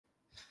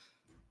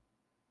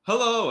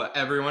Hello,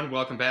 everyone.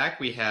 Welcome back.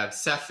 We have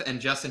Seth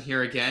and Justin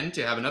here again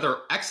to have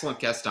another excellent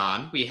guest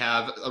on. We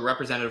have a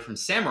representative from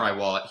Samourai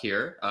Wallet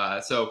here.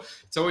 So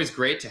it's always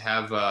great to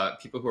have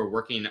people who are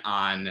working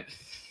on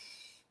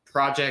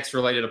projects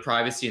related to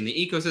privacy in the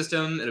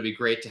ecosystem. It'll be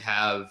great to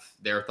have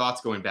their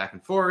thoughts going back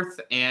and forth.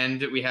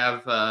 And we've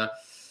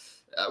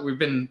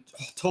been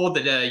told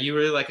that you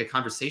really like a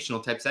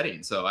conversational type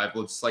setting. So I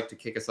would just like to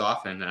kick us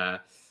off and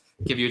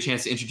give you a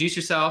chance to introduce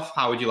yourself.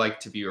 How would you like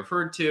to be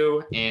referred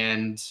to?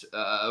 And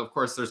of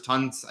course, there's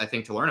tons, I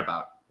think, to learn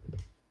about.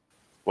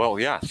 Well,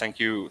 yeah, thank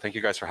you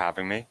guys for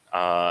having me.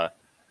 I'm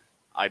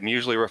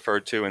usually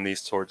referred to in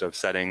these sorts of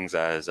settings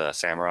as a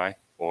samurai,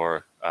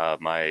 or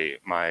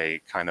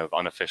my kind of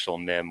unofficial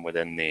nim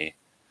within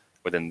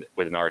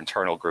our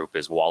internal group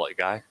is wallet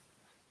guy.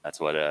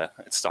 That's what it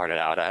started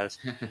out as.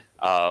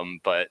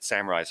 But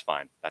samurai is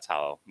fine. That's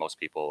how most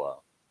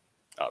people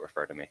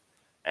refer to me.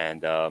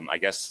 And I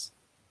guess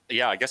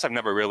I've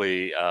never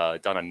really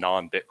done a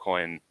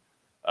non-Bitcoin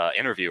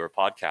interview or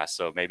podcast,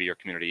 so maybe your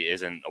community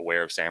isn't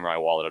aware of Samourai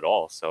Wallet at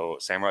all. So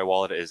Samourai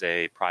Wallet is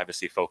a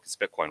privacy-focused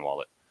Bitcoin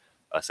wallet.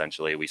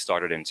 Essentially, we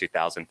started in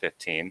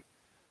 2015,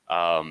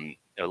 a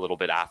little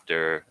bit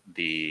after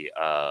the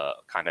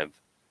kind of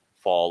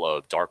fall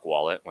of Dark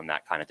Wallet, when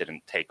that kind of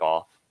didn't take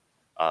off.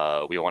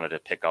 We wanted to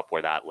pick up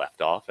where that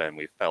left off, and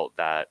we felt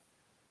that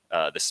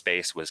the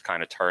space was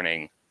kind of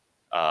turning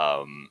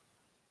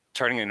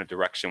in a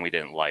direction we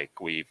didn't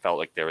like. We felt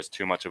like there was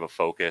too much of a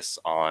focus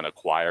on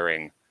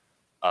acquiring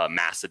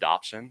mass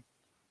adoption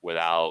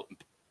without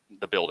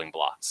the building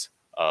blocks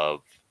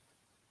of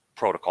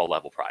protocol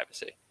level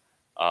privacy.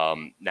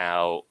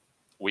 Now,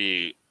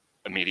 we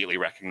immediately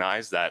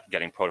recognized that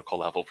getting protocol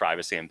level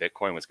privacy in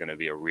Bitcoin was going to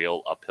be a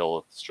real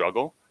uphill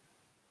struggle.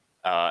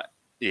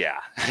 Yeah.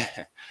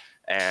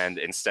 And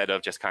instead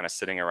of just kind of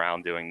sitting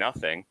around doing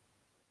nothing,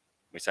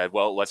 we said,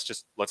 well,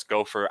 let's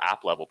go for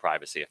app level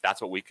privacy. If that's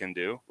what we can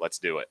do, let's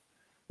do it.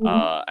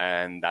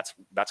 And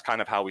that's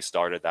kind of how we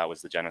started. That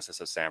was the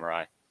genesis of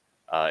Samourai.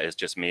 It's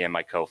just me and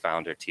my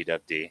co-founder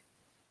TWD,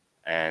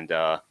 and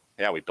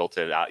we built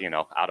it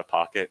out of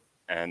pocket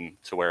and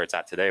to where it's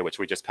at today, which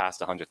we just passed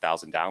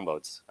 100,000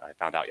 downloads. I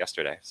found out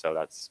yesterday, so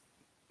that's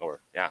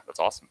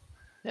awesome.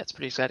 Yeah, it's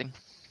pretty exciting.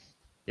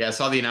 Yeah, I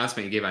saw the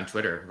announcement you gave on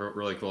Twitter.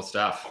 Really cool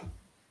stuff.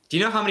 Do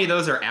you know how many of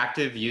those are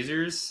active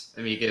users?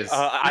 I mean, because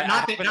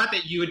not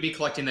that you would be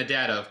collecting the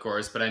data, of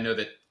course, but I know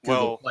that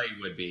Google Play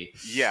would be.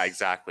 Yeah,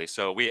 exactly.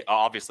 So we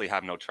obviously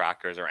have no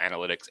trackers or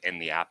analytics in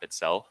the app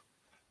itself,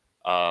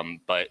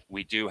 but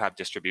we do have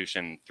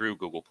distribution through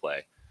Google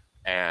Play,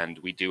 and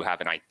we do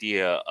have an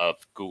idea of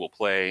Google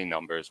Play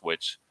numbers,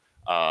 which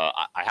I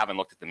haven't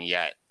looked at them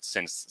yet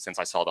since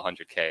I saw the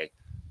 100K.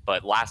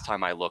 But last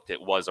time I looked,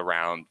 it was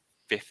around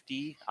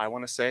 50. I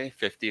want to say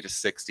 50 to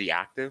 60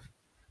 active.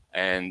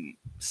 And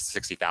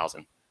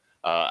 60,000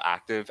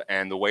 active.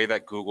 And the way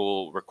that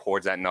Google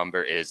records that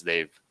number is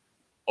they've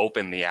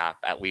opened the app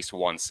at least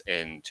once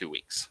in 2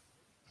 weeks.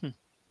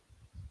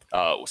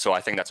 So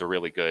I think that's a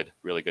really good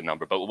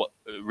number. But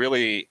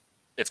really,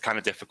 it's kind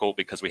of difficult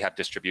because we have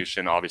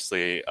distribution,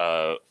 obviously,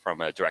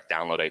 from a direct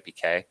download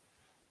APK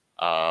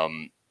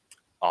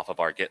off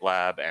of our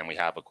GitLab. And we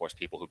have, of course,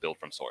 people who build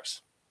from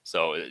source.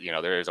 So,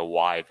 there is a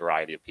wide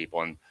variety of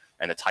people. And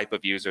the type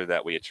of user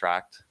that we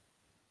attract,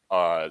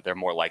 they're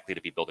more likely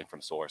to be building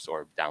from source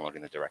or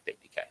downloading the direct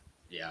APK.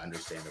 Yeah,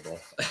 understandable.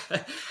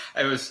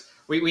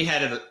 We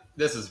had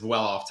this is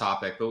well off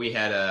topic, but we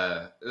had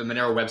the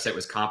Monero website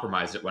was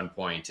compromised at one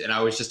point, and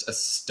I was just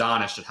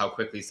astonished at how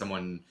quickly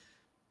someone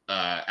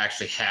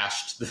actually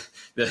hashed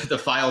the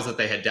files that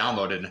they had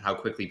downloaded and how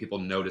quickly people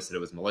noticed that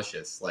it was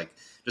malicious. Like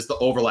just the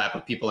overlap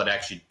of people that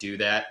actually do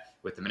that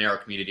with the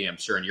Monero community. I'm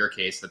sure in your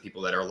case, the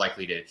people that are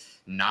likely to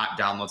not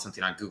download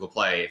something on Google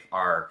Play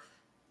are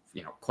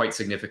quite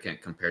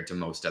significant compared to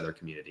most other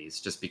communities,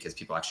 just because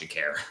people actually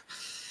care.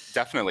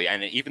 Definitely.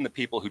 And even the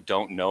people who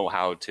don't know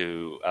how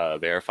to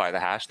verify the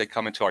hash, they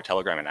come into our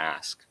Telegram and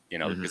ask,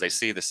 because they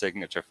see the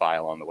signature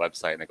file on the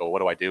website and they go, what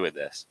do I do with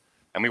this?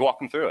 And we walk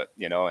them through it,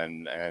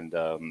 and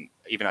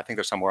even I think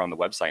there's somewhere on the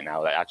website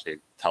now that actually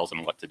tells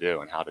them what to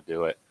do and how to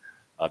do it,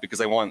 because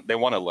they want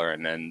to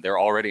learn, and they're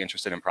already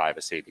interested in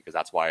privacy because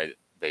that's why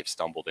they've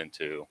stumbled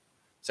into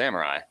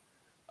Samourai.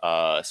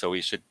 So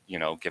we should,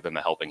 give them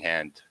a helping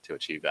hand to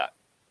achieve that.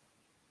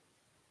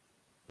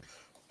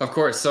 Of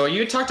course. So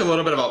you talked a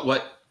little bit about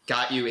what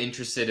got you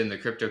interested in the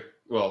crypto.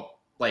 Well,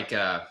 like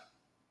a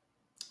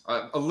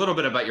little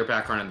bit about your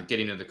background in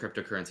getting into the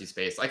cryptocurrency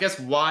space. I guess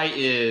why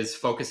is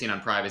focusing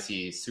on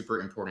privacy super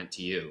important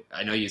to you?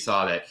 I know you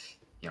saw that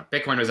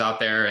Bitcoin was out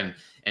there,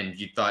 and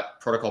you thought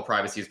protocol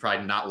privacy is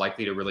probably not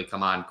likely to really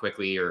come on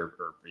quickly or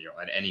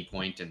at any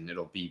point, and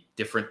it'll be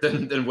different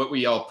than what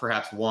we all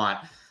perhaps want.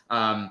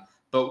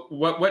 But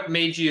what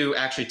made you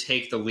actually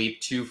take the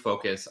leap to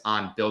focus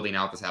on building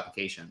out this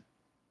application?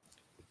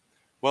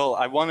 Well,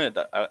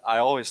 I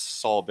always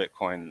saw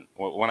Bitcoin.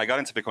 When I got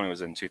into Bitcoin, it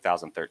was in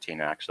 2013,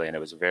 actually, and it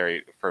was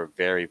for a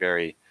very,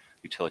 very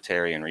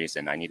utilitarian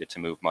reason. I needed to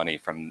move money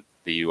from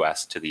the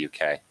US to the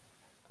UK.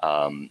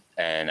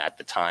 And at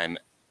the time,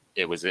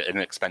 it was an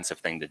expensive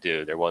thing to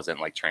do. There wasn't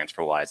like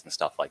TransferWise and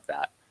stuff like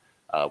that,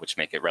 which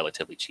make it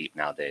relatively cheap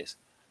nowadays.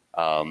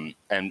 And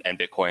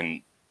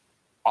Bitcoin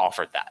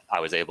offered that. I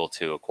was able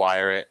to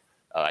acquire it.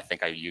 I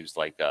think I used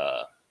like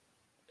a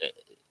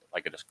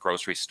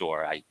grocery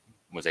store. I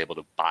was able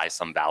to buy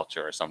some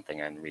voucher or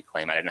something and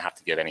reclaim it. I didn't have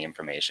to give any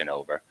information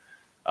over.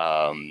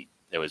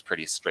 It was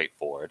pretty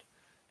straightforward,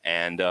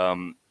 and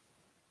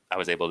I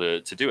was able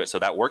to do it. So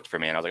that worked for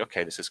me, and I was like,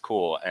 okay, this is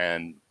cool.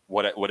 And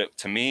what it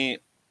to me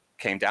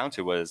came down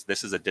to was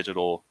this is a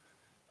digital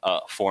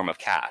form of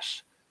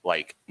cash,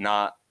 like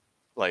not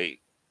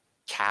like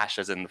cash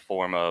as in the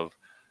form of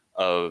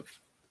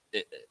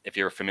if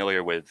you're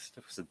familiar with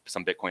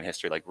some Bitcoin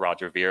history, like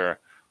Roger Ver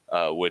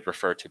would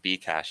refer to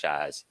Bcash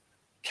as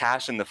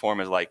cash in the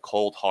form is like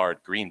cold hard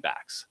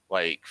greenbacks,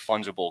 like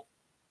fungible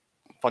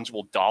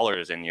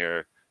dollars in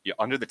your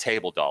under the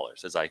table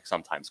dollars, as I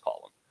sometimes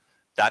call them.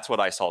 That's what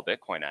I saw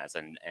Bitcoin as,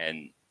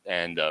 and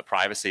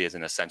privacy is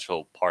an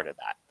essential part of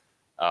that.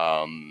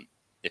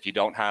 If you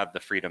don't have the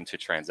freedom to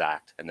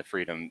transact and the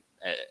freedom,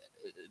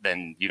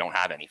 then you don't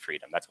have any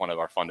freedom. That's one of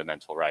our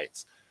fundamental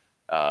rights.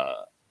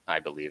 I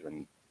believe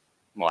in.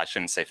 Well, I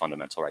shouldn't say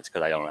fundamental rights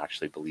because I don't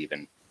actually believe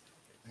in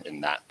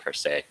that per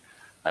se.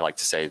 I like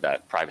to say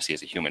that privacy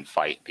is a human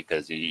fight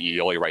because the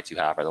only rights you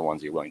have are the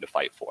ones you're willing to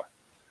fight for.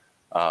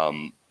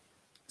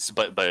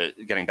 But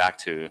getting back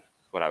to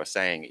what I was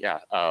saying, yeah,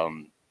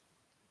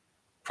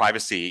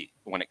 privacy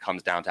when it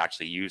comes down to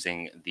actually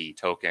using the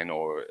token,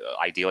 or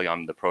ideally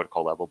on the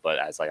protocol level, but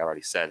as I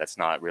already said, that's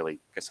not really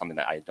something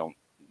that I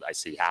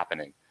see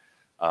happening.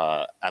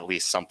 At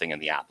least something in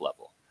the app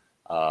level,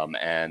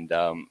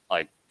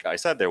 like I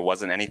said, there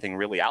wasn't anything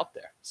really out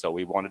there, so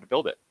we wanted to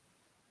build it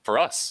for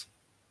us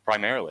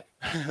primarily.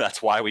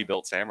 That's why we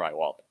built Samourai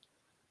Wallet.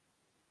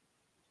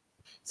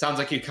 Sounds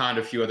like you conned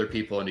a few other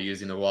people into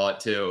using the wallet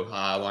too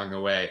along the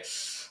way.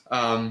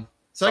 Some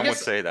would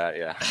say that,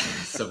 yeah.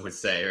 Some would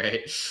say,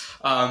 right?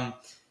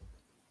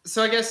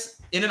 So I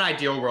guess in an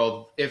ideal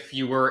world, if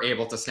you were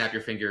able to snap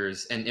your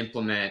fingers and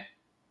implement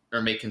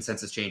or make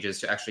consensus changes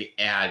to actually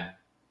add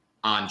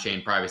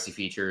on-chain privacy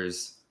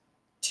features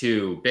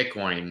to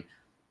Bitcoin,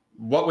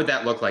 what would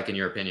that look like in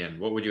your opinion?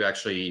 What would you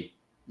actually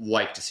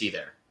like to see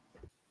there?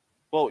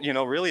 Well,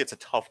 really it's a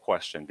tough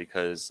question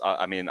because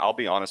I mean, I'll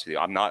be honest with you,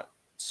 I'm not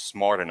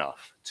smart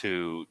enough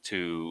to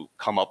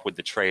come up with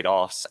the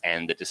trade-offs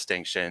and the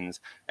distinctions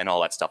and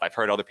all that stuff. I've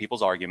heard other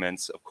people's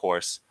arguments, of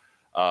course.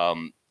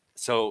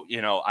 So,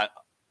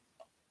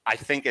 I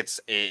think it's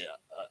a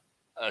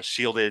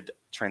shielded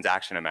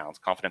transaction amounts,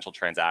 confidential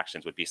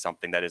transactions would be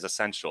something that is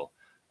essential.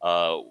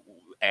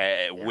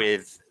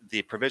 With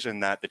the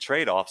provision that the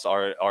trade-offs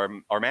are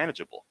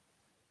manageable,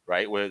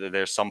 right? Where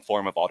there's some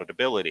form of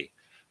auditability,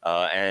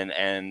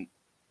 and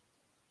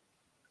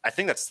I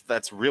think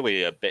that's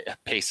really a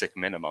basic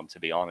minimum,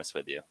 to be honest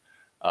with you.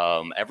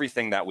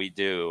 Everything that we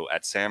do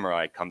at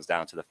Samourai comes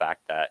down to the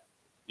fact that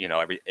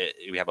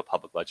we have a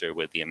public ledger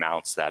with the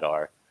amounts that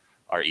are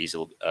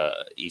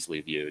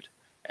easily viewed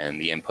and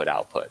the input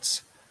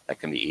outputs that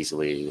can be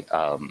easily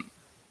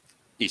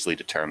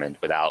determined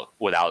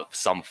without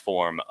some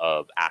form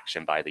of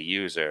action by the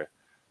user,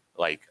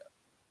 like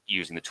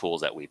using the tools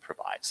that we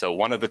provide. So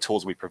one of the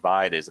tools we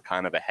provide is a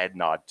kind of a head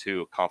nod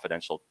to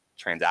confidential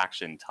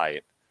transaction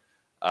type,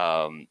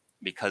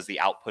 because the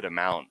output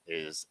amount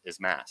is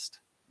masked.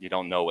 You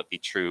don't know what the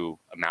true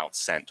amount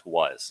sent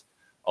was.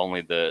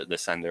 Only the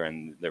sender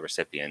and the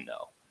recipient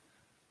know.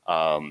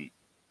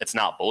 It's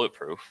not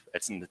bulletproof.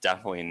 It's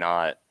definitely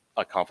not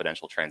a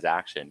confidential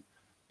transaction,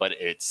 but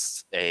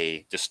it's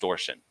a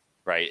distortion.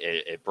 Right,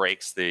 it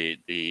breaks the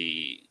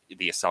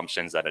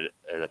assumptions that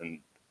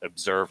an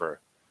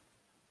observer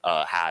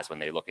has when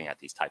they're looking at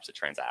these types of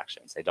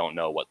transactions. They don't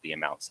know what the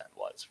amount sent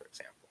was, for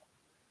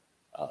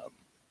example.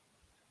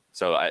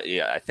 So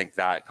I think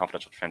that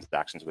confidential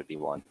transactions would be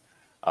one.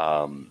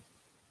 And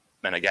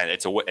again,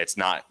 it's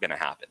not going to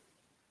happen.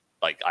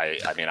 Like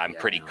I mean, I'm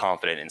pretty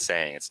confident in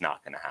saying it's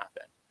not going to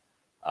happen.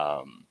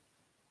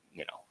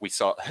 We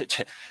saw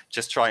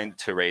just trying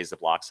to raise the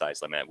block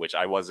size limit, which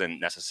I wasn't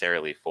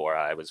necessarily for.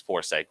 I was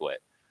for SegWit,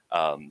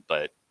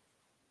 but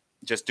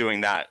just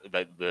doing that,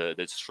 the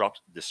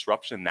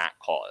disruption that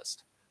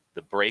caused,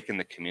 the break in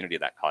the community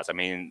that caused. I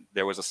mean,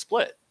 there was a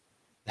split,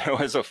 there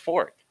was a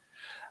fork,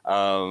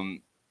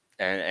 and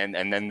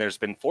then there's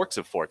been forks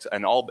of forks,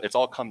 and it's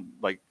all come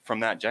like from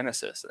that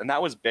genesis, and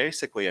that was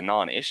basically a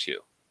non-issue.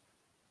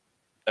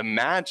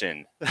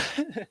 Imagine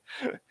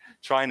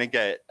trying to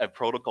get a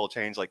protocol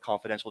change like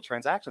confidential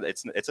transaction.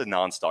 It's a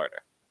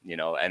non-starter,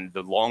 and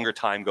the longer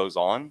time goes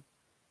on,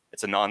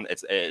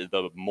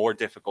 the more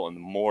difficult and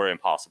the more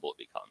impossible it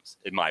becomes,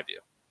 in my view.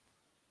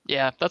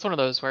 Yeah, that's one of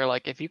those where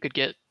like if you could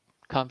get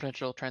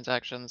confidential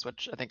transactions,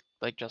 which I think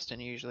like Justin,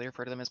 you usually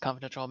refer to them as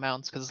confidential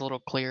amounts because it's a little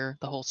clear.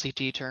 The whole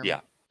CT term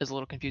is a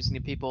little confusing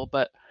to people,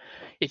 but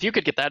if you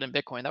could get that in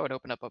Bitcoin, that would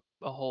open up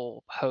a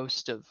whole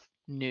host of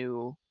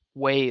new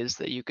ways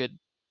that you could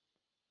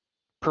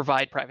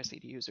provide privacy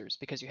to users,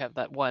 because you have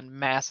that one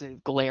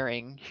massive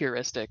glaring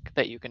heuristic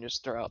that you can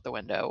just throw out the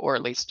window, or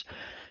at least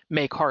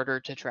make harder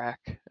to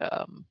track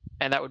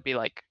And that would be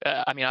like,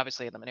 I mean,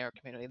 obviously in the Monero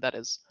community, that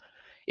is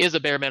a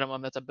bare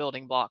minimum. That's a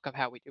building block of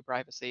how we do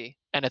privacy,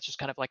 and it's just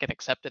kind of like an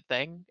accepted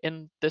thing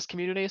in this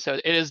community. So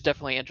it is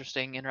definitely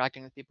interesting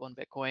interacting with people in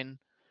Bitcoin,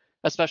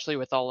 especially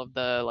with all of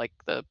the like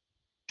the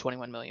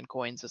 21 million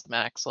coins is the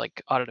max.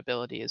 Like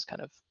auditability is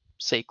kind of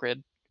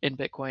sacred in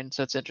Bitcoin,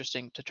 so it's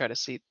interesting to try to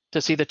see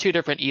the two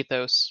different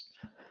ethos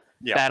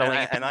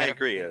battling. And I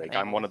agree. Like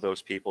I'm one of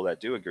those people that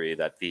do agree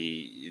that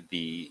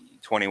the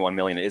 21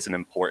 million is an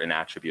important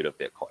attribute of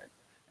Bitcoin,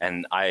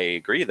 and I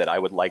agree that I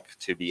would like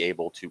to be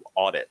able to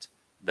audit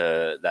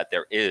that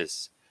there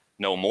is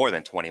no more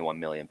than 21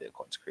 million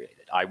Bitcoins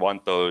created. I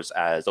want those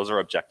are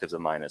objectives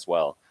of mine as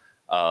well.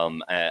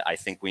 I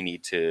think we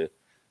need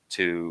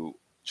to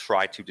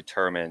try to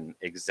determine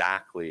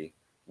exactly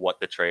what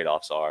the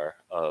trade-offs are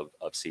of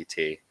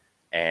CT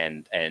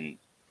and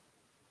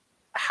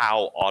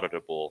how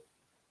auditable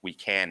we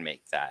can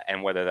make that,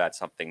 and whether that's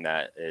something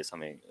that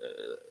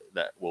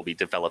will be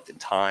developed in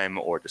time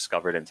or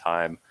discovered in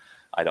time.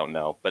 I don't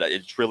know, but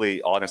it's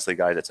really, honestly,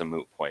 guys, it's a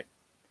moot point.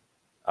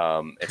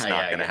 It's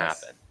not going to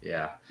happen.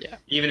 Yeah.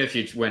 Even if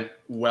you even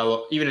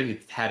if you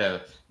had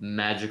a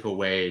magical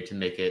way to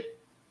make it,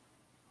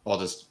 I'll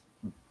just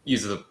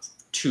use the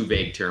too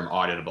vague term,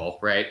 auditable,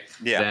 right?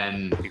 Yeah.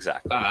 Then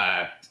exactly.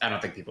 I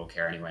don't think people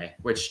care anyway,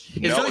 which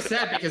is really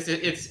sad because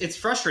it's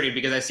frustrating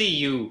because I see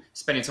you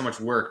spending so much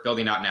work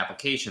building out an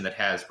application that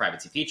has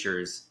privacy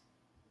features,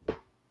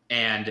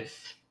 and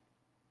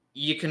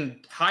you can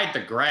hide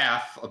the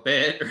graph a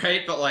bit,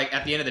 right? But like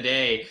at the end of the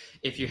day,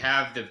 if you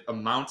have the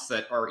amounts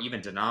that are even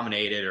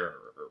denominated or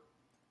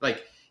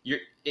like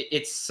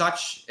it's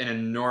such an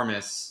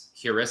enormous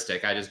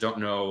heuristic. I just don't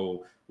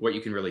know what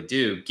you can really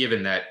do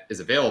given that is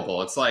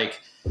available. It's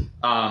like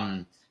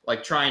trying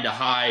to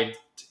hide,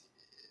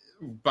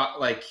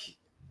 but like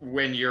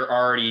when you're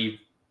already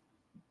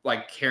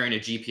like carrying a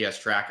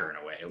GPS tracker in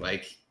a way,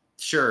 like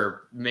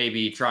sure,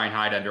 maybe try and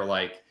hide under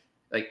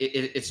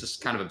it's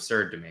just kind of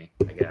absurd to me,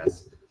 I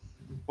guess.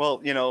 Well,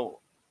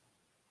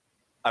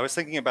 I was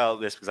thinking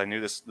about this because I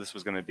knew this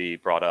was going to be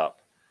brought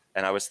up,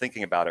 and I was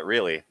thinking about it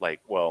really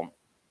like, well,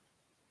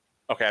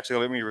 okay,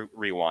 actually, let me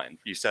rewind.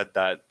 You said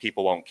that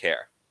people won't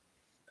care,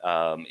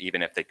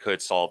 even if they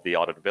could solve the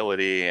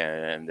auditability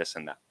and this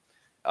and that.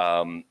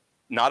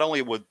 Not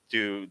only would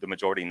the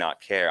majority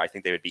not care, I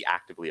think they would be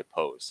actively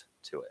opposed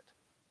to it.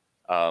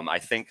 I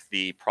think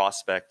the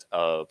prospect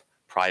of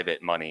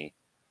private money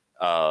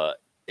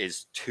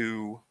is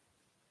too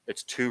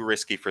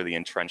risky for the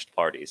entrenched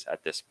parties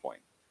at this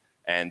point.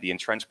 And the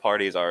entrenched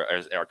parties are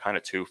kind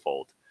of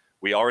twofold.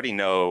 We already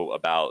know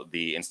about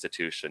the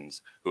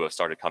institutions who have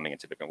started coming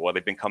into Bitcoin. Well,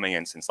 they've been coming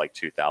in since like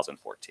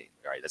 2014,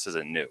 right? This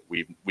isn't new.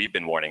 We've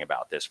been warning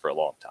about this for a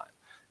long time.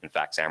 In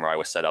fact, Samourai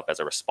was set up as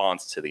a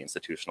response to the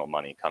institutional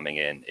money coming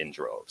in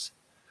droves.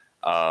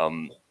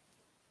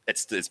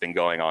 It's been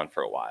going on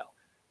for a while.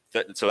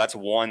 So that's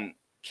one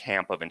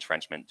camp of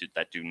entrenchment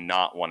that do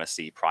not want to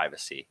see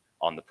privacy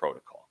on the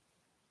protocol.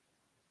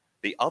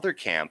 The other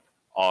camp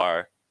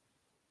are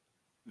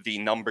the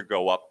number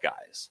go up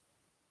guys,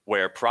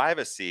 where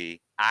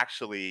privacy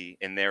actually,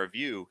 in their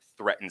view,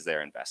 threatens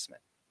their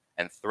investment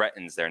and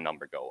threatens their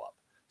number go up.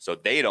 So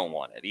they don't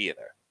want it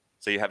either.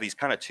 So you have these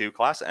kind of two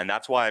classes, and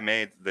that's why I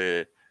made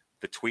the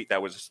tweet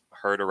that was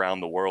heard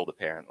around the world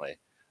apparently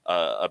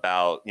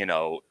about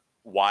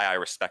why I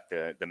respect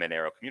the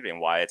Monero community and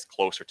why it's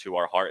closer to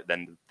our heart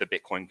than the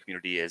Bitcoin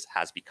community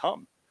has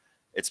become.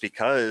 It's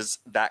because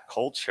that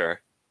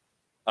culture,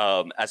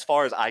 as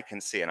far as I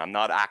can see, and I'm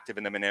not active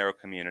in the Monero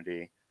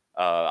community.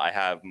 I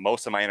have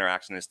most of my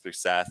interaction is through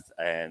Seth,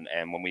 and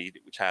when we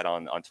chat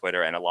on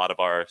Twitter, and a lot of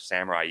our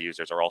Samourai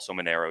users are also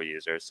Monero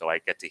users, so I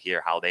get to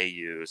hear how they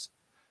use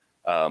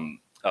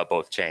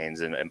both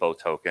chains and both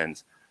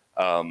tokens.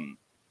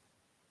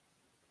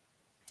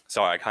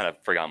 Sorry, I kind of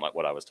forgot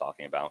what I was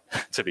talking about,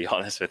 to be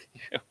honest with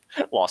you.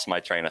 Lost my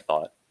train of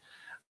thought.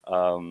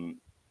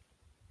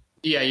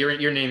 Yeah,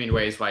 you're naming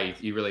ways why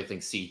you really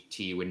think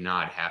CT would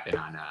not happen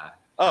on.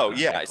 Oh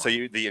yeah, so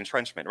the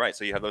entrenchment, right?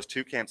 So you have those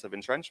two camps of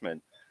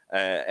entrenchment,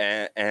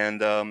 and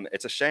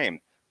it's a shame.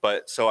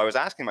 But so I was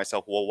asking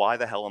myself, well, why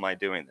the hell am I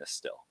doing this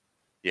still?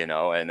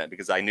 And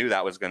because I knew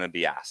that was going to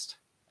be asked,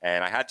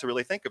 and I had to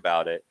really think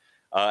about it.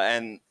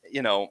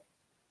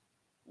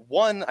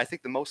 One, I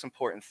think the most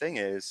important thing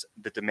is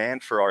the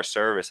demand for our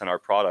service and our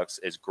products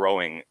is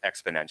growing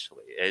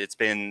exponentially. It's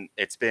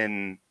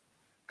been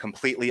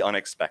completely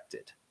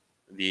unexpected,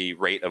 the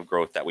rate of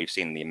growth that we've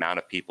seen, the amount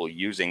of people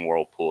using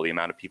Whirlpool, the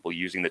amount of people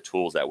using the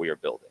tools that we are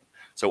building.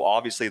 So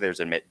obviously there's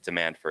a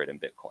demand for it in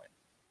Bitcoin.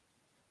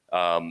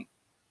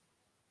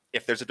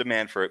 If there's a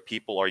demand for it,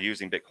 people are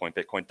using Bitcoin.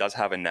 Bitcoin does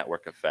have a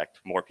network effect.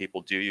 More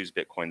people do use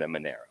Bitcoin than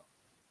Monero.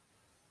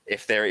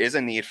 If there is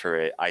a need for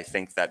it, I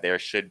think that there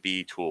should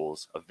be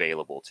tools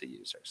available to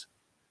users.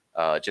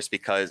 Just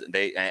because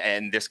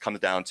and this comes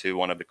down to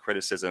one of the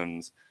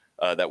criticisms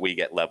that we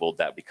get leveled,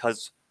 that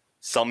because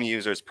some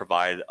users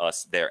provide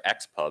us their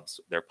XPubs,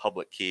 their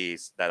public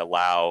keys that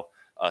allow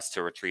us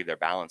to retrieve their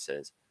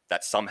balances,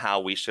 that somehow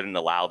we shouldn't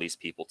allow these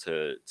people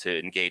to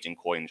engage in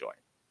CoinJoin.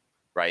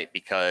 right?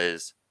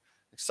 Because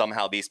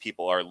somehow these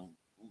people are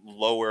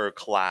lower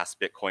class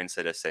Bitcoin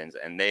citizens,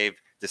 and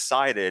they've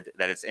decided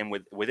that it's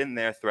within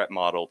their threat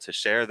model to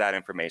share that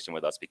information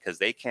with us because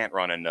they can't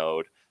run a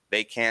node,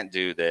 they can't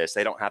do this,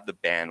 they don't have the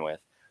bandwidth.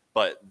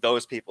 But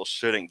those people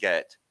shouldn't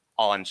get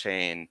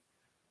on-chain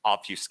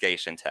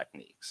obfuscation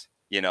techniques.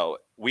 You know,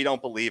 we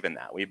don't believe in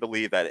that. We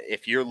believe that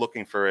if you're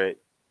looking for it,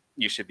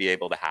 you should be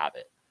able to have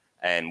it.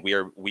 And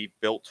we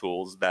built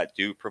tools that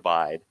do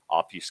provide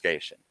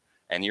obfuscation.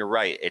 And you're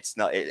right, it's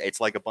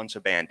like a bunch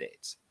of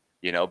band-aids,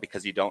 you know,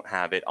 because you don't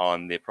have it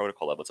on the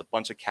protocol level. It's a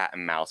bunch of cat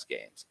and mouse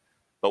games.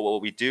 But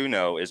what we do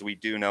know is we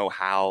do know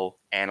how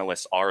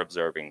analysts are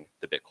observing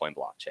the Bitcoin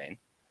blockchain,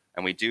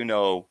 and we do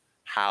know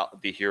how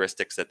the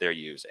heuristics that they're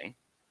using,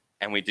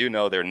 and we do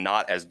know they're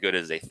not as good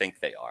as they think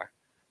they are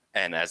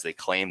and as they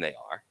claim they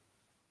are,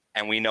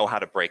 and we know how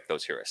to break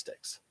those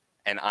heuristics.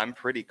 And I'm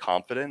pretty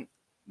confident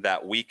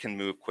that we can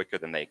move quicker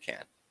than they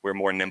can. We're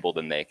more nimble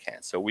than they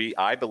can. So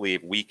I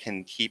believe we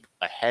can keep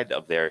ahead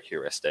of their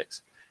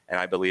heuristics, and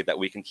I believe that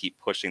we can keep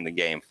pushing the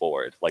game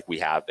forward like we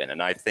have been.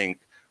 And I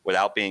think,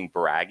 without being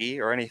braggy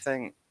or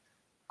anything,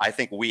 I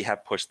think we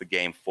have pushed the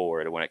game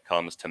forward when it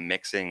comes to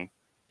mixing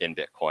in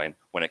Bitcoin,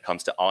 when it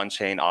comes to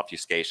on-chain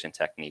obfuscation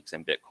techniques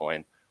in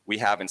Bitcoin. We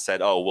haven't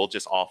said, oh, we'll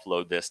just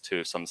offload this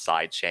to some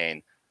side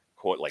chain,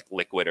 quote, like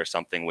Liquid or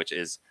something, which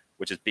is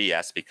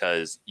BS,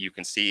 because you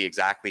can see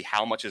exactly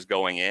how much is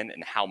going in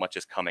and how much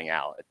is coming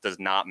out. It does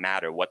not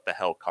matter what the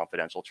hell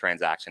confidential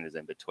transaction is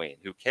in between.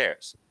 Who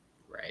cares?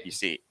 Right. You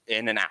see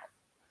in and out.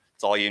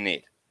 It's all you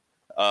need.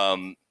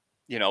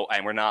 You know,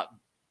 and we're not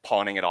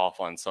pawning it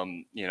off on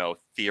some, you know,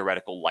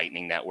 theoretical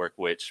lightning network,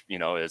 which, you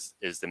know, is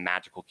the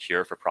magical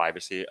cure for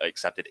privacy,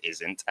 except it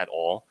isn't at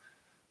all.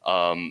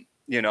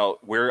 You know,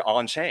 we're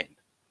on chain.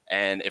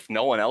 And if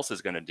no one else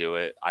is going to do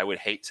it, I would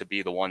hate to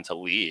be the one to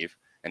leave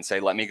and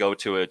say, let me go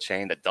to a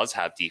chain that does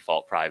have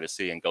default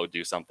privacy and go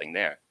do something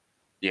there.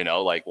 You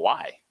know, like,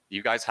 why?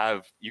 You guys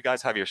have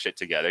your shit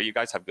together. You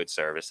guys have good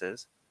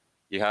services.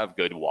 You have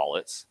good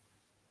wallets.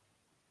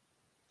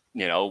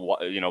 You know,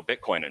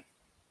 Bitcoin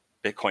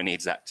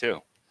needs that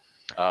too.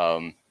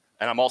 And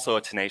I'm also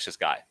a tenacious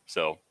guy.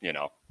 So, you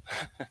know,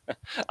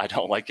 I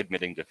don't like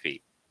admitting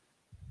defeat.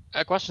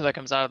 A question that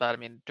comes out of that, I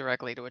mean,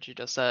 directly to what you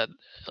just said,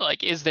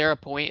 like, is there a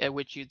point at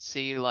which you'd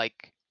see,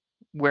 like,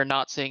 we're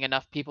not seeing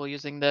enough people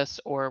using this,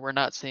 or we're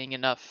not seeing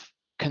enough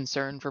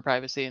concern for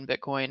privacy in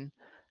Bitcoin,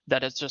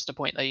 that it's just a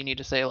point that you need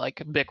to say,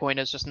 like, Bitcoin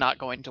is just not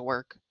going to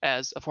work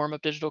as a form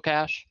of digital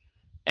cash,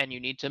 and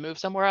you need to move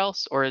somewhere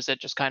else? Or is it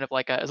just kind of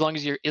like as long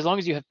as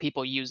you have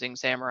people using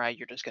Samurai,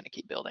 you're just going to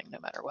keep building no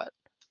matter what?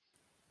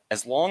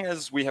 As long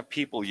as we have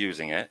people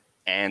using it,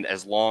 and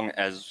as long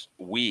as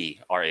we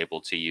are able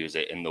to use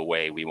it in the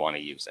way we want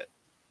to use it.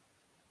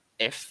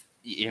 If,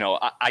 you know,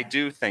 I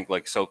do think,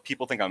 like, so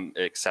people think I'm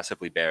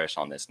excessively bearish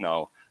on this.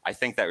 No, I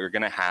think that we're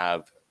going to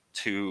have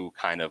two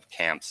kind of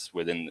camps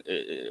within,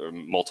 or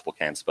multiple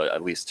camps, but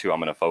at least two I'm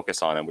going to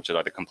focus on, which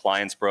are the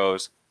compliance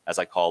bros, as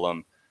I call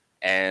them,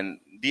 and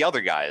the other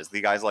guys,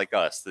 the guys like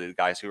us, the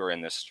guys who are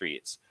in the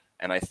streets.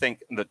 And I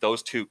think that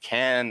those two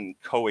can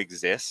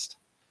coexist.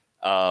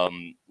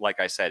 Like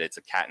I said, it's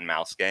a cat and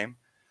mouse game.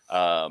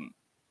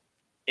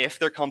 If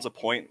there comes a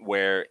point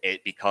where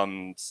it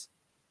becomes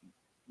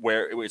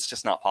where it's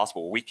just not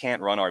possible, we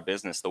can't run our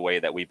business the way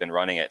that we've been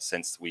running it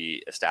since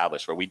we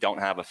established, where we don't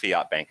have a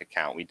fiat bank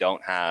account, we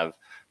don't have,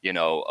 you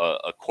know,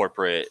 a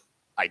corporate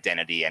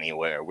identity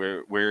anywhere.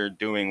 We're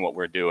doing what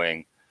we're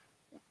doing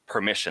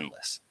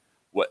permissionless.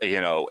 What,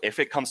 you know, if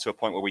it comes to a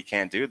point where we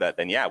can't do that,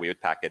 then yeah, we would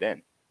pack it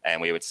in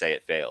and we would say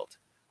it failed.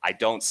 I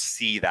don't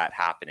see that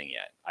happening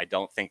yet. I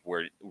don't think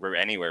we're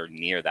anywhere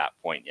near that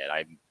point yet.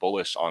 I'm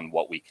bullish on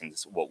what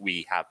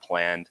we have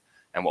planned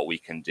and what we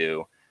can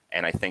do.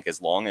 And I think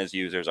as long as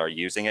users are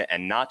using it,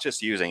 and not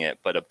just using it,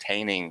 but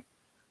obtaining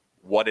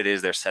what it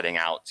is they're setting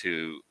out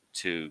to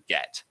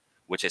get,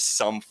 which is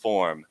some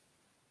form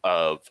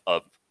of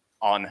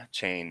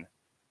on-chain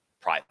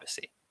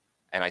privacy.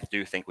 And I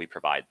do think we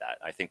provide that.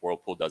 I think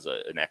Whirlpool does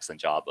an excellent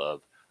job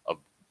of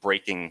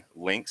breaking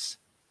links,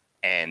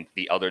 and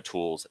the other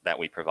tools that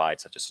we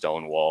provide, such as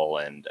Stonewall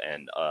and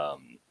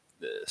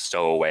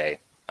Stowaway.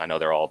 I know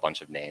they're all a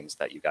bunch of names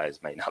that you guys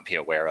might not be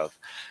aware of.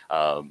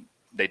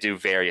 They do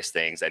various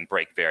things and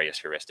break various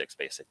heuristics,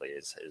 basically,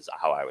 is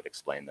how I would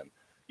explain them.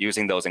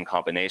 Using those in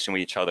combination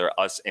with each other,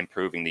 us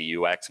improving the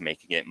UX,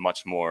 making it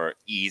much more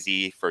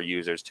easy for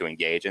users to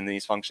engage in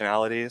these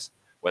functionalities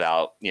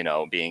without, you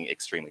know, being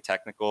extremely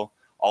technical.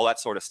 All that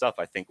sort of stuff,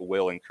 I think,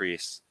 will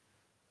increase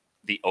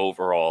the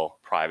overall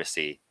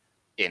privacy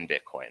in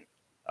Bitcoin.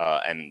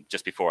 And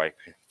just before I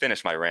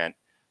finish my rant,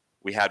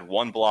 we had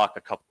one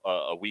block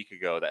a week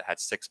ago that had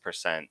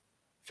 6%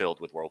 filled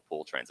with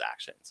Whirlpool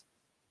transactions.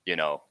 You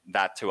know,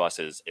 that to us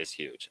is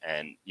huge.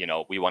 And, you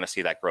know, we want to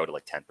see that grow to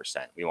like 10%.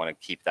 We want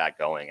to keep that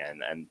going.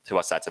 And to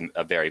us, that's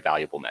a very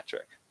valuable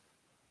metric.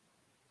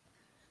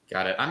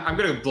 Got it. I'm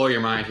going to blow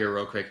your mind here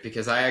real quick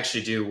because I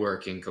actually do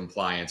work in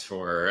compliance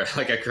for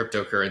like a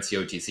cryptocurrency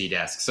OTC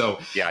desk. So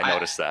yeah, I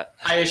noticed that.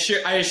 I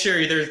assure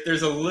you,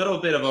 there's a little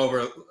bit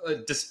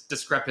of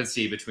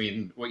discrepancy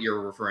between what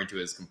you're referring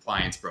to as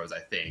compliance pros, I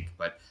think,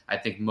 but I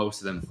think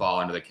most of them fall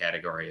under the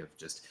category of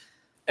just.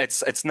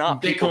 It's not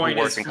Bitcoin people who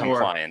work in for...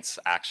 compliance,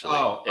 actually.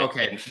 Oh,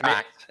 okay. In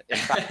fact,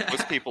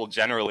 most people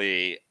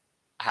generally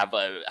have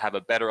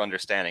a better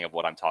understanding of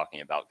what I'm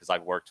talking about, because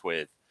I've worked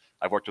with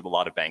a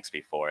lot of banks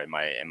before in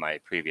my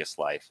previous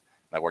life.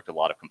 I worked with a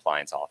lot of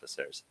compliance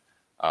officers.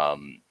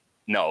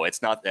 No,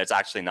 it's not. It's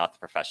actually not the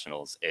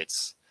professionals.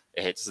 It's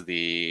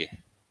the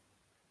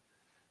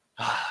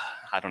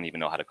I don't even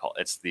know how to call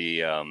it. It's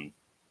the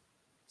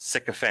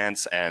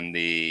sycophants and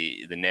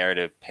the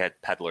narrative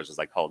peddlers, as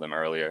I called them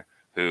earlier,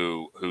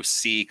 who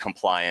see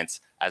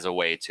compliance as a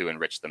way to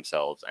enrich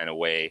themselves and a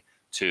way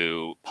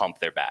to pump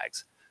their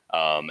bags,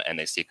 and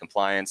they see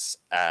compliance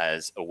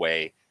as a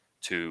way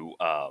to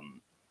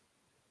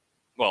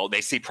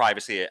they see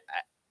privacy,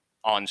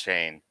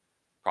 on-chain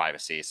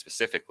privacy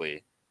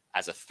specifically,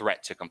 as a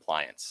threat to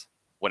compliance,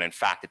 when in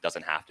fact it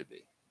doesn't have to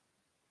be.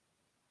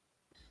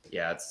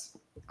 Yeah,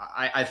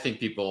 I think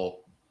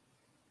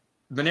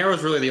Monero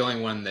is really the only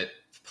one that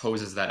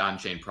poses that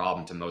on-chain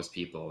problem to most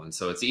people, and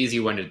so it's easy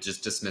when it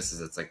just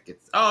dismisses. It's like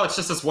it's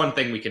just this one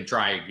thing we can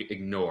try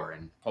ignore,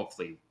 and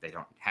hopefully they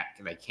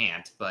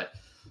can't. But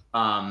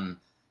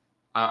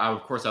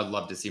of course, I'd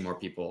love to see more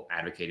people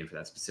advocating for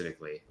that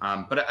specifically.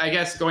 But I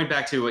guess going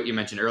back to what you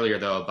mentioned earlier,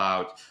 though,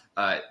 about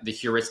the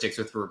heuristics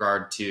with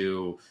regard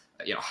to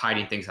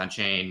hiding things on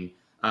chain,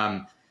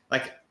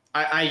 like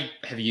I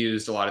have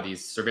used a lot of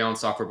these surveillance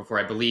software before.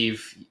 I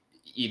believe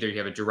either you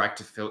have a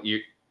direct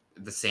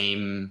the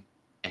same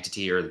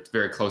entity or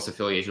very close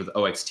affiliation with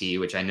OXT,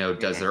 which I know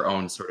does their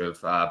own sort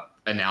of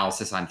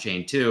analysis on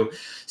chain too.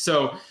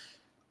 So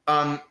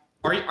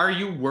are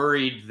you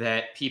worried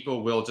that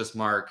people will just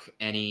mark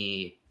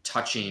any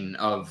touching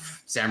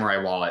of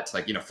Samourai Wallet,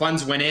 like,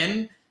 funds went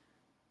in,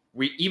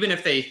 even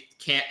if they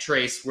can't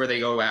trace where they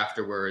go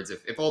afterwards,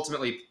 if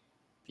ultimately,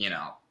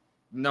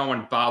 no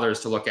one bothers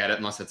to look at it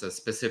unless it's a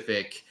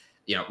specific,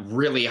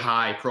 really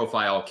high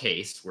profile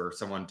case where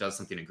someone does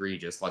something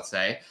egregious, let's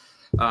say,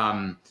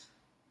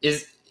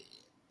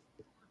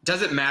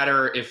 does it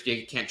matter if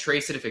you can't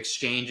trace it, if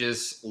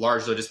exchanges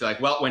largely just be like,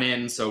 well, it went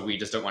in, so we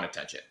just don't want to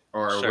touch it,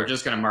 or Sure. We're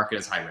just going to mark it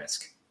as high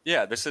risk?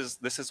 Yeah, this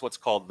is what's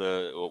called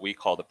what we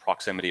call the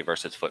proximity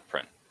versus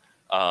footprint.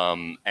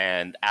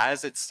 And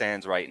as it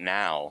stands right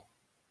now,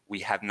 we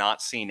have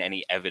not seen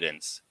any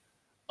evidence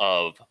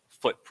of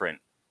footprint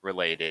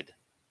related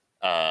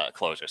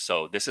closure.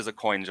 So this is a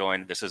coin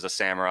join, this is a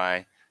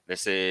Samourai,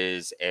 this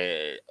is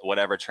a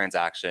whatever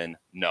transaction.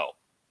 No,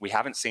 we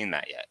haven't seen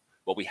that yet.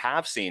 What we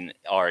have seen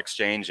are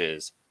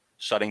exchanges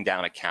shutting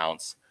down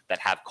accounts that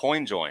have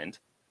coin joined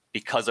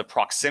because of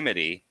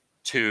proximity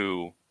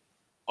to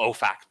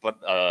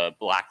OFAC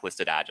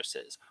blacklisted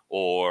addresses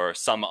or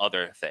some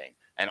other thing.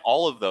 And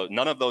all of those,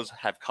 none of those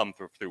have come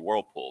through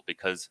Whirlpool,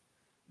 because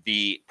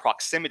the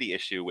proximity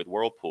issue with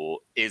Whirlpool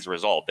is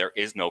resolved. There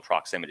is no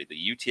proximity.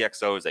 The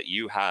UTXOs that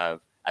you have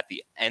at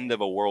the end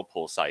of a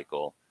Whirlpool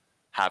cycle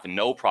have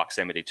no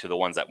proximity to the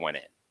ones that went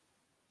in.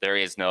 There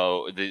is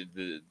no,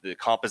 the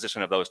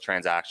composition of those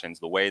transactions,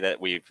 the way that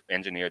we've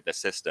engineered the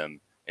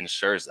system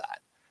ensures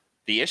that.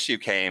 The issue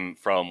came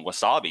from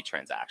Wasabi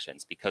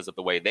transactions because of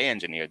the way they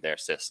engineered their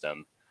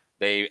system.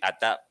 The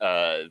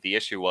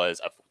issue was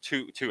a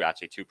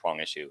two-prong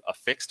issue: a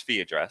fixed fee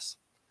address.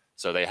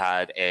 So they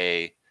had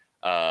the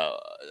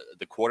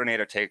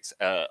coordinator takes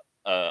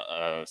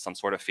some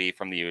sort of fee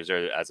from the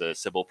user as a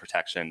Sybil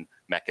protection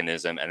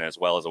mechanism, and as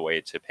well as a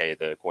way to pay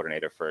the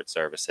coordinator for its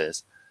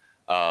services.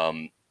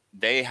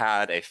 They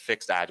had a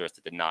fixed address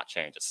that did not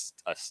change,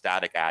 a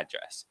static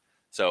address.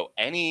 So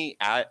any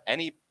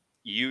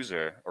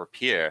user or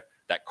peer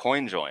that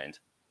coin joined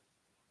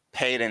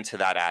paid into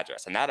that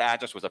address, and that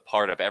address was a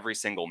part of every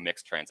single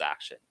mixed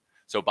transaction.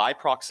 So by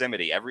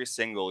proximity, every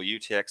single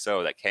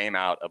UTXO that came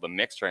out of a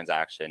mixed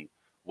transaction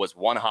was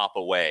one hop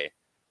away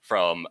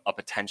from a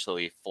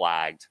potentially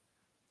flagged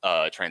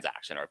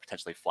transaction or a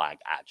potentially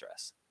flagged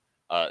address.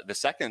 The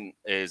second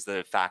is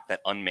the fact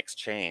that unmixed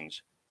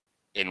change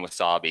in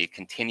Wasabi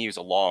continues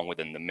along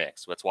within the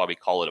mix. That's why we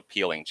call it a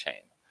peeling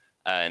chain.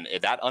 And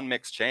that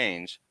unmixed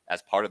change,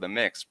 as part of the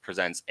mix,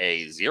 presents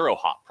a zero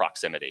hop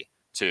proximity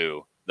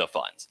to the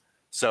funds.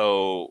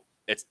 So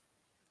it's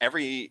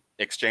every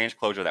exchange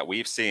closure that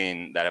we've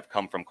seen that have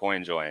come from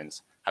coin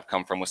joins have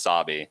come from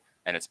Wasabi,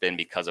 and it's been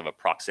because of a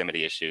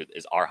proximity issue,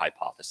 is our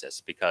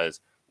hypothesis,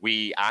 because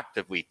we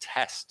actively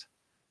test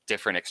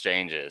different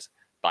exchanges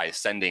by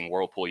sending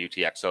Whirlpool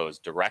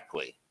UTXOs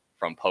directly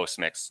from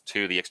post-mix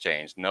to the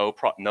exchange. No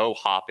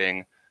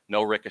hopping,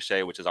 no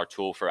ricochet, which is our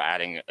tool for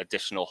adding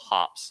additional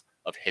hops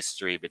of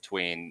history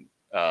between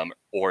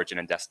origin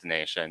and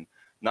destination.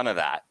 None of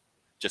that.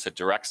 Just a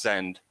direct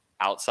send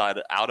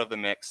out of the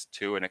mix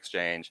to an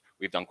exchange.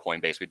 We've done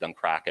Coinbase, we've done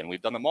Kraken,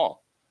 we've done them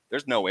all.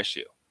 There's no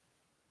issue.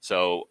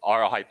 So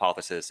our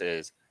hypothesis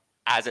is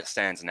as it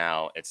stands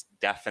now, it's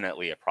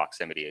definitely a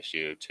proximity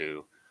issue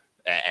to,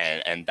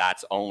 and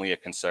that's only a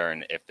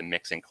concern if the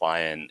mixing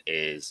client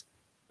is,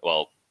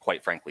 well,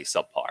 quite frankly,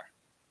 subpar.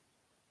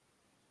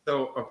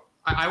 So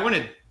I want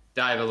to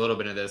dive a little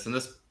bit into this, and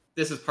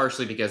this is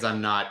partially because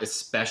I'm not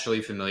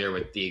especially familiar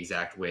with the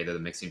exact way that the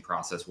mixing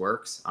process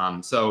works.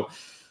 So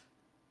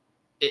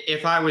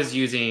if I was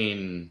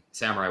using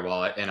Samourai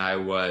Wallet and I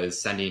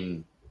was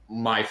sending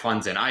my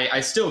funds in, I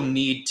still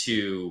need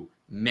to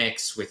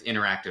mix with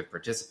interactive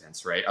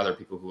participants, right? Other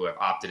people who have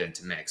opted in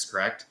to mix,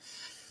 correct?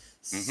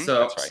 That's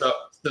right.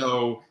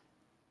 So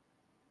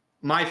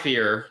my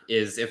fear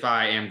is if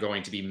I am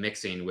going to be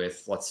mixing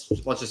with, let's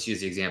just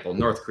use the example,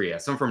 North Korea.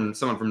 Someone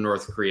from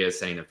North Korea is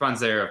sending their funds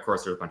there. Of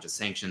course, there's a bunch of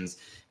sanctions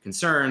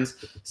concerns.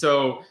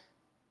 So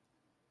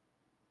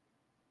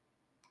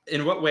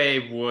in what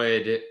way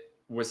would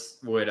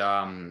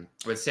Samourai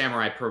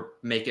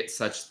make it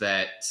such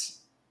that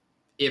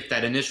if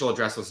that initial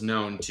address was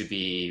known to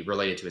be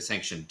related to a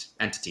sanctioned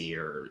entity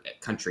or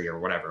country or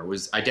whatever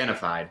was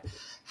identified,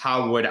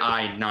 how would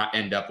I not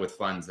end up with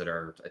funds that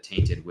are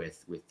tainted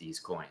with these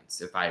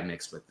coins if I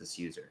mixed with this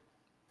user?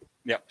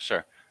 Yeah,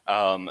 sure.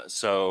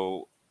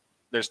 So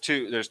there's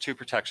two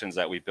protections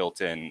that we built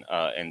in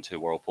into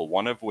Whirlpool.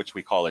 One of which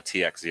we call a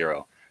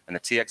TX0, and the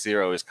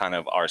TX0 is kind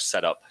of our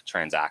setup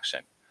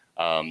transaction.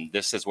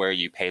 This is where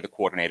you pay the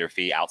coordinator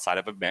fee outside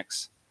of a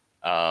mix.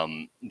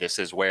 This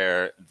is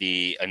where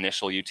the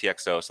initial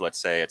UTXO, so let's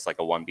say it's like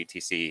a 1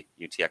 BTC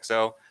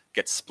UTXO,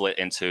 gets split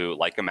into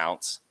like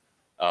amounts,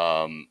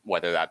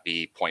 whether that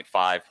be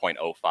 0.5,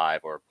 0.05,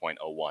 or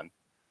 0.01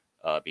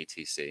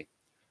 BTC.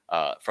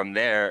 From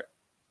there,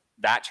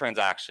 that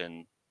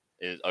transaction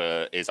is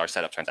our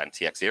setup transaction,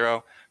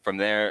 TX0. From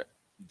there,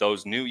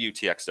 those new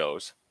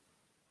UTXOs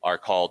are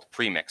called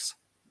premix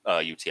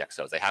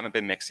UTXOs. They haven't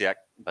been mixed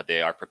yet, but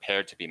they are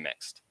prepared to be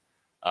mixed.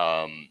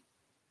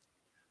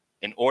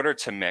 In order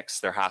to mix,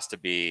 there has to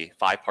be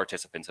 5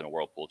 participants in a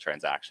Whirlpool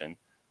transaction.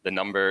 The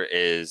number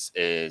is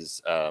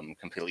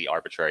completely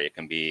arbitrary. It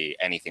can be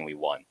anything we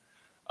want,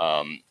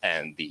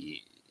 and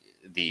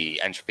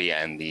the entropy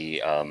and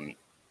the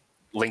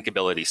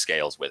linkability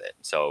scales with it.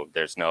 So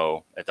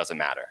it doesn't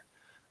matter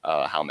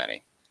how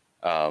many.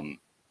 The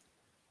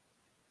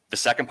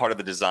second part of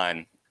the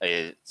design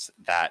is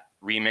that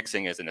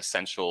remixing is an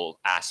essential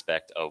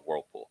aspect of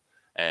Whirlpool,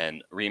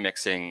 and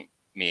remixing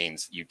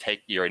means you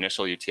take your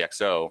initial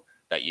UTXO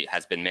that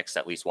has been mixed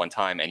at least one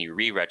time and you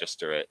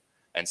re-register it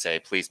and say,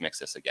 please mix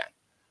this again,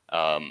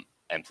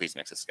 and please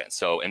mix this again.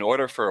 So in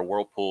order for a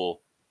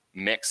Whirlpool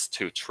mix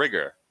to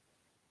trigger,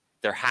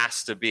 there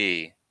has to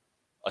be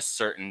a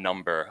certain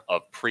number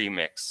of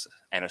pre-mix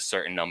and a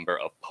certain number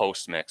of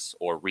post-mix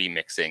or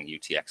remixing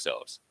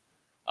UTXOs.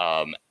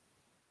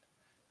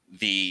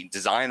 The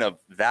design of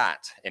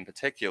that in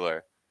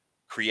particular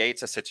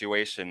creates a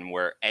situation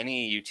where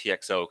any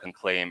UTXO can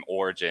claim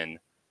origin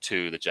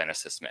to the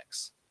Genesis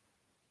mix.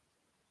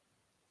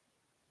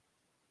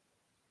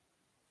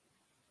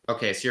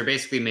 Okay, so you're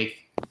basically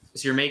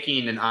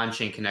making an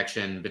on-chain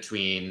connection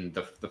between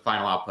the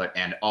final output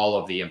and all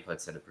of the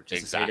inputs that have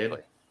participated.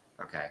 Exactly.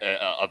 Okay.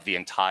 Of the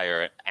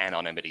entire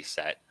anonymity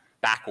set,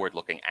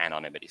 backward-looking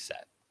anonymity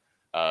set.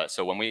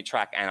 So when we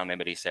track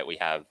anonymity set, we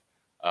have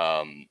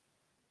a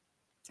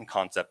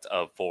concept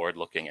of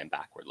forward-looking and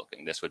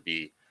backward-looking. This would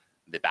be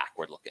the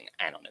backward-looking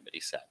anonymity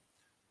set,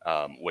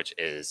 which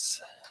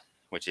is,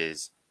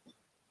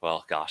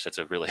 well, gosh, it's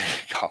a really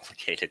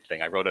complicated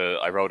thing. I wrote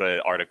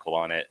an article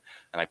on it,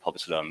 and I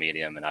published it on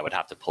Medium, and I would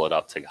have to pull it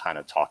up to kind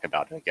of talk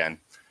about it again.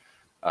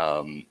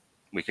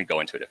 We can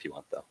go into it if you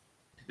want, though.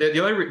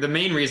 The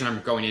main reason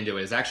I'm going into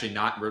it is actually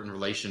not in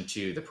relation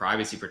to the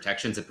privacy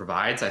protections it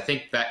provides. I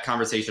think that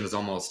conversation is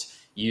almost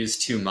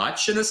used too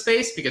much in the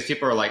space because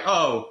people are like,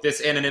 oh,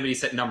 this anonymity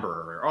set number,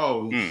 or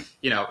oh,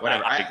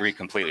 whatever. I agree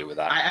completely with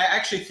that. I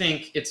actually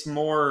think it's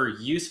more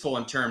useful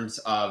in terms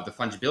of the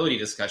fungibility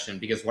discussion,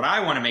 because what I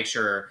want to make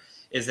sure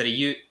is that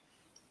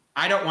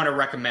I don't want to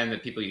recommend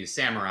that people use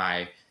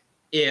Samourai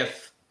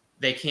if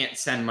they can't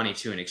send money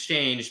to an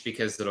exchange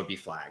because it'll be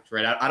flagged,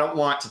 right? I don't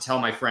want to tell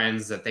my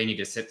friends that they need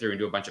to sit through and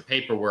do a bunch of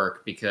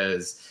paperwork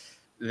because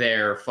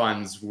their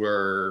funds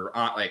were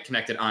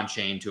connected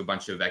on-chain to a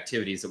bunch of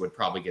activities that would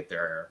probably get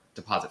their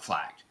deposit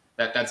flagged.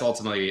 That's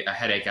ultimately a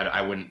headache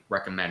I wouldn't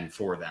recommend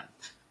for them,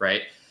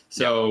 right?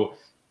 So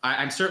yeah.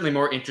 I'm certainly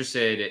more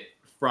interested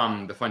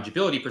from the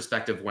fungibility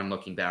perspective when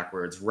looking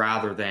backwards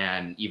rather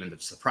than even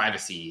just the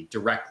privacy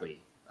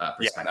directly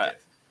perspective.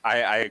 Yeah,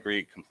 I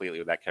agree completely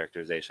with that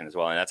characterization as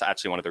well. And that's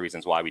actually one of the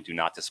reasons why we do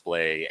not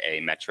display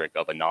a metric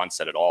of a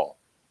non-set at all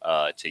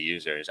to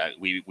users.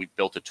 We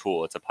built a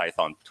tool, it's a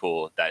Python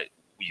tool that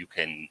you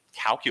can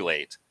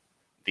calculate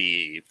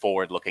the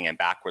forward-looking and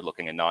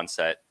backward-looking and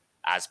non-set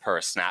as per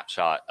a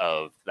snapshot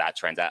of that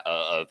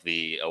of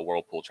the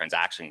Whirlpool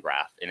transaction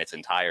graph in its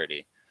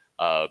entirety,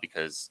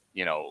 because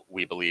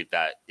we believe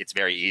that it's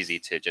very easy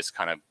to just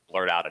kind of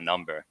blurt out a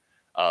number,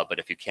 but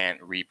if you can't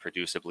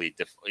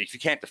if you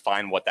can't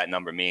define what that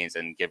number means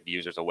and give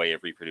users a way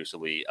of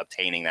reproducibly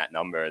obtaining that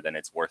number, then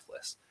it's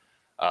worthless.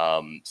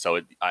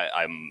 So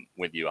I'm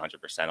with you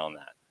 100% on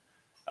that.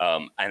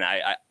 And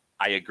I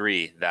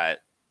agree that,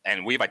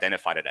 and we've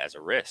identified it as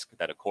a risk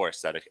that, of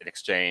course, that an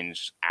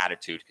exchange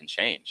attitude can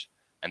change,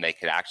 and they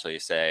could actually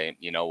say,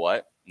 you know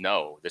what,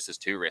 no, this is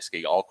too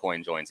risky. All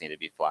coin joins need to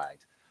be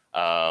flagged.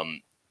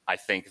 I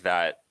think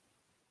that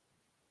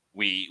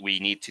we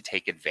need to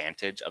take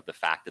advantage of the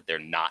fact that they're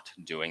not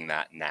doing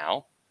that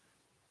now.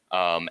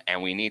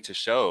 And we need to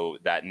show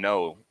that,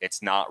 no,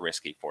 it's not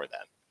risky for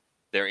them.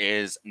 There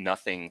is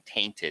nothing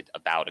tainted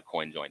about a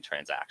coin join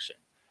transaction.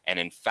 And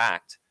in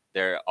fact,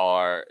 there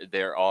are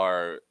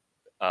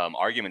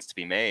arguments to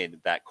be made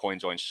that coin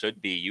joins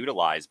should be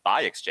utilized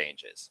by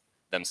exchanges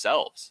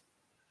themselves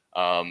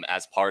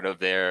as part of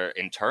their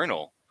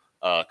internal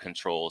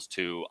controls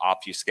to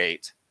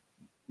obfuscate,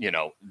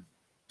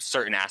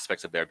 certain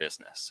aspects of their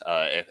business,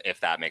 if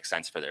that makes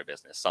sense for their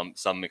business.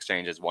 Some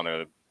exchanges want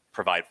to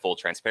provide full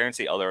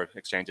transparency. Other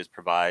exchanges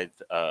provide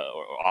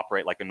or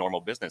operate like a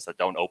normal business that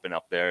don't open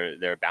up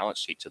their balance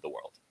sheet to the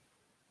world.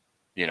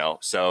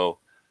 So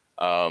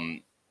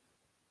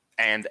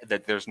and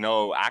that there's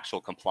no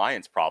actual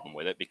compliance problem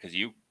with it, because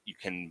you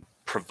can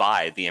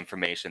provide the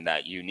information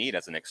that you need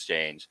as an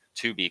exchange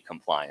to be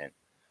compliant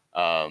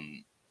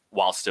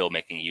while still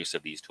making use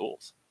of these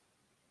tools.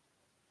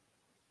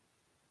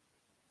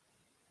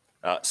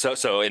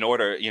 So in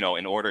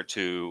order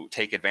to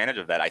take advantage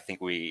of that, I think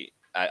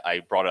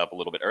I brought it up a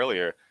little bit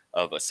earlier,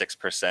 of a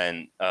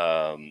 6%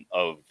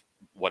 of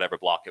whatever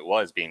block it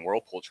was being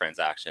Whirlpool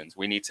transactions.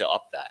 We need to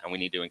up that, and we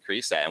need to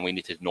increase that, and we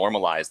need to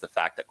normalize the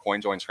fact that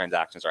coin join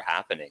transactions are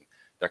happening.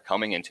 They're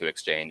coming into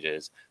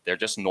exchanges. They're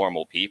just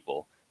normal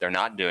people. They're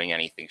not doing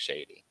anything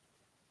shady.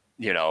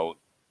 The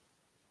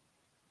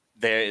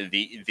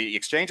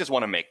exchanges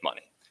want to make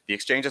money. The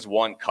exchanges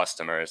want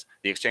customers.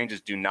 The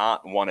exchanges do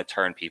not want to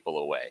turn people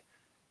away.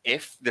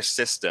 If the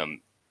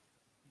system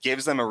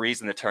gives them a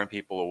reason to turn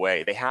people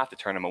away, they have to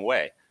turn them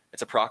away.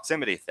 It's a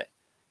proximity thing.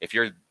 If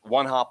you're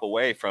one hop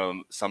away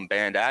from some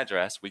banned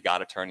address, we got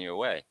to turn you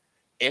away.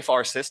 If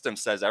our system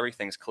says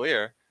everything's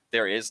clear,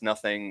 there is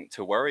nothing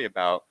to worry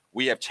about.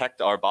 We have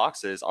checked our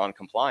boxes on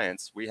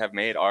compliance. We have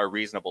made our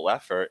reasonable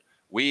effort.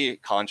 We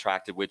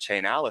contracted with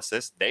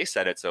Chainalysis. They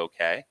said it's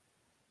okay.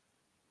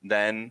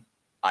 Then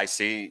I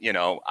see,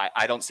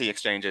 I don't see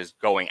exchanges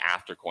going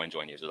after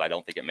CoinJoin users. I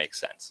don't think it makes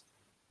sense.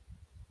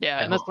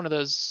 Yeah, and that's one of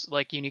those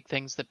unique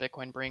things that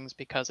Bitcoin brings,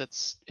 because it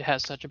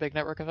has such a big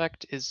network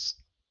effect, is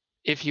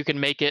if you can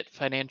make it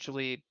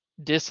financially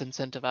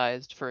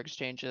disincentivized for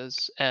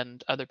exchanges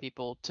and other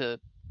people to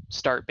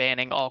start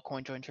banning all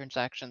CoinJoin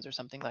transactions or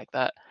something like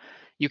that,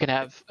 you can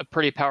have a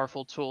pretty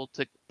powerful tool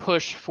to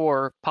push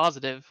for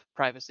positive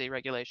privacy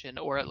regulation,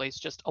 or at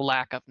least just a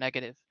lack of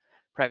negative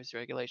privacy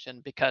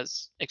regulation,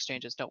 because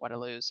exchanges don't want to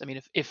lose. I mean,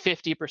 if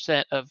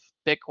 50% of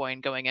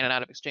Bitcoin going in and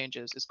out of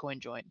exchanges is coin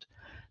joined,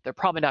 they're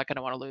probably not going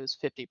to want to lose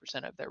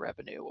 50% of their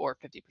revenue or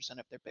 50%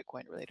 of their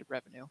Bitcoin related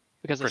revenue,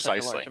 because it's such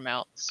a large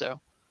amount. So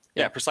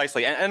yeah,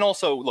 precisely. And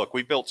also, look,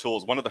 we built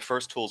tools. One of the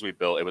first tools we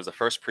built, it was the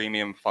first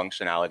premium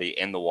functionality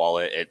in the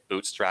wallet. It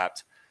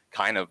bootstrapped,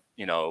 kind of,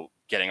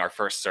 getting our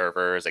first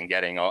servers and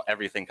getting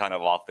everything kind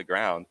of off the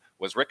ground,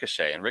 was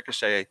Ricochet. And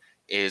Ricochet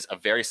is a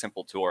very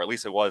simple tool, or at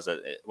least it was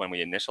when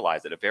we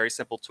initialized it, a very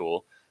simple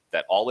tool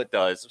that all it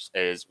does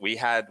is, we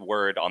had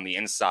word on the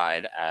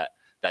inside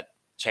that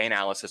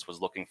Chainalysis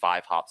was looking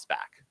 5 hops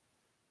back.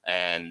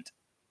 And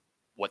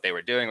what they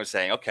were doing was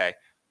saying, okay,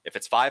 if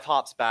it's 5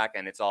 hops back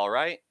and it's all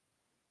right,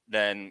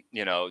 then,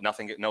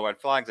 nothing, no red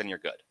flags, then you're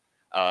good.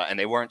 And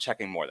they weren't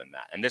checking more than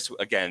that. And this,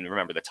 again,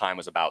 remember, the time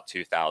was about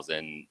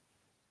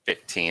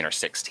 2015 or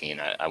 16,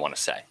 I want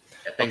to say.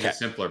 Yeah, things were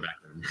simpler back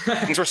then.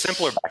 Things were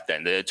simpler back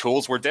then. The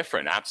tools were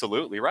different.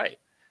 Absolutely right.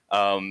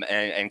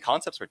 And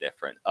concepts were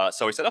different.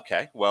 So we said,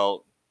 okay,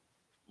 well,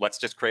 let's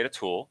just create a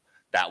tool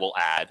that will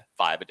add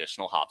 5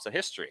 additional hops of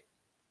history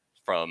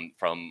from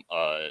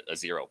a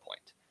 0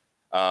 point.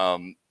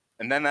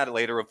 And then that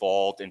later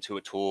evolved into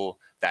a tool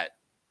that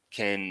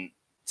can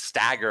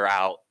stagger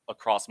out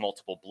across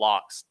multiple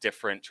blocks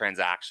different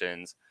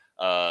transactions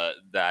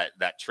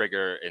that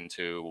trigger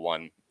into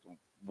one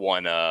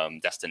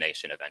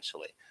destination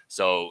eventually.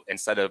 So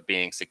instead of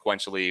being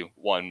sequentially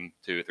 1,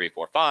 2, 3,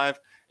 4, 5,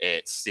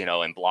 it's,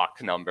 in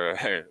block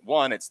number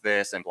 1 it's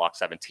this, and block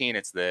 17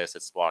 it's this,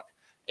 it's block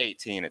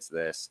 18 it's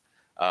this,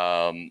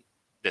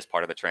 this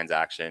part of the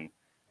transaction,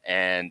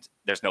 and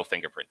there's no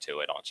fingerprint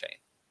to it on chain,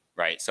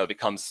 right? So it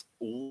becomes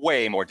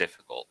way more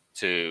difficult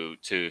to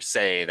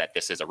say that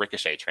this is a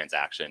Ricochet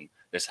transaction.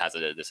 We're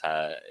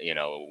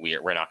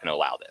not going to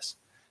allow this.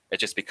 It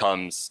just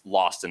becomes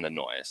lost in the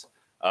noise.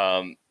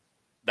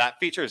 That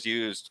feature is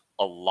used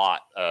a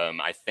lot,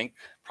 I think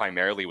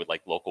primarily with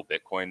local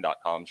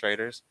Bitcoin.com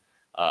traders.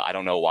 I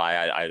don't know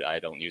why I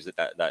don't use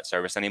that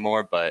service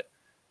anymore, but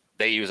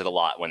they use it a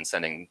lot when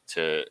sending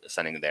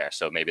there.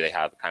 So maybe they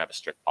have kind of a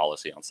strict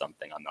policy on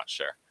something. I'm not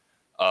sure.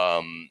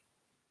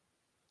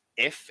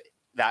 If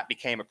that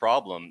became a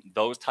problem,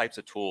 those types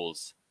of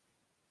tools,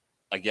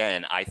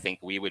 again, I think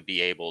we would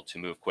be able to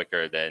move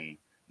quicker than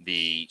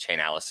the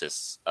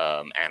Chainalysis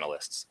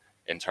analysts.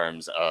 in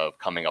terms of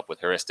coming up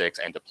with heuristics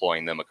and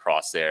deploying them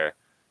across their,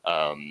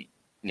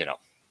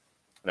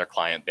 their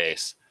client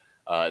base.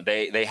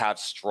 They have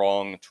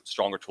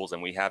stronger tools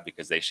than we have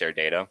because they share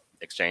data.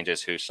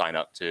 Exchanges who sign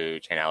up to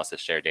Chainalysis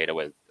share data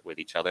with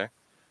each other.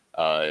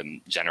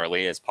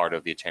 Generally, as part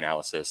of the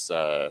Chainalysis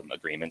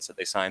agreements that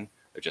they sign,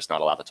 they're just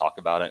not allowed to talk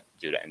about it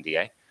due to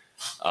NDA.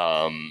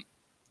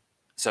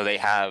 So they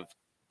have,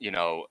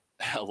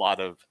 a lot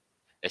of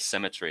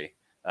asymmetry,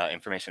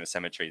 information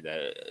asymmetry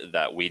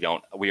that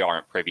we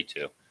aren't privy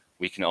to.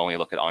 We can only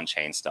look at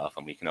on-chain stuff,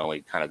 and we can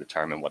only kind of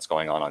determine what's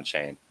going on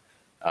chain.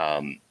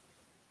 The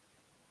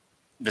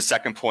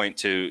second point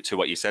to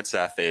what you said,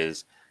 Seth,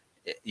 is,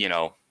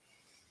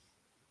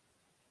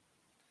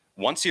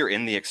 once you're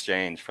in the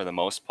exchange for the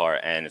most part,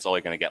 and it's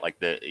only going to get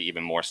like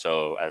even more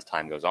so as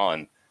time goes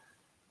on,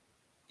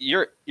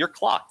 you're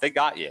clocked. They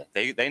got you.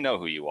 They know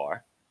who you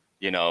are.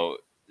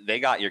 They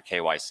got your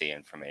KYC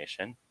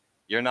information.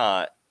 You're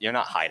not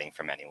hiding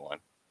from anyone.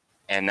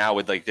 And now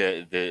with like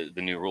the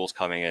new rules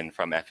coming in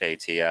from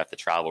FATF, the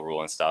travel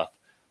rule and stuff,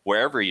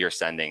 wherever you're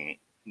sending,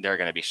 they're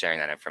going to be sharing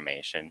that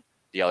information.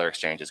 The other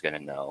exchange is going to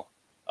know.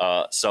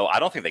 So I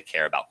don't think they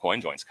care about coin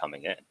joins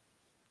coming in,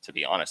 to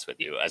be honest with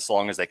you, as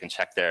long as they can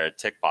check their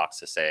tick box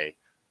to say,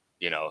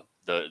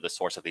 the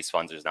source of these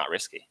funds is not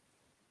risky.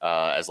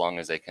 As long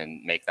as they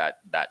can make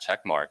that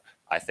check mark,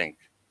 I think,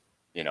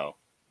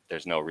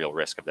 there's no real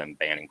risk of them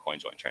banning coin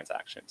join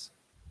transactions.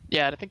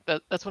 Yeah, and I think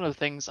that's one of the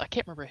things, I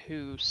can't remember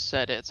who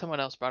said it. Someone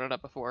else brought it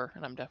up before,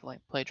 and I'm definitely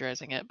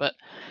plagiarizing it. But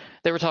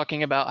they were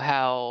talking about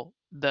how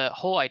the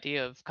whole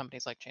idea of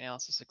companies like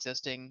Chainalysis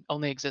existing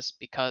only exists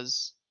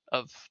because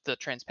of the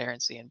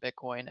transparency in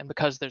Bitcoin, and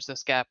because there's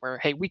this gap where,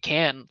 hey, we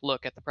can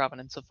look at the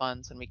provenance of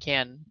funds, and we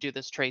can do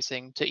this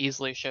tracing to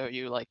easily show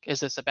you, like, is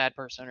this a bad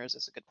person or is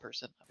this a good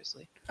person?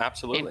 Obviously,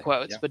 absolutely, in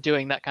quotes, yeah. But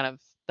doing that kind of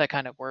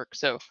work.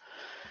 So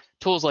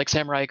tools like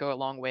Samourai go a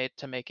long way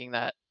to making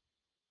that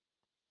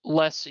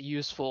less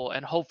useful,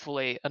 and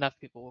hopefully enough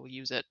people will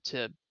use it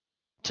to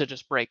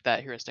just break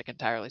that heuristic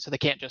entirely. So they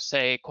can't just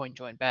say coin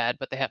join bad,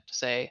 but they have to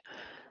say,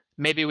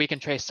 maybe we can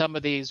trace some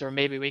of these, or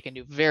maybe we can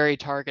do very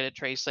targeted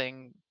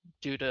tracing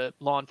due to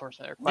law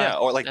enforcement requests. Yeah,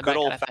 or like good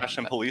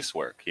old-fashioned police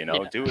work,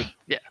 do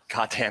a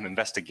goddamn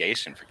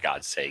investigation, for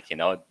God's sake.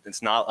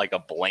 It's not like a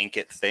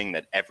blanket thing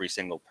that every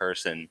single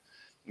person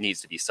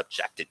needs to be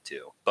subjected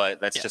to, but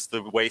that's just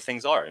the way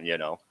things are. And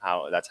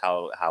that's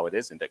how it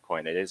is in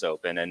Bitcoin. It is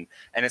open, and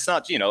it's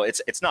not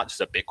it's not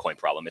just a Bitcoin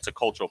problem. It's a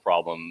cultural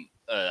problem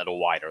at a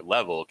wider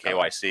level.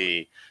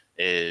 KYC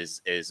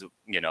is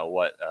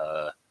what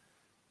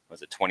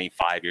was it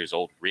 25 years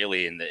old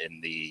really in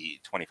the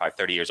 25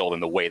 30 years old in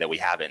the way that we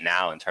have it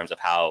now, in terms of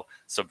how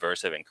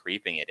subversive and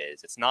creeping it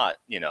is. It's not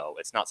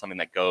it's not something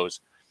that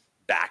goes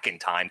back in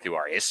time through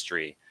our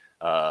history.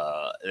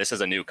 This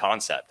is a new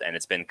concept, and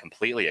it's been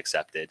completely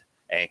accepted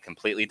and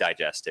completely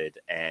digested,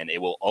 and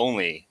it will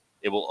only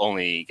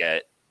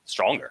get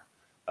stronger.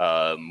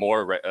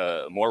 More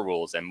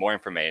rules and more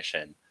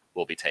information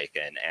will be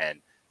taken,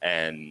 and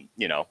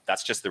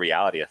that's just the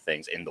reality of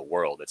things in the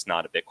world. It's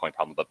not a Bitcoin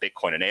problem, but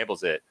Bitcoin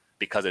enables it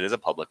because it is a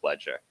public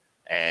ledger,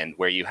 and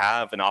where you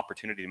have an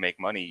opportunity to make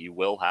money, you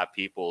will have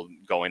people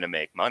going to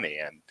make money,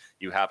 and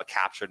you have a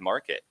captured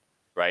market.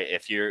 Right?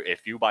 If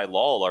you by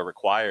law are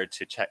required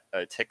to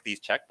tick these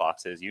check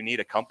boxes, you need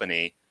a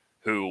company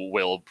who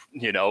will,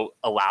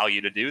 allow you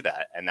to do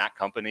that. And that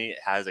company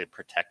has a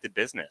protected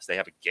business. They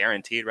have a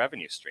guaranteed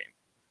revenue stream.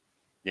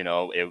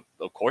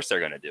 Of course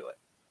they're going to do it.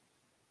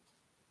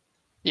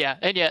 Yeah,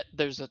 and yet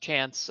there's a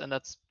chance, and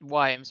that's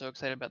why I'm so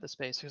excited about this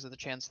space, because of the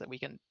chance that we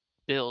can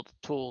build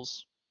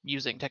tools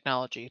using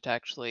technology to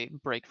actually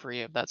break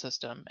free of that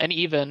system. And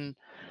even,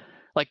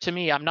 like, to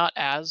me, I'm not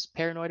as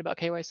paranoid about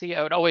KYC.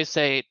 I would always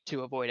say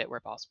to avoid it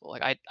where possible.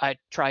 Like, I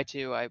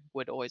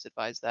would always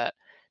advise that.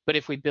 But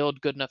if we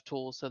build good enough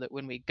tools so that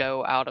when we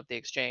go out of the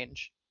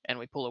exchange and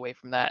we pull away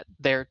from that,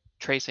 their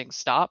tracing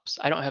stops,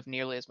 I don't have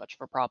nearly as much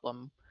of a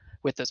problem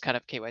with this kind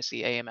of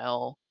KYC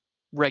AML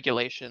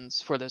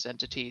regulations for those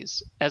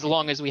entities, as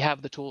long as we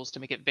have the tools to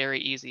make it very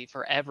easy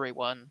for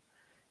everyone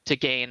to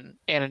gain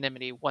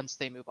anonymity once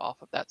they move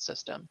off of that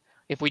system.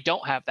 If we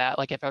don't have that,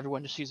 like if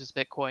everyone just uses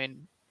Bitcoin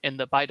in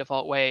the by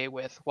default way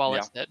with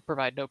wallets that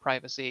provide no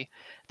privacy,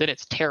 then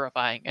it's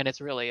terrifying, and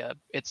it's really a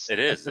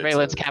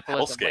surveillance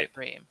capitalism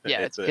dream. Yeah,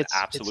 it's an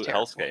absolute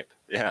hellscape.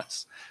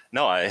 Yes,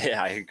 no, I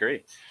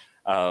agree.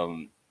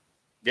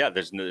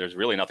 There's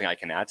really nothing I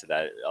can add to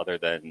that other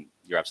than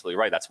you're absolutely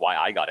right. That's why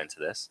I got into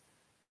this.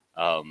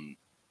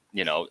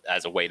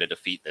 As a way to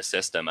defeat the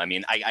system. I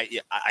mean, I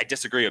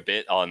disagree a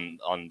bit on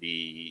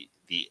the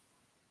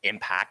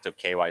impact of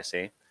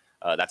KYC.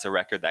 That's a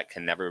record that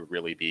can never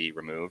really be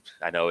removed.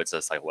 I know it's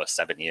just like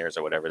 7 years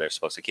or whatever they're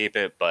supposed to keep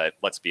it, but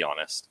let's be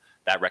honest,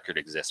 that record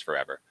exists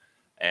forever.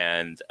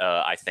 And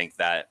I think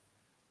that,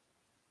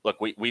 look,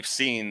 we've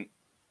seen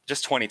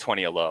just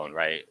 2020 alone,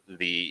 right?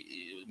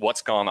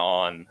 What's gone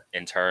on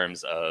in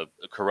terms of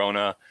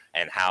Corona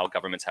and how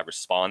governments have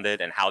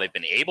responded and how they've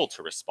been able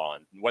to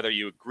respond, whether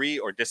you agree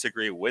or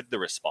disagree with the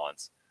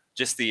response.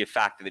 just the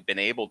fact that they've been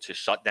able to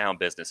shut down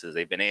businesses,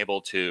 they've been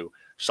able to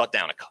shut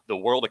down the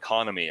world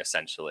economy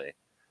essentially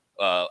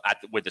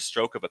with the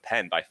stroke of a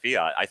pen by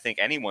fiat. I think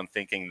anyone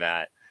thinking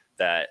that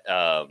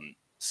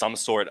some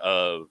sort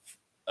of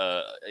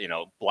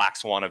black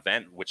swan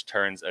event which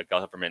turns a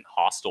government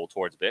hostile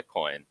towards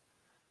Bitcoin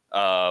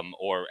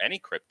or any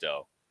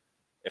crypto,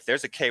 if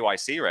there's a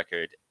KYC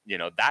record,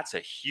 that's a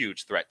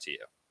huge threat to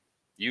you.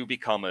 You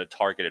become a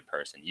targeted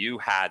person. You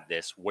had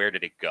this. Where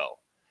did it go?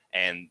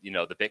 And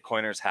the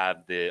Bitcoiners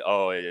have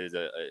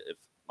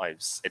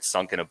it's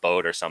sunk in a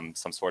boat or some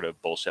sort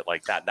of bullshit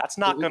like that. That's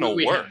not going to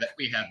work.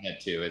 We have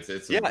that too. It's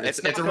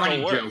a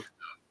running joke.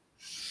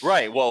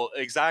 Right. Well,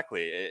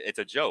 exactly. It's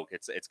a joke.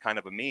 It's kind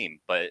of a meme,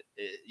 but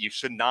you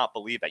should not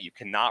believe that. You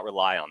cannot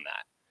rely on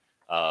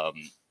that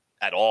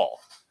at all.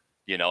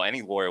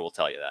 Any lawyer will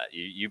tell you that.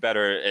 You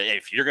better,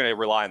 if you're going to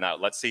rely on that,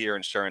 let's see your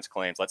insurance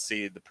claims. Let's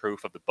see the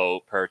proof of the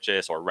boat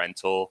purchase or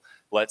rental.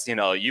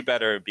 You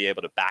better be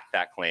able to back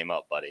that claim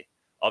up, buddy.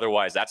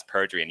 Otherwise, that's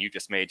perjury, and you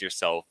just made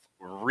yourself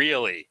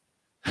really,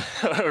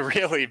 a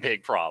really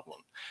big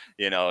problem.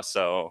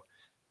 So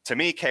to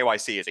me,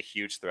 KYC is a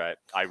huge threat.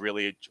 I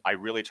really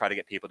try to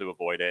get people to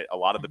avoid it. A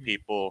lot of the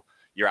people,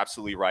 you're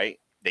absolutely right.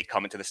 They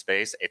come into the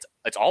space.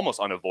 It's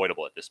almost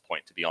unavoidable at this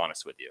point, to be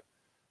honest with you.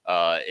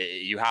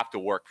 You have to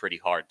work pretty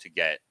hard to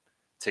get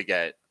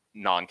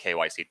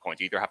non-KYC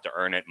coins. You either have to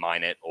earn it,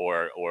 mine it,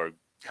 or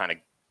kind of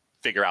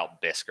figure out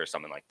BISC or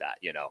something like that.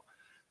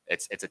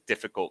 It's a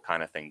difficult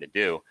kind of thing to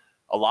do.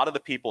 A lot of the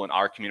people in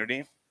our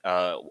community,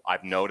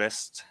 I've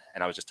noticed,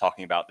 and I was just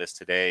talking about this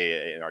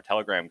today in our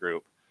Telegram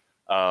group.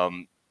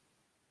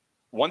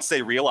 Once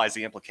they realize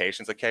the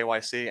implications of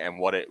KYC and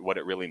what it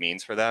really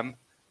means for them,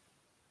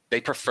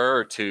 they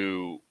prefer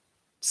to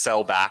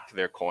sell back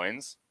their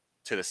coins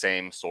to the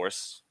same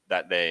source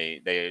that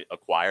they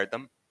acquired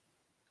them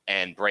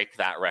and break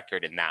that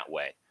record in that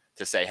way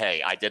to say,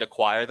 hey, I did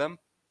acquire them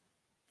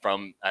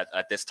from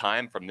at this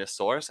time from this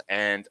source,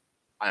 and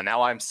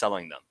now I'm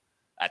selling them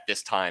at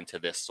this time to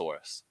this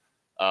source.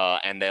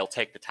 And they'll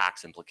take the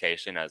tax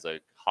implication as a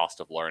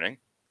cost of learning,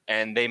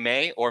 and they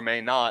may or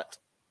may not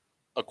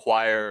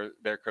acquire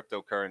their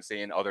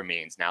cryptocurrency in other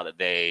means now that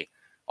they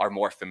are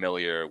more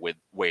familiar with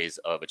ways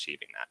of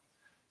achieving that.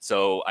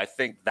 So I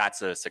think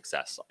that's a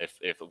success.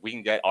 If we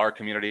can get our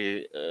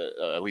community,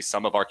 at least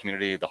some of our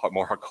community, the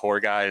more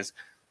hardcore guys,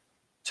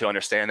 to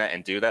understand that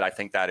and do that, I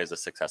think that is a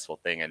successful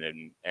thing.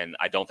 And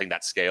I don't think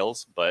that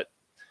scales. But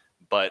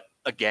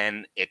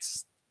again,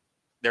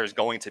 there's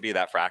going to be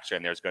that fracture,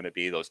 and there's going to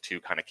be those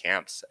two kind of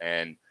camps.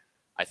 And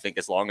I think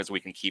as long as we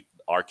can keep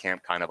our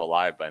camp kind of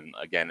alive, and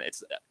again,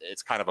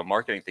 it's kind of a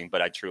marketing thing,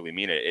 but I truly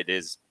mean it. It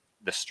is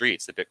the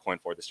streets, the Bitcoin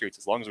for the streets.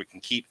 As long as we can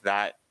keep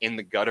that in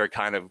the gutter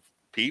kind of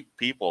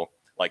people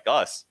like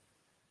us,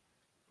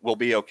 we'll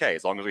be okay.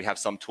 As long as we have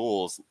some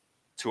tools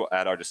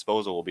at our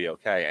disposal, we'll be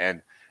okay.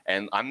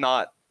 And I'm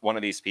not one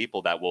of these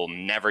people that will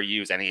never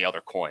use any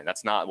other coin.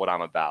 That's not what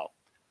I'm about.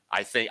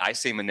 I see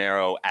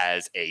Monero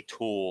as a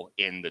tool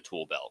in the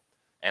tool belt,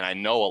 and I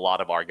know a lot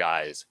of our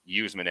guys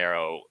use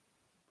Monero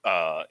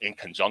in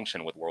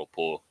conjunction with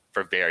Whirlpool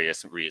for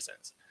various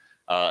reasons.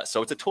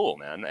 So it's a tool,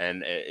 man,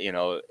 and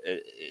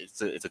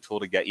it's a tool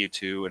to get you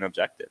to an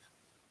objective.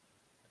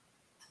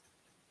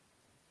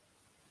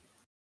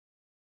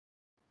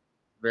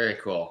 Very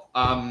cool.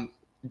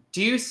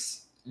 Do you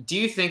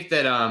think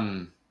that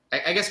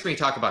I guess we can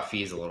talk about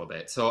fees a little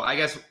bit. So I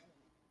guess,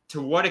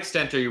 to what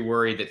extent are you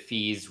worried that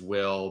fees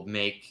will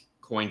make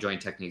coin join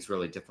techniques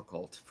really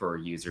difficult for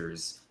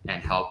users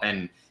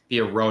and be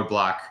a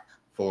roadblock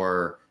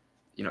for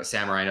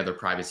Samourai and other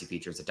privacy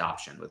features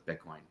adoption with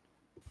Bitcoin?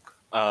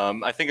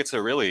 I think it's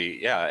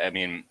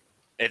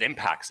it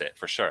impacts it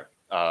for sure.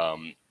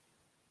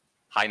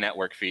 High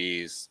network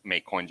fees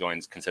make coin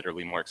joins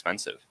considerably more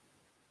expensive.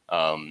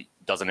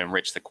 Doesn't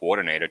enrich the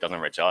coordinator, doesn't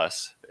enrich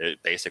us.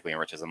 It basically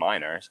enriches the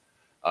miners.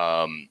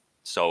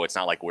 So it's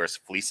not like we're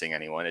fleecing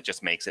anyone. It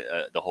just makes it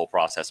the whole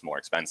process more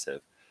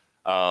expensive.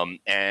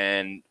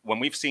 And when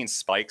we've seen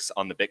spikes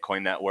on the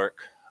Bitcoin network,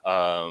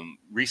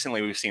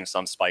 recently we've seen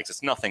some spikes.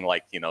 It's nothing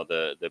like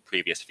the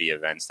previous fee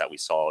events that we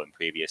saw in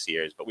previous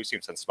years, but we've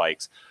seen some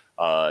spikes,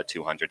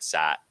 200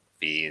 sat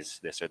fees,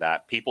 this or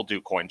that. People do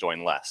coin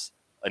join less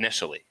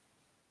initially.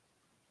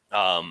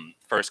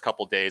 First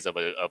couple days of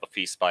a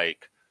fee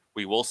spike,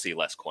 we will see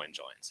less coin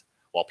joins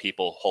while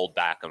people hold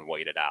back and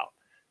wait it out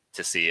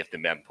to see if the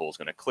mempool is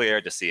going to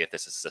clear, to see if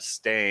this is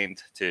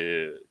sustained,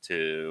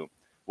 to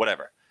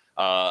whatever.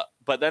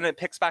 But then it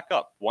picks back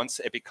up once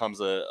it becomes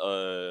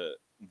the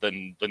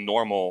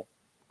normal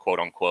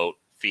quote unquote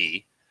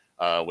fee,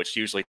 which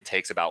usually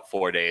takes about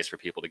 4 days for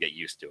people to get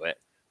used to it.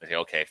 They say,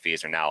 okay,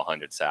 fees are now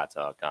 100 sats.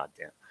 Oh,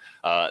 goddamn.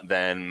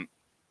 Then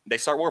they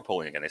start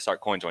whirlpooling again. They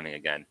start coin joining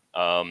again.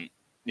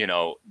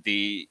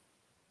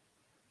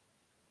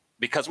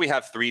 Because we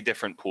have 3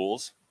 different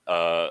pools,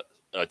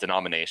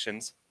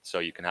 denominations. So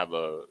you can have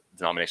a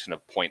denomination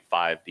of 0.5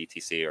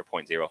 BTC or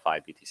 0.05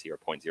 BTC or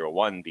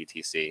 0.01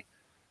 BTC.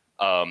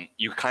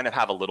 You kind of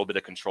have a little bit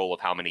of control of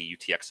how many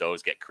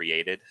UTXOs get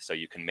created. So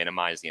you can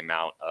minimize the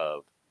amount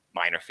of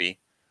miner fee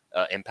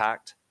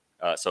impact.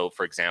 So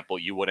for example,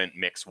 you wouldn't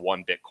mix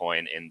one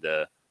Bitcoin in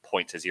the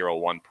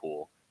 0.001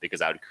 pool because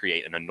that would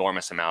create an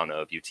enormous amount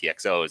of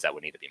UTXOs that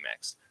would need to be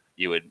mixed.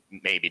 You would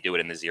maybe do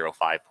it in the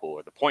 0.5 pool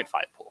or the 0.5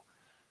 pool,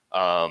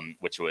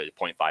 which would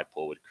 0.5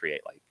 pool would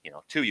create like,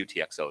 2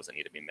 UTXOs that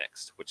need to be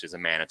mixed, which is a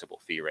manageable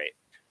fee rate.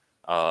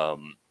 I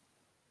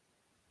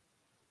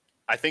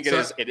think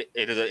it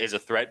is a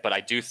threat, but I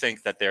do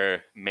think that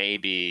there may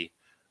be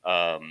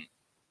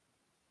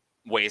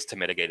ways to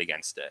mitigate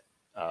against it.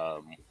 I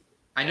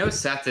know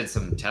Seth did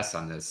some tests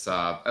on this.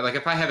 Like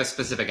if I have a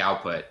specific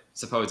output,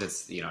 suppose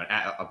it's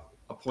a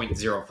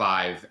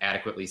 0.05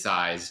 adequately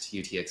sized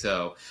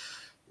UTXO,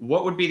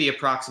 what would be the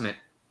approximate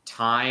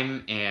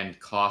time and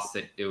cost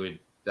that it would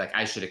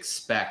I should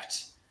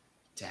expect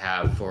to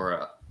have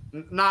for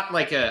not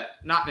an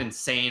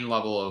insane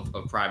level of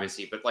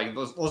privacy, but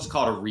let's just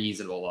call it a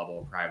reasonable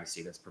level of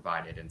privacy that's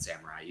provided in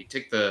Samourai. You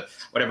take the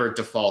whatever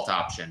default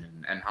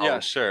option and how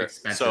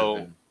expensive.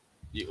 So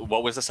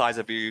what was the size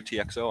of your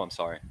UTXO? I'm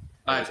sorry.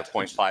 It was a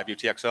 0.5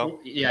 UTXO?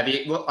 Yeah,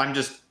 I'm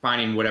just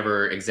finding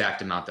whatever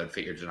exact amount that would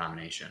fit your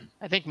denomination.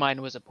 I think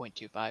mine was a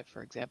 0.25,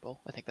 for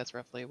example. I think that's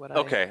roughly what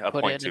I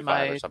put in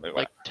my or something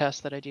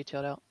test that I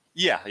detailed out.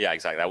 Yeah,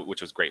 exactly. Which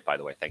was great, by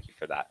the way. Thank you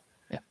for that.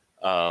 Yeah.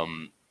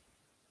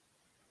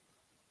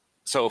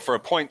 So for a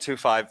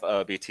 0.25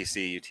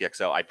 BTC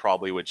UTXO, I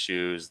probably would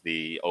choose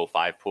the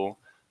 0.5 pool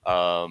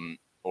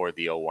or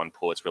the 0.1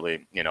 pool. It's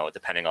really,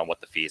 depending on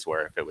what the fees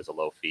were. If it was a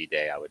low fee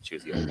day, I would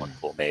choose the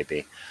 0.1 pool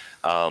maybe.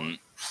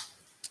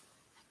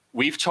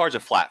 We've charged a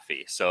flat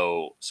fee.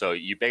 So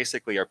you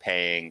basically are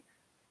paying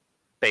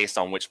based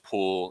on which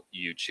pool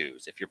you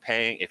choose. If you're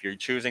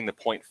choosing the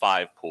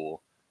 0.5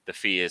 pool, the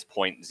fee is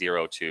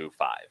 0.025.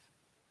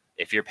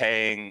 If you're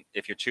choosing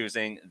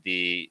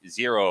the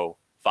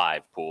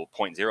 0.5 pool,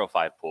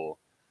 0.05 pool,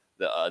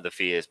 the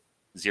fee is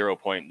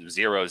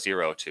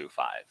 0.0025.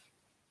 I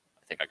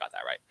think I got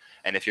that right.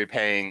 And if you're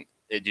doing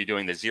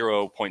the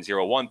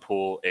 0.01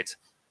 pool, it's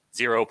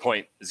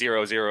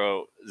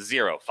 0.0005.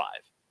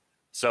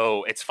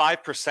 So it's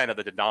 5% of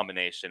the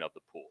denomination of the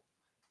pool.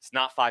 It's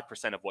not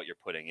 5% of what you're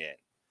putting in.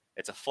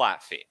 It's a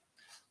flat fee.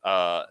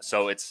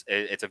 So it's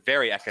a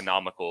very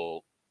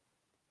economical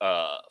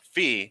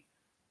fee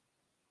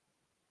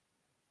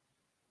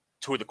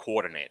to the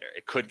coordinator.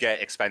 It could get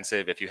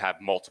expensive if you have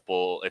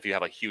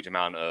a huge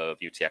amount of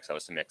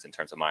UTXOs to mix in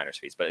terms of miners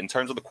fees. But in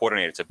terms of the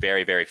coordinator, it's a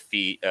very, very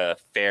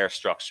fair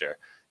structure.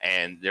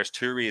 And there's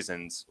 2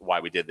 reasons why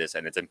we did this,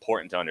 and it's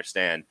important to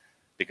understand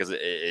because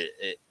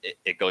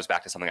it goes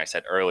back to something I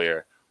said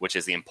earlier, which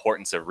is the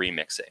importance of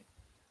remixing.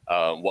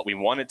 What we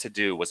wanted to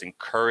do was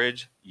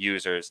encourage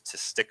users to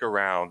stick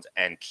around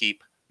and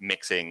keep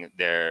mixing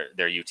their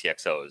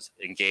UTXOs,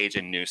 engage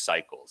in new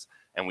cycles.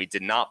 And we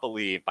did not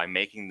believe by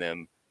making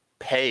them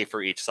pay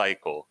for each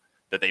cycle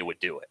that they would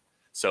do it.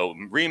 So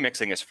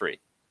remixing is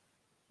free.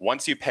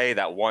 Once you pay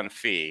that one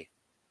fee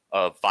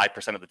of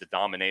 5% of the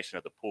denomination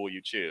of the pool you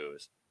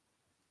choose,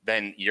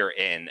 then you're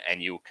in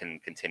and you can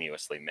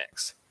continuously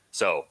mix.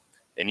 So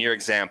in your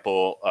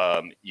example,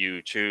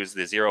 you choose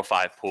the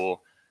 0.5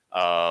 pool,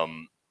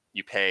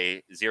 you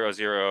pay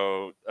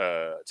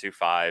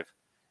 0.0025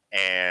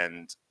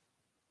 and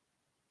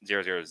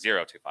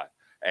 0.0025.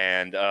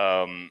 And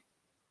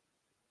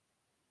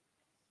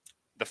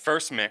the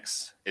first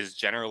mix is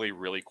generally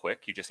really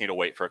quick. You just need to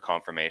wait for a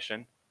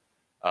confirmation.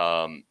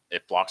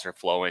 If blocks are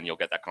flowing, you'll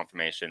get that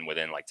confirmation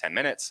within like 10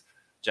 minutes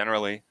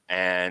generally.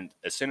 And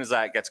as soon as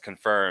that gets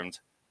confirmed,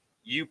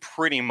 you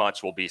pretty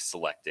much will be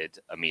selected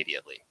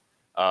immediately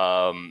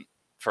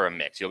for a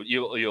mix.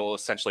 You'll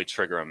essentially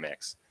trigger a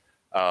mix.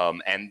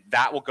 And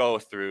that will go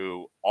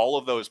through all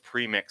of those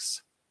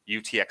premix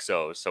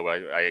UTXOs. So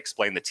I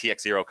explained the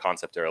TX0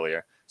 concept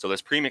earlier. So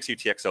those premix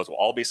UTXOs will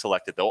all be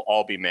selected. They'll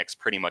all be mixed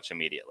pretty much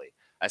immediately.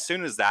 As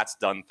soon as that's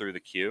done through the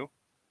queue,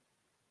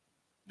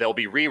 they'll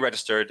be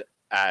re-registered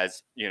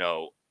as,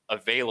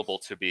 available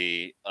to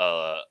be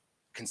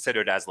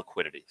considered as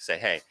liquidity. Say,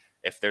 hey,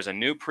 if there's a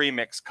new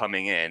premix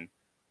coming in,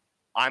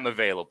 I'm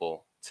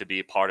available to be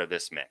a part of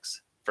this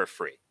mix for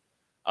free.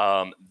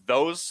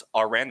 Those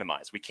are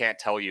randomized. We can't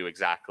tell you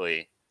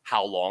exactly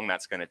how long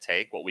that's going to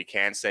take. What we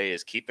can say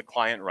is keep the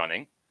client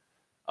running.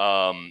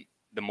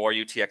 The more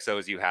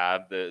UTXOs you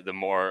have, the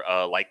more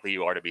likely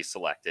you are to be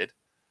selected.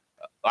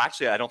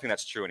 Actually, I don't think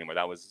that's true anymore.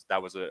 That was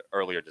an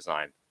earlier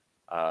design.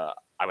 I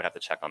would have to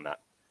check on that.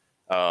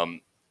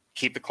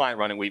 Keep the client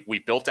running. We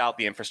built out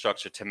the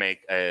infrastructure to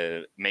make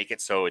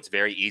it so it's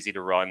very easy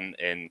to run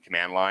in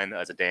command line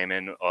as a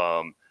daemon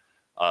on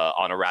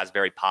a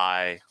Raspberry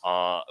Pi,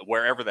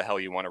 wherever the hell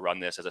you want to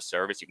run this as a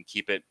service. You can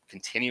keep it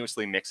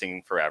continuously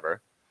mixing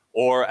forever,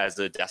 or as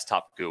a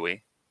desktop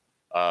GUI,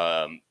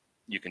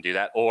 you can do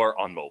that, or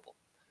on mobile.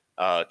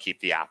 Keep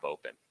the app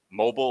open.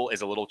 Mobile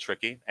is a little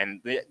tricky, and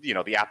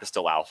the app is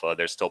still alpha.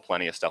 There's still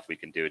plenty of stuff we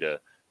can do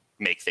to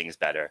make things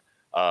better.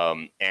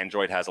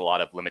 Android has a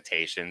lot of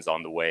limitations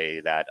on the way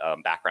that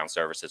background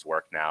services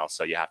work now,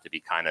 so you have to be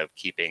kind of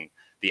keeping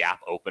the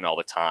app open all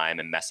the time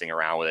and messing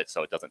around with it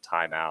so it doesn't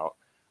time out.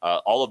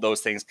 All of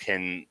those things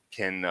can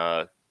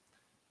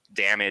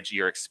damage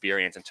your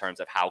experience in terms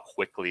of how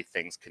quickly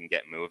things can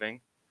get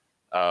moving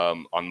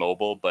on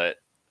mobile. But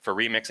for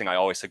remixing, I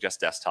always suggest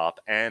desktop.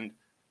 And,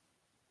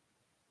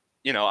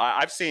 you know,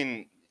 I've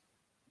seen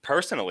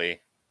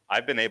personally,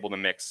 I've been able to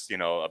mix, you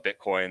know, a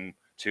Bitcoin,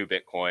 2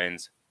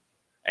 Bitcoins,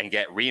 and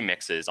get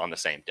remixes on the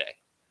same day,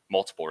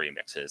 multiple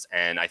remixes.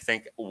 And I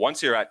think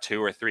once you're at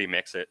 2 or 3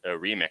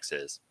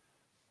 remixes,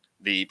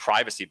 the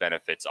privacy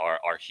benefits are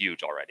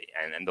huge already,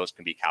 and those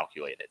can be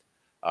calculated.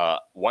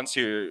 Once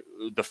the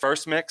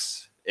first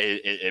mix,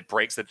 it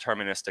breaks the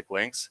deterministic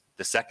links.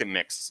 The second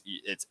mix,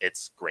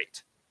 it's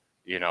great.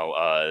 You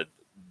know,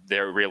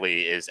 there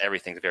really is,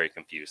 everything's very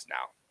confused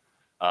now.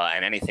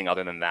 And anything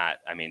other than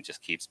that, I mean,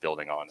 just keeps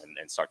building on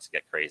and starts to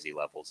get crazy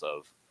levels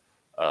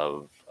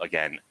of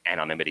again,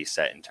 anonymity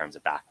set in terms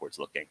of backwards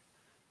looking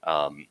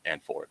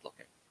and forward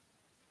looking.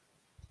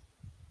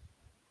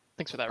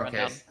 Thanks for that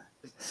rundown.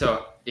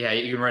 So yeah,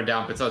 you can run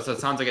down, but so it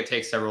sounds like it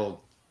takes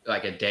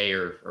like a day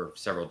or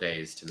several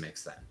days to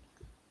mix that.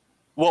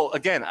 Well,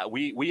 again,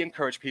 we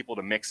encourage people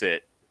to mix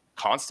it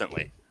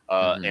constantly.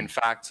 In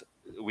fact,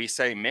 we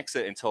say mix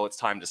it until it's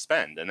time to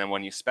spend, and then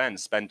when you spend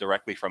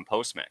directly from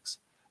postmix,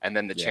 and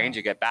then the change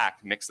you get back,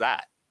 mix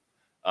that.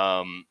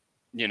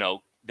 You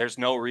know, there's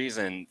no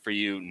reason for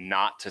you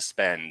not to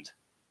spend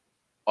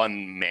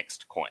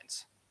unmixed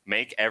coins.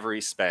 Make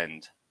every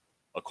spend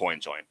a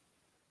coin join.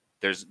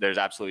 There's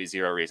absolutely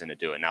zero reason to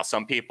do it. Now,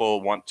 some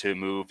people want to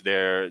move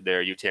their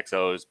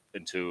UTXOs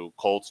into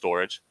cold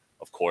storage.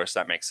 Of course,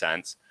 that makes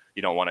sense.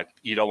 You don't want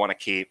to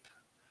keep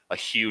a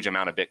huge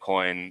amount of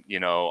Bitcoin, you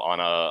know, on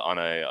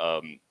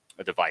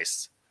a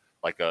device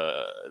like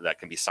that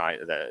can be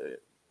signed,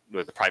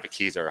 where the private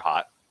keys are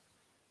hot.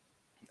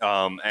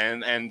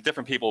 And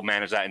different people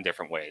manage that in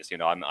different ways. You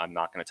know, I'm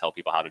not going to tell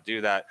people how to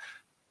do that.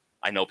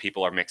 I know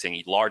people are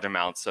mixing large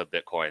amounts of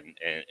Bitcoin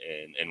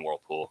in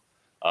Whirlpool,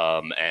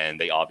 and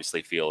they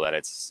obviously feel that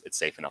it's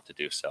safe enough to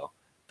do so.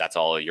 That's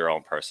all your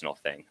own personal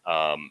thing.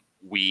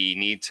 We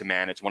need to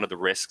manage, one of the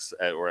risks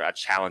or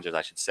challenges,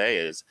 I should say,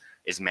 is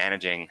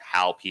managing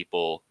how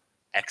people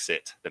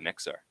exit the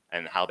mixer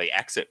and how they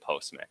exit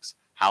post mix,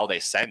 how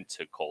they send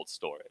to cold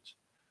storage.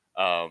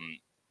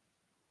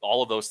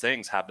 All of those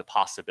things have the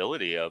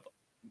possibility of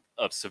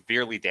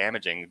severely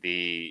damaging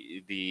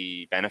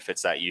the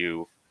benefits that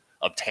you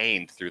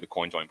obtained through the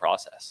coin join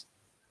process.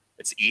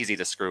 It's easy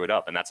to screw it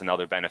up, and that's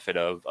another benefit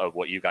of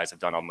what you guys have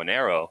done on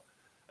Monero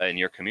in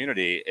your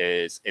community.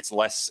 Is it's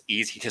less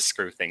easy to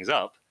screw things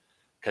up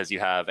because you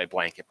have a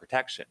blanket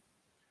protection.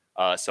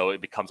 So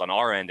it becomes on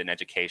our end an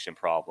education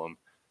problem,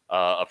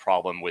 a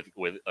problem with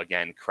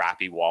again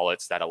crappy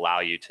wallets that allow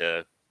you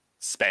to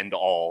spend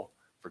all,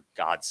 for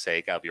God's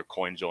sake, of your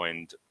coin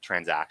joined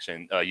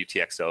transaction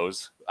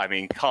UTXOs. I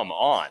mean, come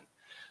on.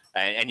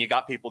 And you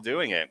got people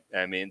doing it.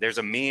 I mean, there's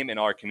a meme in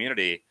our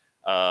community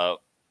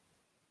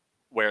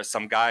where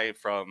some guy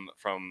from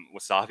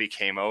Wasabi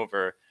came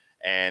over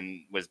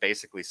and was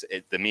basically,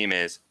 the meme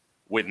is,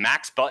 with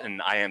max button,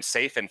 I am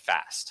safe and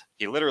fast.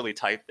 He literally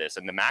typed this,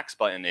 and the max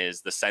button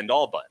is the send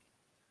all button,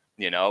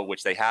 you know,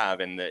 which they have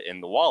in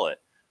the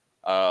wallet,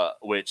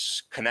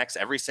 which connects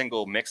every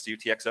single mixed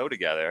UTXO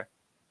together.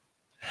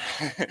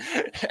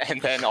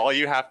 And then all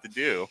you have to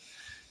do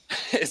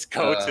is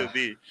go to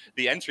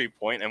the entry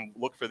point and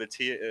look for the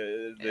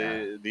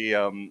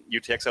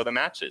UTXO that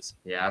matches.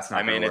 Yeah, that's not.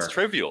 I mean, it's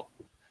trivial.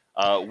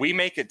 We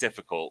make it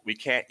difficult. We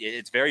can't.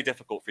 It's very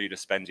difficult for you to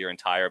spend your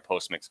entire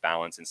post-mix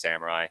balance in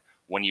Samourai.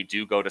 When you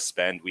do go to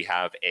spend, we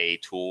have a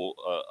tool,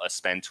 a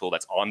spend tool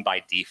that's on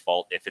by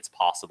default, if it's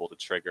possible to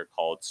trigger,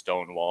 called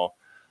Stonewall,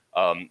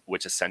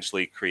 which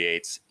essentially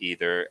creates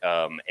either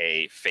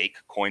a fake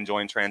coin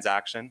join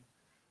transaction,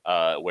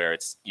 where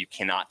you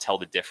cannot tell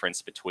the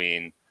difference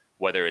between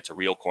whether it's a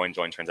real coin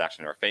join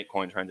transaction or a fake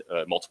coin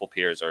multiple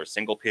peers or a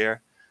single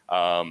peer.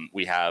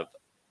 We have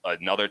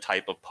another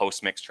type of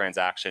post-mix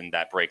transaction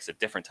that breaks a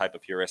different type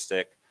of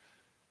heuristic.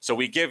 So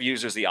we give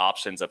users the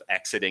options of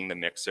exiting the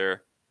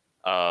mixer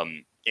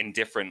in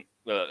different,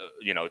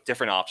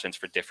 different options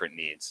for different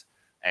needs.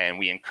 And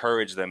we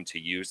encourage them to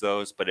use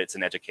those, but it's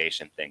an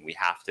education thing. We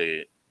have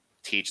to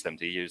teach them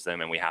to use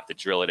them, and we have to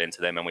drill it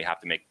into them, and we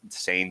have to make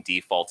sane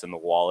defaults in the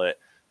wallet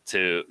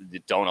to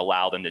don't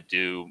allow them to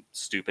do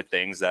stupid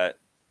things that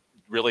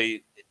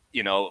really,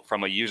 you know,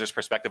 from a user's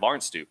perspective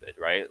aren't stupid,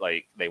 right?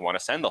 Like they want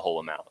to send the whole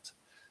amount.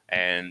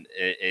 And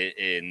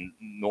in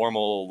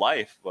normal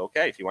life,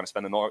 okay, if you want to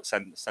send the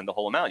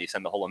whole amount, you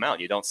send the whole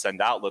amount. You don't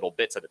send out little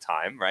bits at a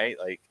time, right?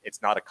 Like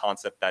it's not a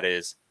concept that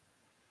is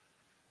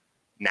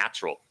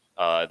natural.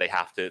 They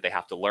have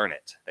to learn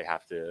it. They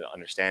have to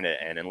understand it.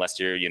 And unless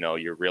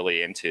you're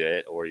really into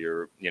it, or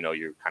you're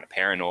kind of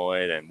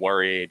paranoid and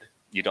worried,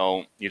 you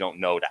don't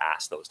know to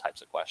ask those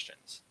types of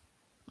questions.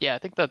 Yeah, I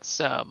think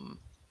that's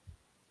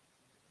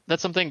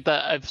something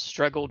that I've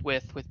struggled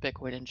with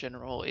Bitcoin in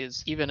general,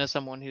 is even as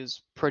someone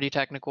who's pretty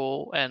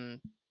technical and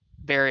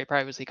very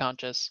privacy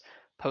conscious,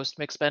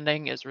 post-mix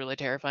spending is really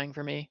terrifying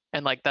for me.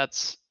 And like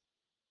that's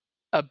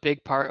a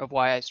big part of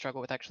why I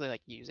struggle with actually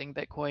like using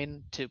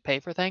Bitcoin to pay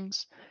for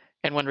things,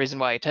 And one reason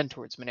why I tend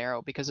towards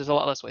Monero, because there's a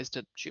lot less ways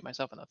to shoot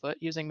myself in the foot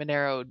using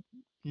Monero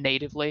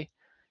natively.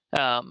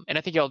 And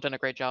I think y'all have done a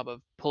great job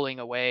of pulling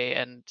away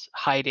and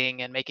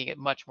hiding and making it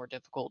much more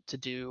difficult to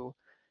do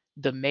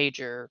the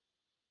major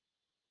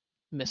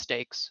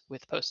mistakes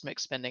with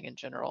post-mix spending in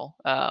general.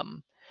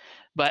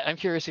 But I'm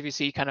curious if you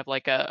see kind of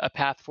like a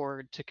path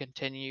forward to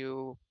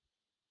continue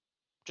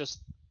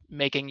just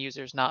making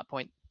users not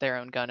point their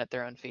own gun at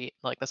their own feet.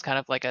 Like that's kind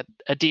of like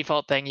a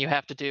default thing you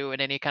have to do in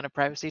any kind of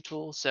privacy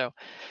tool. So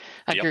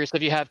I'm curious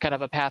if you have kind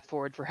of a path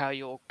forward for how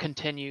you'll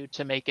continue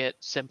to make it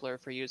simpler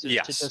for users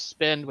to just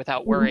spend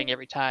without worrying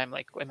every time.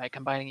 Like, am I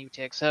combining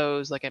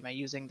UTXOs? Like, am I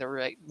using the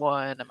right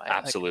one? Am I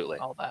absolutely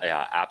like, all that?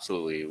 Yeah,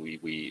 absolutely.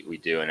 We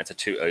do, and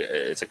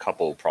it's a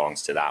couple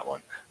prongs to that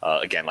one.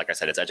 Again, like I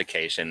said, it's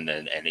education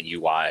and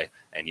UI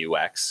and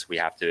UX. We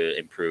have to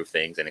improve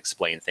things and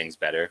explain things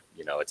better.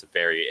 It's a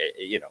very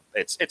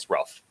it's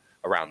rough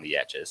around the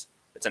edges.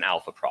 It's an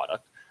alpha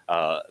product.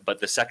 But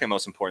the second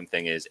most important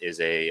thing is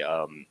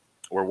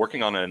we're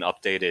working on an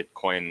updated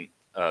coin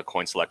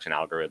selection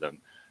algorithm,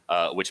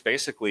 which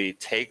basically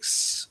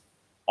takes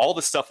all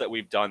the stuff that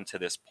we've done to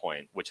this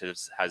point, which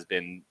has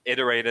been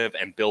iterative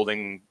and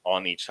building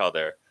on each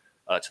other,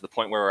 to the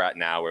point where we're at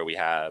now, where we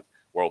have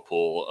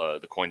Whirlpool,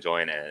 the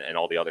CoinJoin, and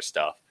all the other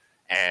stuff,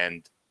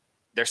 and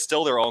they're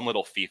still their own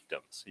little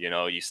fiefdoms.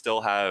 You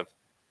still have.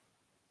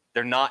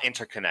 They're not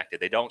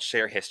interconnected. They don't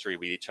share history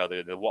with each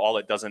other. The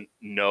wallet doesn't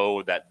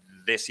know that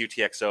this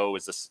UTXO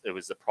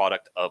was the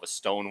product of a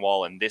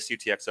Stonewall, and this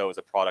UTXO is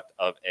a product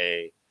of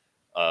a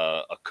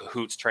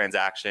Cahoots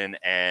transaction,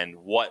 and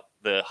what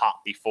the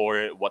hop before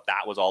it, what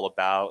that was all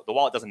about. The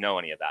wallet doesn't know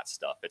any of that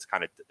stuff. It's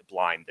kind of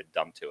blind and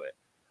dumb to it.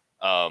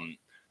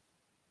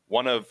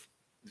 One of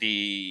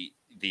the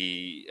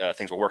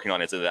things we're working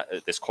on is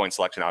this coin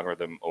selection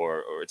algorithm,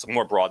 or it's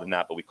more broad than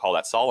that, but we call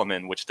that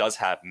Solomon, which does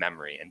have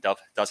memory and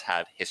does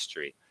have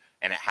history,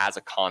 and it has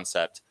a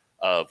concept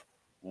of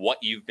what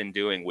you've been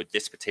doing with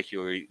this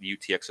particular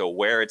UTXO,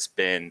 where it's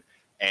been,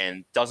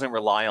 and doesn't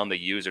rely on the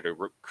user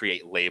to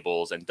create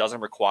labels, and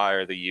doesn't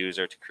require the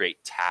user to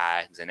create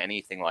tags and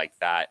anything like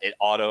that. It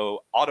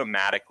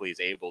automatically is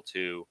able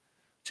to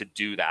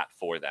do that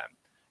for them,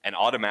 and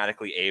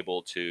automatically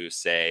able to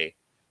say,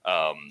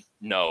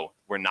 no,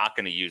 we're not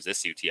going to use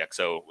this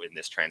UTXO in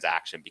this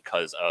transaction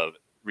because of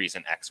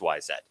reason X, Y,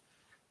 Z.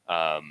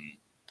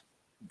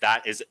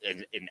 That is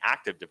in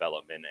active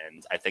development,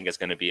 and I think it's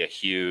going to be a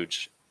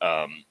huge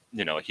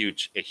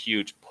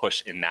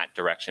push in that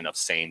direction of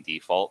sane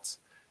defaults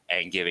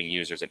and giving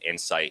users an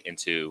insight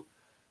into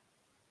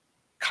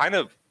kind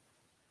of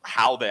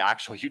how the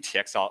actual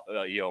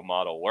UTXO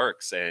model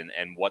works and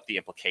what the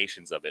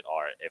implications of it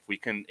are. If we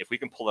can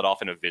pull it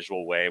off in a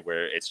visual way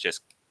where it's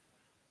just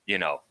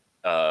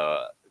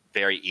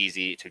very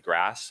easy to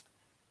grasp,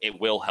 it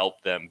will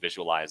help them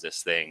visualize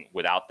this thing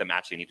without them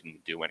actually needing to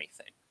do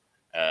anything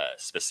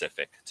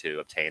specific to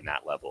obtain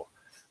that level.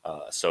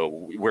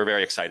 So we're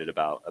very excited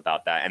about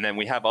that. And then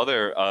we have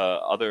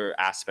other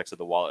aspects of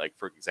the wallet. Like,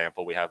 for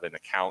example, we have an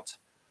account.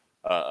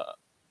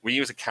 We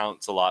use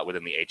accounts a lot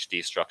within the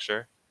HD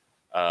structure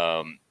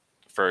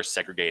for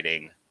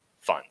segregating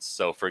funds.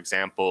 So, for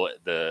example,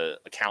 the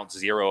account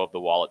 0 of the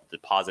wallet, the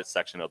deposit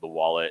section of the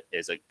wallet,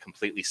 is a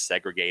completely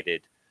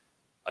segregated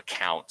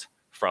account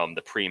from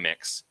the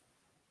premix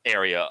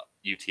area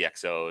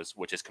UTXOs,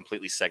 which is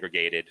completely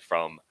segregated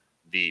from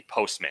the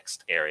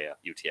post-mixed area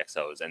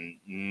UTXOs, and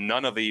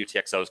none of the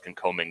UTXOs can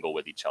commingle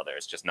with each other.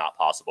 It's just not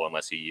possible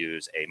unless you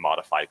use a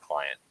modified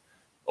client,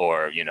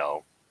 or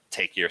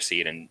take your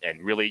seed and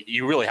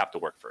you really have to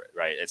work for it,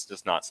 right? It's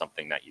just not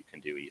something that you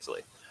can do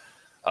easily.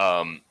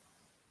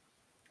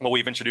 Well,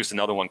 we've introduced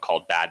another one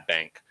called Bad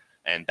Bank,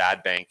 and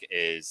Bad Bank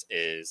is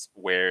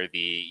where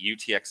the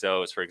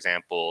UTXOs, for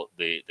example,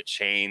 the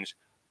change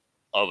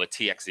of a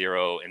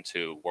TX0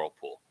 into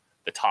Whirlpool,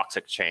 the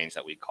toxic change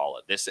that we call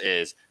it. This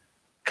is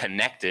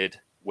connected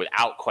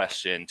without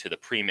question to the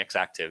premix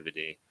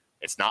activity.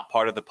 It's not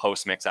part of the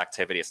post-mix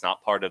activity. It's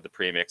not part of the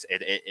premix.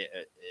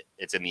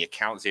 It's in the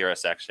account 0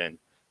 section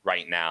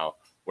right now.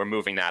 We're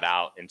moving that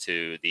out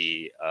into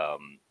the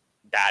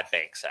Bad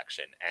Bank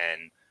section.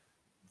 And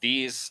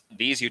these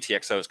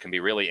UTXOs can be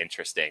really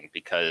interesting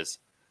because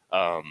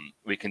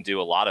we can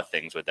do a lot of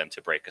things with them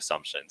to break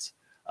assumptions.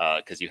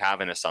 Because you have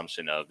an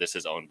assumption of this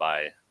is owned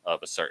by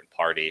a certain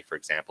party. For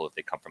example, if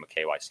they come from a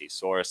KYC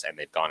source and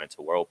they've gone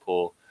into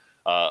Whirlpool,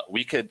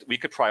 we could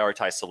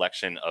prioritize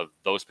selection of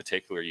those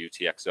particular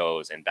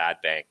UTXOs in Bad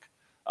Bank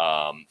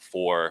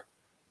for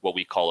what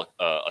we call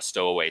a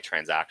stowaway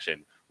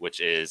transaction, which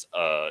is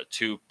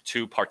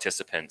two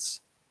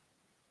participants,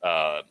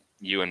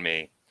 you and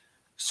me,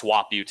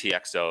 swap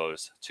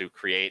UTXOs to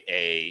create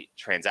a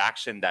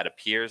transaction that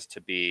appears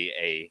to be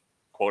a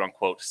quote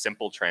unquote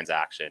simple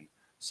transaction.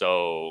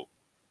 So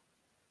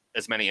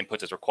as many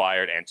inputs as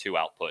required and 2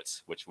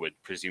 outputs, which would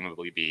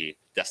presumably be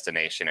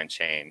destination and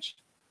change.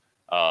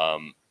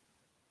 And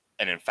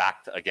in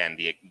fact, again,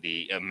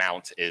 the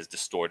amount is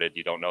distorted.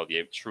 You don't know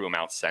the true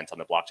amount sent on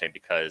the blockchain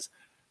because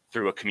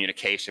through a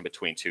communication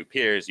between 2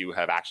 peers, you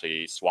have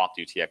actually swapped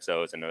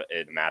UTXOs in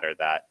a matter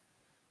that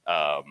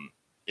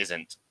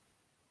isn't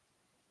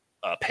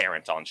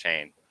apparent on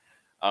chain.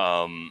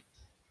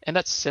 And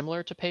that's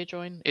similar to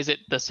PayJoin? Is it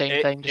the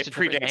same thing, just a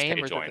different name?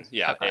 PayJoin.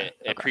 Yeah, okay.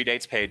 It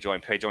predates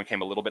PayJoin. PayJoin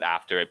came a little bit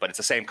after it, but it's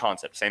the same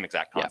concept, same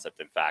exact concept.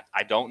 In fact,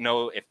 I don't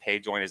know if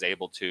PayJoin is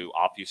able to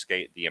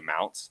obfuscate the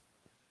amounts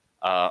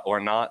or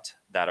not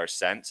that are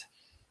sent.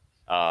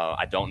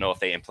 I don't know if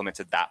they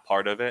implemented that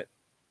part of it.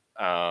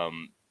 I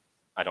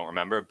don't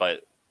remember,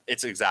 but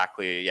it's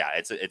exactly,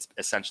 it's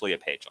essentially a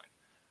PayJoin.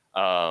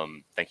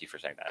 Thank you for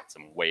saying that. It's a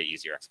way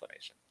easier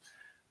explanation.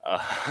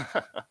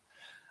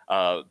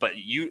 But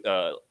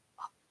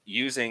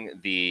using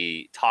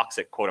the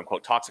toxic, quote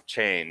unquote, toxic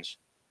change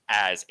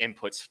as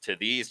inputs to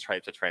these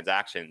types of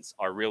transactions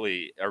are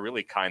really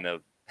kind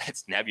of,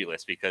 it's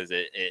nebulous, because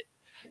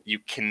you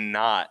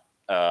cannot,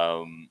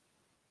 well,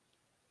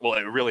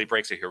 it really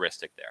breaks a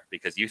heuristic there,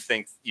 because you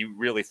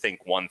really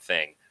think one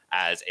thing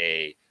as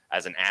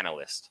an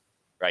analyst,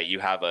 right? You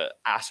have a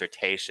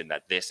assertion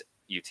that this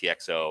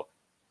UTXO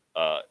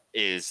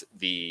is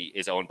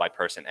owned by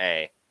person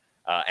A.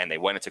 And they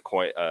went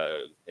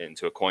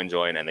into a coin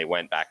join, and they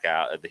went back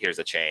out. Here's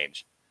a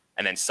change,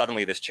 and then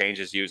suddenly this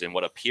change is used in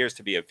what appears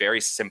to be a very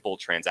simple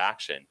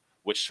transaction,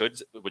 which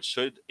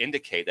should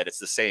indicate that it's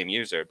the same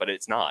user, but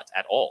it's not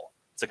at all.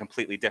 It's a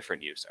completely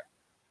different user,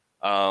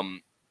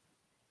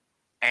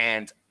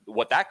 and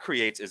what that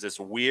creates is this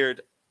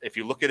weird. If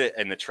you look at it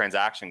in the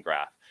transaction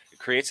graph, it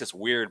creates this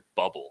weird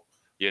bubble.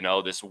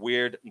 This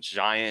weird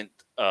giant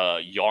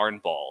yarn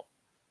ball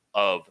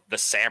of the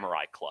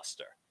Samourai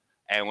cluster.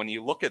 And when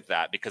you look at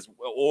that, because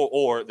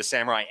or the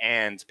Samourai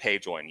and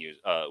PayJoin use,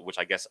 which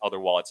I guess other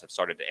wallets have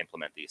started to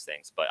implement these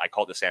things, but I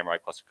call it the Samourai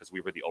cluster because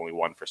we were the only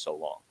one for so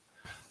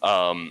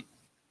long.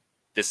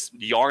 This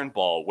yarn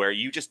ball where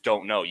you just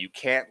don't know. You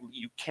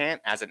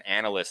can't as an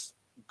analyst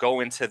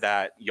go into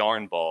that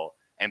yarn ball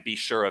and be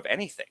sure of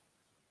anything.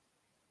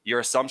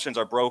 Your assumptions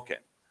are broken,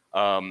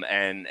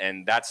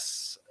 and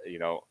that's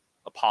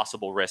a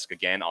possible risk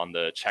again on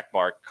the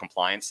checkmark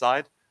compliance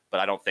side. But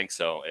I don't think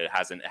so. It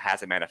hasn't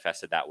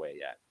manifested that way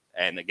yet.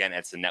 And again,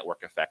 it's a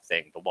network effect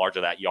thing. The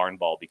larger that yarn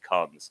ball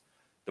becomes,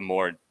 the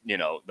more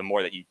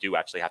that you do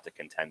actually have to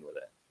contend with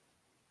it.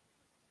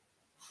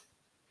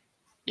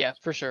 Yeah,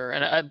 for sure.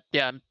 And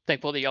I'm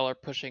thankful that y'all are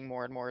pushing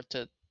more and more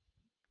to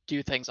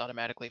do things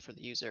automatically for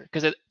the user,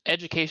 because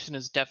education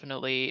is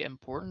definitely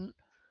important.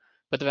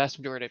 But the vast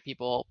majority of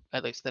people,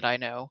 at least that I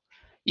know,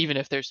 even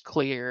if there's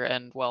clear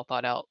and well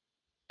thought out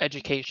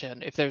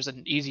education, if there's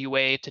an easy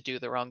way to do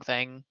the wrong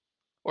thing,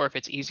 or if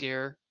it's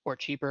easier or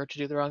cheaper to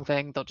do the wrong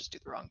thing, they'll just do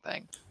the wrong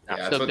thing.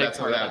 Yeah, that's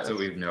what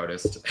we've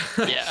noticed.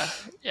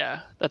 yeah,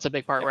 that's a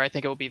big part where I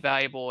think it will be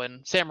valuable in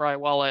Samourai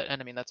Wallet, and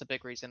I mean that's a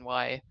big reason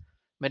why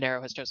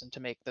Monero has chosen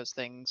to make those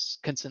things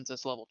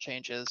consensus level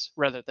changes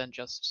rather than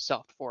just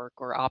soft fork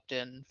or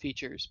opt-in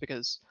features,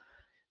 because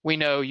we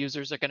know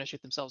users are going to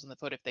shoot themselves in the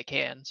foot if they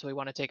can, so we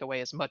want to take away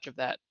as much of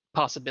that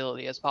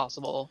possibility as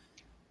possible.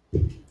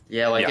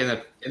 Yeah,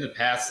 in the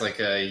past,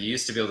 you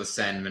used to be able to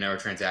send Monero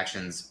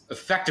transactions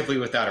effectively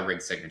without a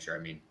rigged signature. I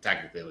mean,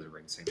 technically it was a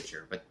rigged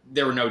signature, but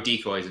there were no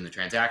decoys in the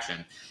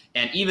transaction.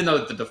 And even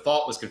though the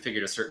default was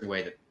configured a certain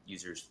way that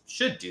users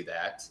should do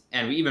that,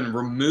 and we even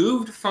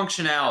removed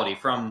functionality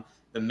from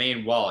the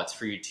main wallets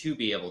for you to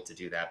be able to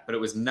do that, but it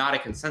was not a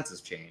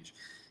consensus change,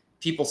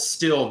 people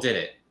still did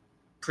it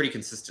pretty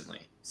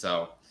consistently.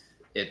 So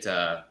it's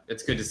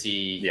good to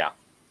see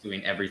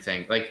doing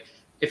everything.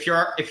 If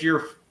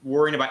you're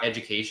worrying about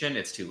education,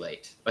 it's too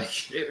late.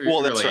 That's right.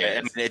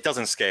 I mean, it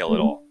doesn't scale at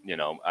all.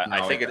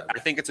 I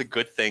think it's a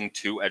good thing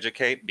to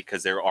educate,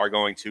 because there are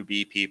going to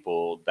be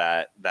people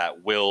that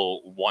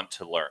will want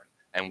to learn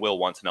and will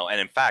want to know, and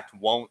in fact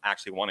won't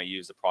actually want to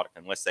use the product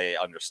unless they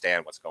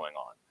understand what's going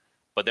on.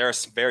 But there are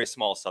a very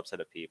small subset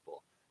of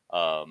people.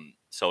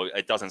 So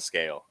it doesn't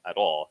scale at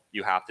all.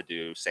 You have to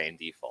do same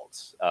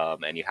defaults,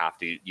 and you have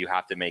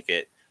to make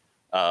it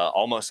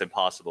almost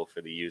impossible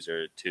for the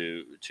user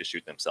to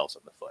shoot themselves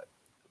in the foot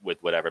with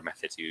whatever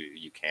methods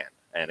you can.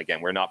 And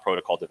again, we're not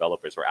protocol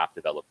developers, we're app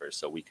developers,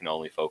 so we can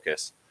only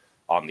focus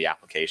on the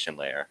application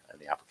layer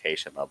and the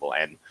application level,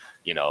 and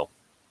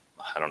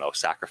I don't know,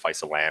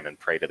 sacrifice a lamb and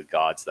pray to the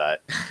gods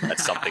that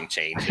something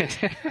changes.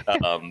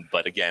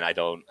 But again, I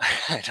don't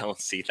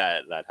see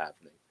that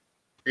happening.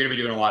 You're gonna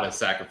be doing a lot of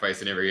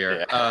sacrificing every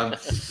year. Yeah.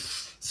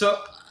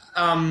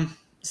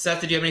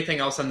 Seth, did you have anything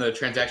else on the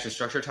transaction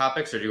structure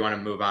topics, or do you want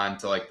to move on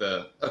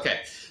to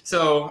okay?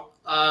 So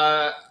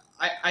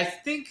I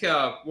think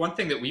one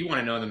thing that we want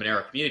to know in the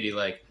Monero community,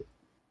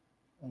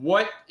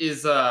 what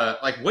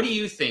do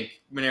you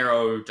think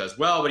Monero does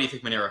well? What do you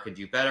think Monero can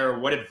do better?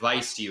 What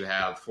advice do you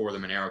have for the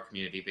Monero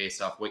community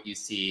based off what you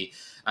see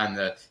on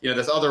the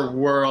this other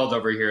world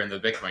over here in the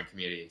Bitcoin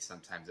community?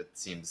 Sometimes it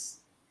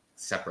seems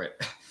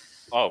separate.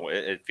 Oh,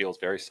 it feels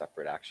very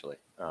separate, actually,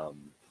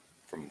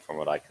 from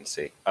what I can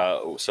see.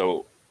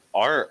 So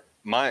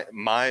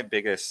my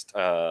biggest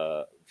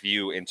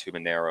view into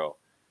Monero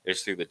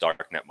is through the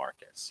darknet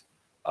markets.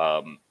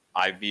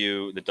 I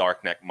view the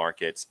darknet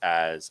markets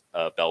as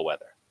a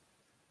bellwether.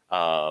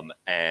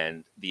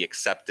 and the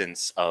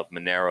acceptance of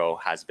Monero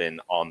has been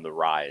on the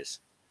rise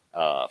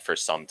for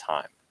some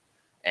time.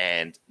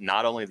 And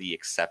not only the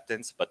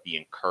acceptance, but the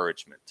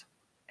encouragement.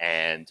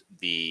 And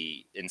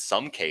in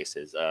some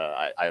cases,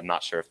 I'm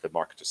not sure if the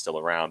markets are still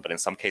around, but in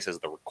some cases,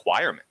 the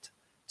requirement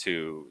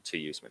to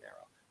use Monero.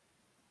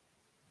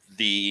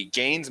 The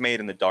gains made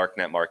in the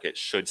darknet market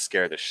should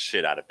scare the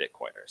shit out of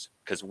Bitcoiners,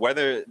 because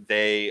whether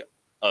they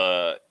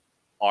are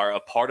a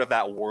part of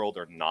that world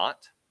or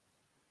not,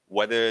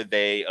 whether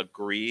they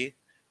agree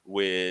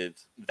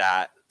with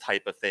that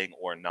type of thing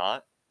or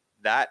not,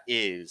 that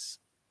is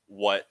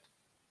what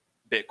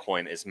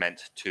Bitcoin is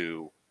meant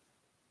to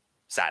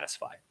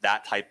satisfy,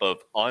 that type of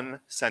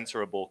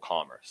uncensorable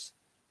commerce.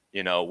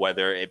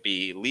 Whether it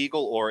be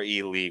legal or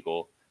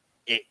illegal,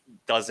 it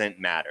doesn't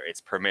matter. It's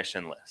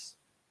permissionless.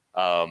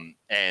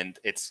 And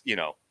it's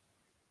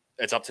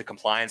up to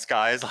compliance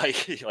guys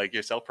like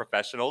yourself,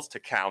 professionals, to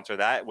counter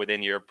that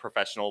within your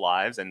professional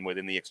lives and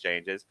within the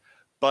exchanges.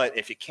 But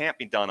if it can't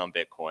be done on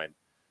Bitcoin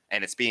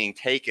and it's being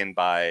taken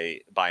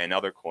by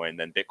another coin,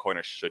 then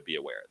Bitcoiners should be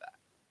aware of that.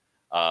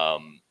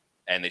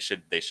 And they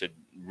should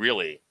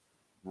really,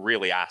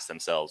 really ask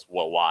themselves,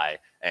 well, why?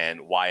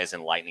 And why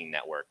isn't Lightning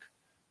Network,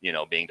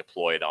 being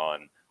deployed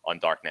on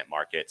darknet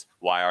markets?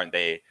 Why aren't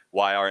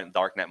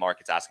darknet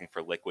markets asking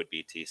for liquid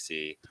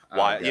BTC?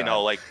 Why,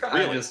 really,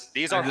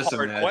 these are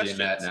hard questions.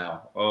 That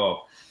now.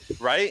 Oh,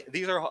 right.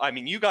 These are,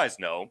 you guys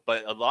know,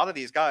 but a lot of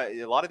these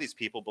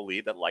people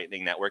believe that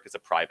Lightning Network is a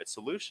private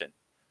solution.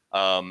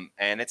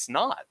 And it's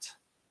not,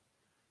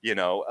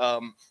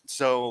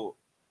 so,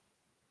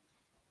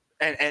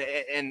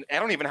 and I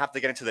don't even have to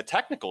get into the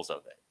technicals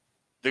of it.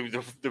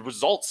 The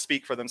results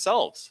speak for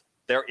themselves.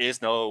 There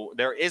is no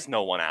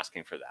one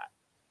asking for that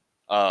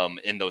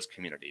in those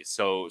communities.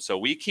 So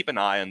we keep an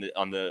eye on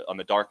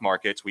the dark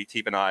markets. We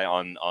keep an eye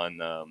on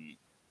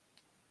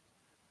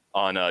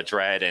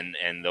Dread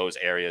and those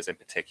areas in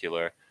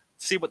particular.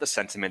 See what the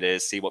sentiment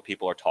is. See what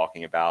people are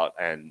talking about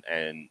and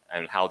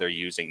how they're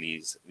using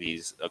these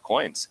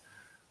coins.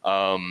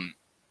 My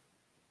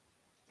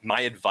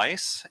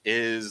advice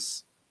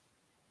is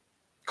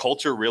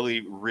culture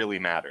really, really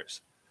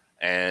matters,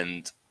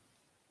 and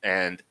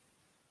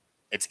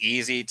it's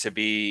easy to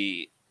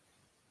be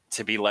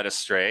led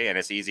astray, and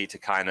it's easy to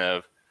kind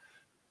of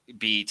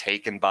be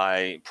taken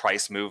by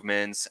price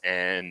movements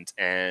and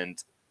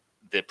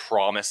the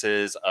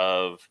promises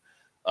of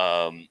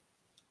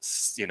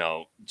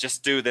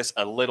just do this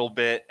a little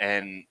bit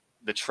and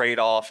the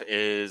trade-off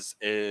is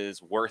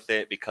worth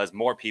it because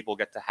more people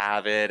get to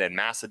have it, and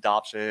mass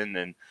adoption,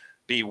 and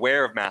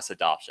beware of mass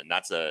adoption.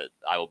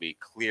 I will be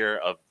clear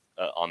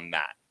on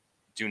that.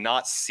 Do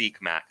not seek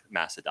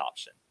mass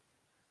adoption.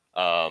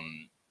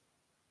 My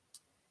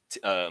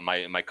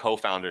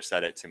co-founder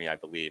said it to me, I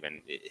believe,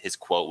 and his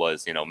quote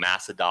was,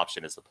 mass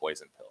adoption is the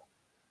poison pill.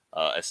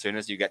 As soon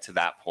as you get to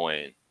that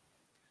point,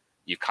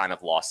 you've kind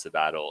of lost the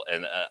battle.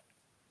 And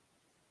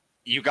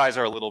you guys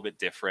are a little bit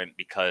different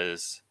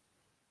because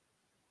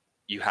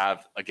you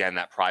have, again,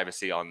 that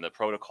privacy on the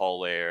protocol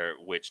layer,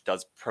 which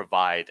does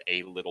provide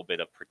a little bit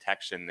of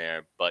protection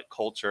there, but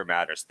culture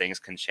matters. Things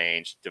can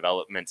change,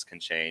 developments can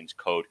change,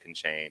 code can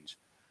change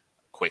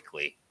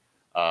quickly.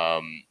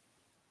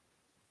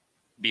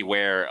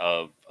 Beware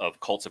of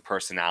cults of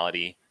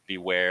personality,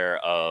 beware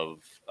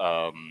of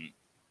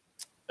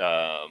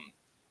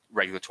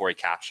regulatory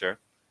capture.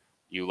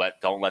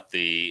 Don't let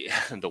the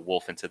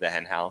wolf into the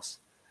hen house.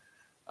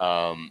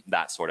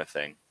 That sort of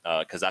thing,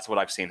 because that's what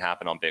I've seen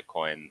happen on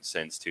Bitcoin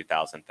since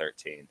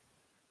 2013,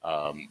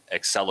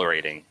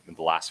 accelerating in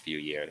the last few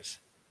years,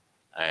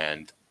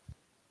 and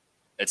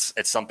it's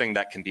something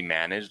that can be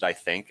managed, I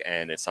think,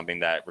 and it's something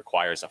that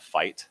requires a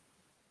fight.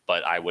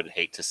 But I would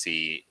hate to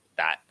see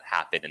that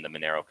happen in the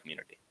Monero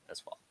community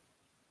as well.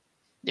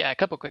 Yeah, a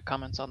couple quick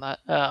comments on that.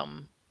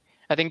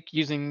 I think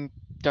using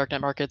darknet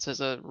markets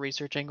as a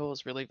research angle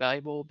is really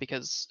valuable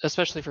because,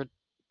 especially for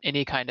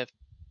any kind of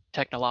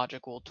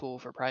technological tool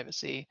for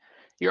privacy,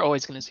 you're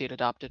always going to see it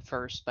adopted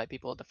first by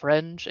people at the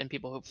fringe and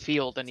people who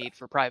feel the need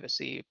for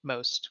privacy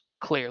most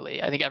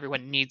clearly. I think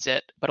everyone needs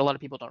it, but a lot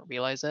of people don't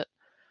realize it.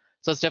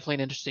 So it's definitely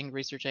an interesting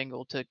research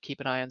angle to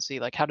keep an eye on, see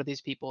like how do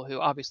these people who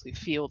obviously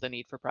feel the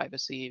need for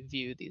privacy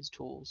view these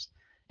tools.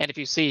 And if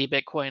you see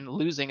Bitcoin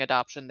losing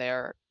adoption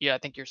there, yeah, I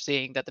think you're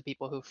seeing that the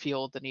people who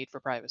feel the need for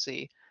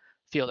privacy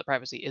feel that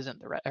privacy isn't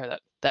the right, or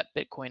that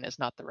Bitcoin is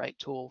not the right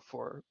tool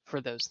for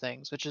those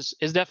things, which is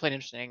definitely an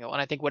interesting angle.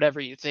 And I think whatever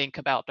you think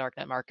about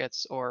darknet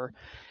markets or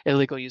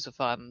illegal use of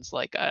funds,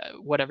 like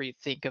whatever you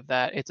think of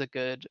that, it's a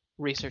good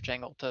research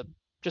angle to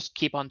just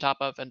keep on top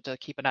of and to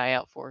keep an eye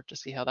out for to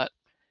see how that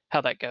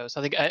goes.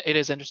 I think it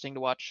is interesting to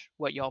watch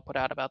what y'all put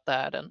out about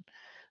that, and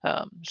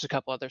just a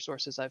couple other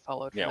sources I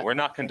followed. Yeah, we're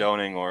not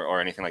condoning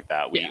or anything like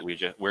that.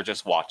 We're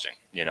just watching.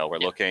 We're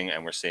looking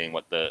and we're seeing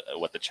what the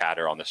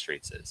chatter on the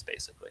streets is,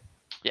 basically.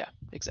 Yeah,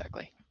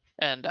 exactly.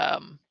 And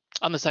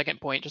on the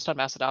second point, just on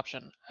mass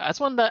adoption,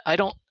 that's one that I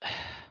don't.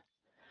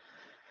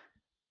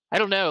 I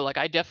don't know. Like,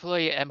 I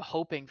definitely am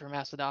hoping for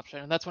mass adoption,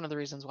 and that's one of the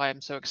reasons why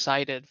I'm so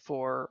excited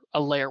for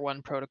a layer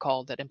one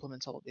protocol that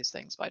implements all of these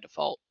things by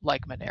default,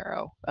 like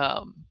Monero.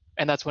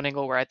 And that's one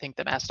angle where I think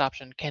that mass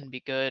adoption can be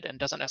good and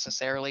doesn't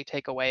necessarily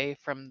take away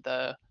from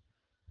the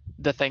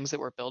things that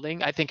we're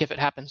building. I think if it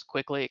happens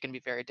quickly, it can be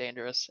very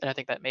dangerous, and I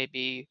think that may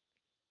be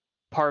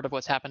part of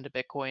what's happened to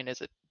Bitcoin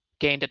is it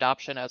gained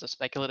adoption as a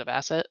speculative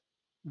asset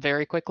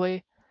very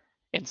quickly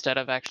instead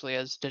of actually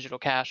as digital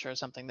cash or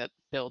something that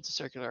builds a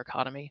circular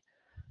economy.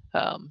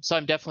 So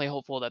I'm definitely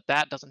hopeful that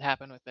that doesn't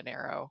happen with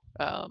Monero.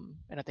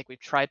 And I think we've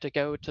tried to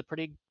go to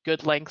pretty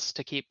good lengths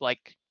to keep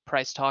like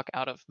price talk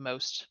out of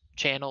most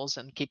channels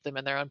and keep them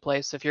in their own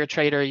place. If you're a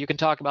trader, you can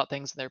talk about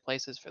things in their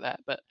places for that,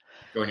 but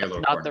Go in your that's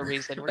little not corner. the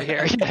reason we're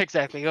here. Yeah,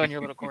 exactly. Go in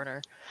your little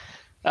corner.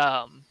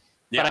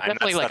 Yeah, but I and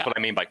definitely that's what I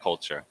mean by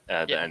culture,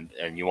 yeah.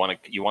 and you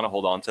want to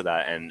hold on to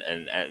that, and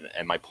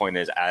my point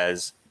is,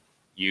 as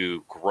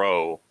you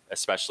grow,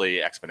 especially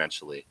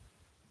exponentially,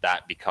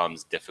 that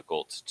becomes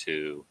difficult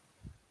to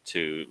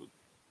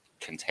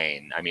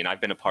contain. I mean,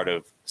 I've been a part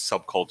of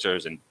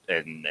subcultures and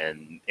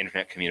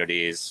internet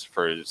communities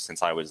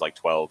since I was like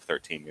 12,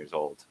 13 years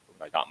old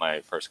when I got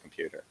my first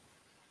computer.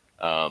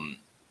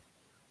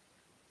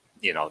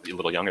 You know, a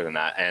little younger than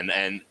that,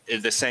 and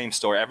the same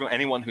story.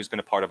 Anyone who's been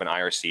a part of an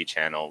IRC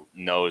channel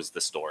knows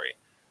the story.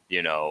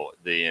 You know,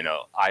 the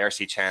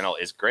IRC channel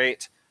is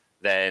great.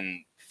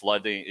 Then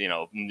flooding,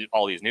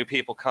 all these new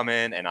people come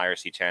in, and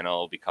IRC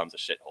channel becomes a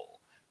shithole.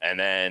 And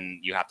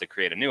then you have to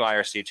create a new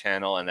IRC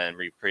channel and then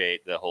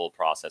recreate the whole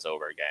process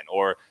over again.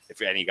 Or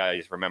if any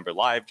guys remember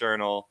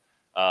LiveJournal,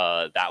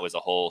 that was a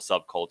whole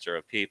subculture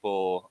of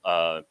people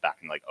back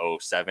in like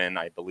 07,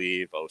 I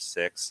believe,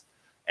 06,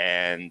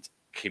 and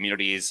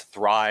communities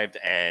thrived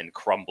and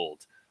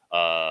crumbled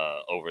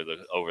over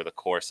the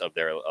course of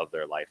their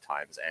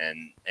lifetimes,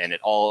 and it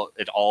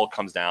all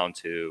comes down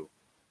to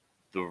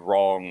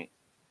an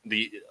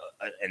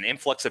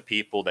influx of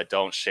people that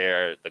don't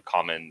share the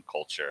common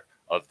culture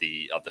of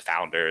the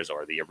founders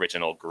or the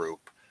original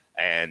group,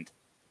 and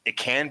it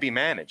can be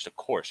managed. Of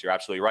course, you're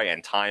absolutely right,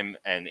 and time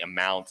and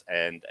amount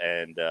and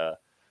the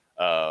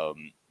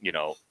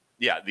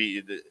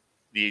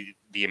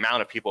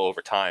amount of people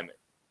over time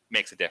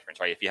makes a difference,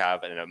 right? If you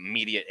have an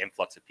immediate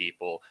influx of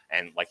people,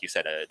 and like you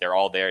said, they're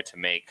all there to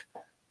make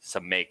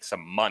some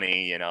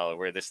money,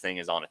 where this thing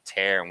is on a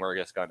tear and we're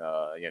just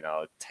gonna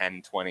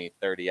 10, 20,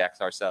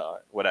 30x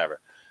ourselves, whatever,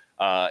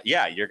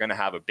 you're gonna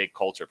have a big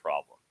culture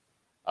problem.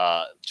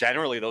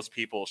 Generally those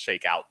people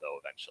shake out though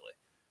eventually,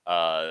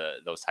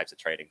 those types of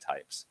trading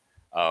types,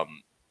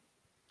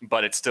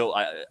 but it's still,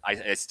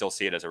 I still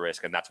see it as a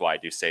risk, and that's why I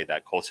do say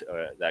that culture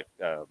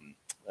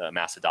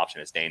mass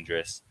adoption is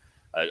dangerous.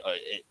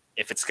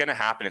 If it's going to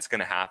happen, it's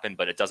going to happen,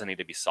 but it doesn't need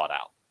to be sought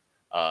out.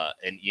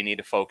 And you need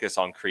to focus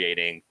on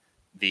creating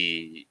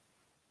the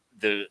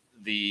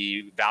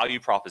value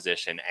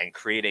proposition and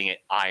creating it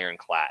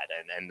ironclad.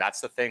 And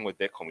that's the thing with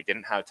Bitcoin. We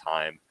didn't have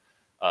time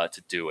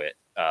to do it.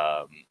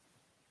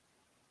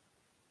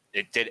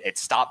 It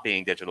stopped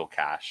being digital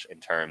cash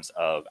in terms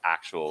of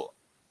actual,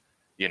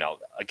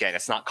 again,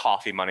 it's not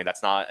coffee money.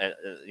 That's not,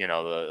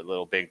 the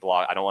little big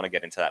block. I don't want to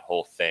get into that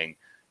whole thing.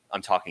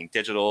 I'm talking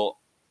digital,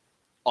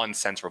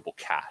 uncensorable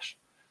cash.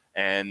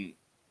 And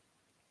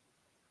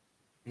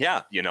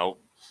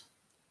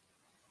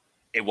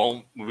we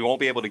won't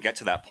be able to get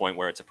to that point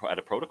where it's at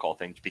a protocol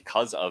thing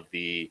because of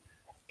the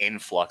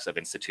influx of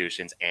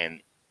institutions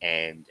and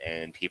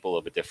people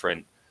of a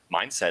different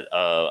mindset,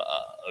 a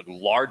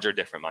larger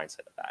different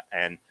mindset of that.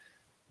 And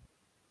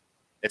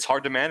it's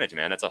hard to manage,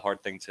 man. It's a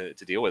hard thing to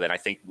deal with. And I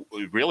think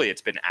really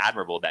it's been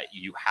admirable that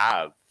you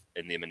have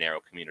in the Monero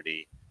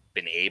community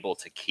been able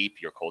to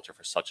keep your culture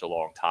for such a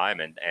long time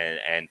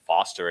and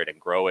foster it and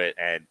grow it,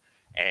 and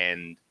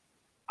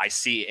I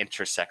see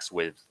intersects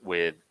with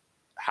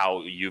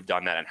how you've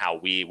done that and how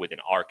we within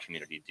our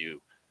community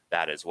do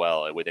that as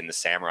well, within the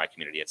Samurai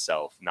community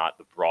itself, not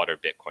the broader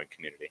Bitcoin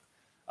community.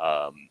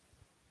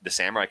 The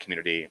Samurai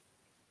community,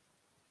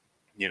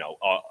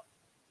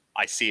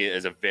 I see it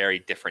as a very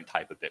different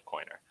type of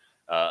Bitcoiner.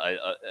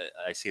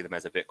 I see them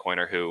as a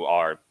Bitcoiner who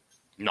are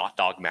not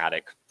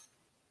dogmatic.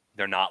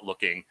 They're not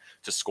looking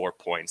to score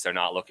points. They're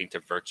not looking to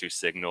virtue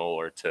signal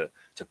or to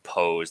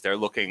pose. They're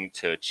looking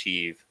to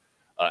achieve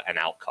an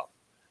outcome.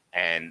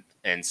 And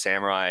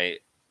Samurai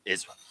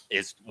is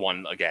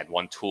one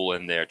tool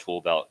in their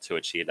tool belt to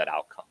achieve that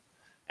outcome.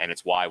 And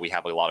it's why we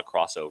have a lot of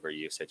crossover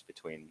usage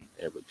between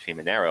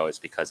Monero, is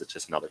because it's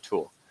just another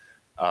tool.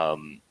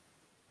 And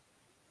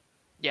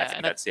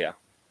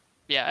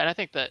I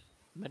think that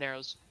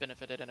Monero's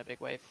benefited in a big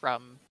way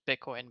from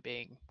Bitcoin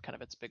being kind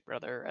of its big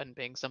brother and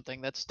being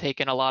something that's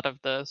taken a lot of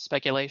the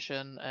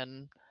speculation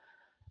and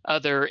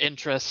other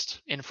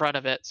interest in front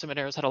of it. So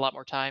Monero's had a lot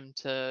more time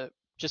to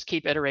just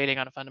keep iterating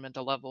on a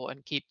fundamental level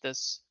and keep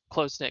this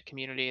close-knit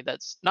community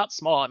that's not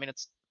small. I mean,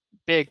 it's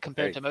big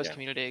compared to most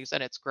communities,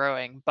 and it's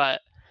growing,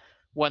 but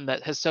one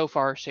that has so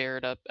far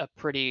shared a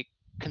pretty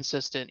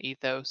consistent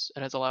ethos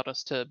and has allowed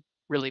us to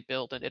really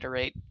build and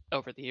iterate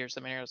over the years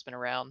that Monero's been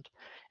around.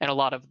 And a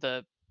lot of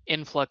the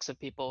influx of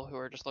people who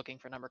are just looking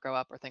for number go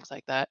up or things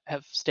like that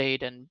have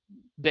stayed in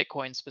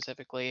Bitcoin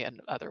specifically,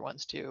 and other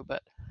ones too.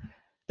 But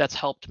that's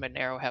helped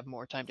Monero have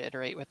more time to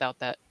iterate without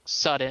that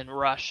sudden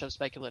rush of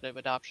speculative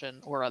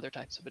adoption or other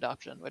types of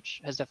adoption,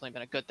 which has definitely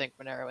been a good thing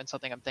for Monero, and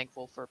something I'm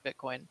thankful for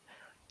Bitcoin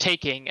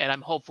taking. And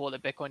I'm hopeful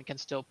that Bitcoin can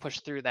still push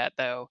through that,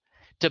 though,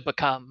 to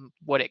become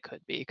what it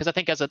could be. Because I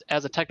think as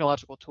a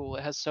technological tool,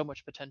 it has so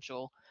much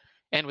potential.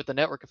 And with the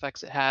network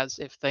effects it has,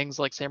 if things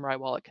like Samourai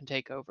Wallet can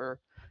take over,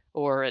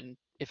 or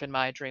if in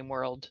my dream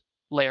world,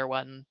 layer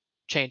one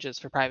changes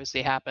for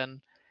privacy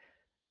happen,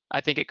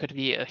 I think it could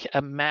be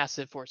a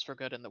massive force for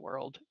good in the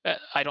world.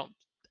 I don't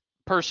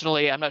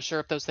personally, I'm not sure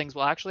if those things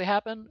will actually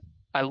happen.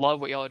 I love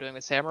what y'all are doing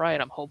with Samourai,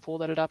 and I'm hopeful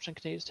that adoption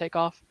continues to take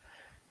off.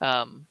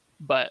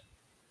 But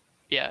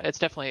yeah, it's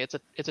definitely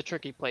it's a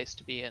tricky place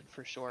to be in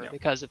for sure,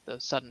 because of the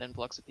sudden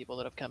influx of people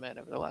that have come in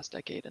over the last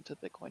decade into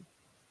Bitcoin.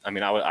 I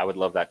mean, I would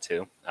love that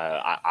too.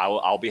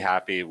 I'll be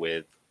happy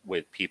with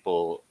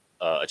people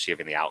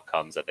achieving the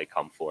outcomes that they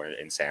come for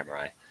in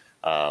Samourai,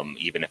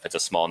 even if it's a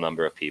small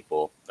number of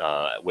people.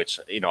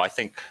 Which, you know, I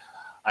think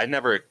I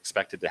never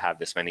expected to have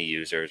this many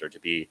users, or to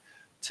be.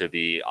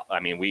 I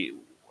mean,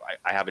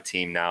 I have a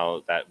team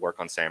now that work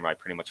on Samourai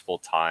pretty much full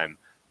time,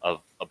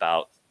 of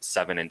about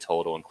 7 in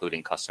total,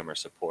 including customer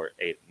support,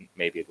 8,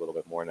 maybe a little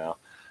bit more now.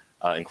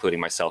 Including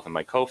myself and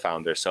my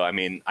co-founder. So, I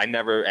mean,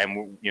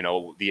 you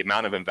know, the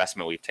amount of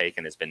investment we've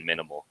taken has been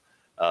minimal,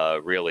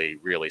 really,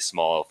 really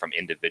small, from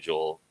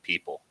individual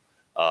people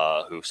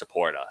who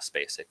support us,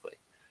 basically.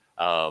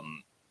 I'd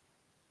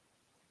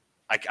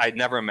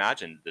never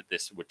imagined that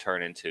this would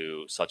turn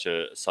into such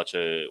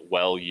a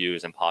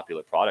well-used and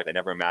popular product. I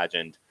never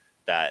imagined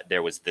that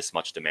there was this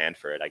much demand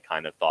for it. I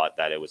kind of thought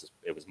that it was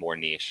more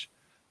niche.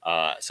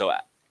 So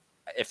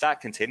if that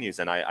continues,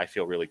 then I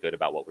feel really good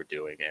about what we're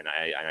doing, and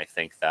I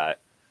think that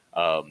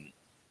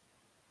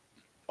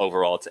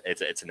overall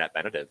it's a net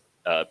benefit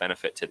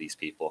to these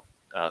people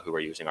who are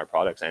using our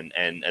products,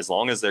 and as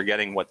long as they're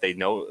getting what they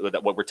know,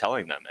 that what we're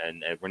telling them,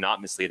 and we're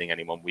not misleading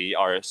anyone. We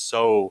are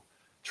so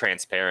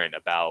transparent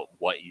about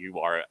what you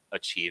are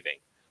achieving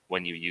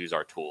when you use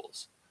our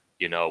tools.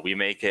 You know, we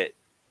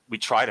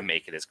try to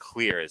make it as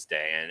clear as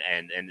day,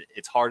 and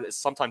it's hard.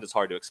 Sometimes it's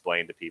hard to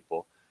explain to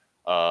people.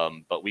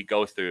 But we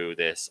go through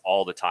this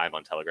all the time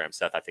on Telegram.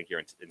 Seth, I think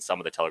you're in some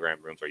of the Telegram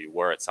rooms, or you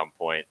were at some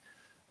point.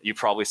 You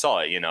probably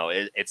saw it. You know,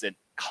 it's a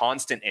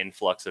constant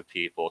influx of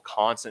people,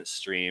 constant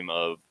stream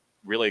of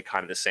really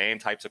kind of the same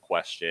types of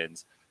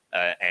questions,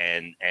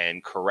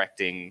 and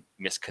correcting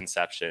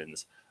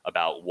misconceptions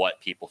about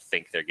what people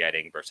think they're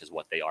getting versus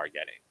what they are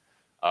getting.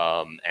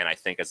 And I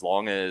think as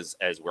long as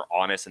we're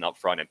honest and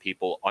upfront, and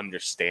people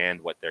understand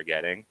what they're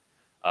getting,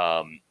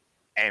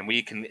 and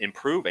we can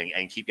improve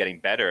and keep getting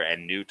better,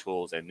 and new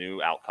tools and new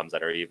outcomes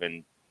that are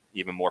even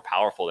more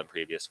powerful than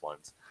previous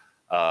ones,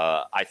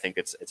 I think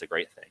it's a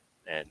great thing,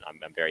 and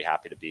I'm very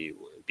happy to be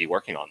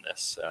working on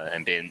this,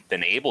 and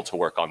been able to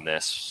work on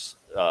this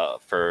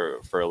for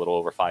a little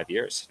over 5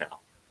 years now.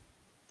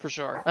 For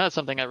sure, that's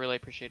something I really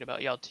appreciate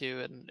about y'all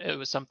too, and it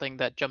was something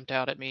that jumped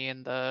out at me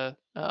in the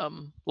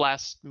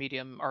last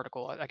Medium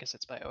article. I guess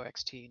it's by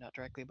OXT, not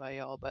directly by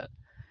y'all, but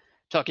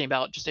talking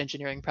about just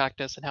engineering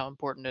practice and how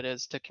important it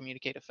is to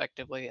communicate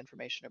effectively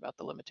information about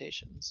the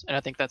limitations. And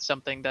I think that's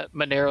something that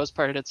Monero's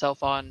prided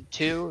itself on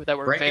too, that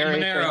we're very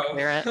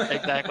transparent.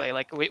 Exactly.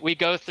 Like we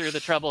go through the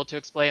trouble to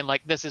explain,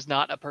 like, this is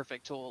not a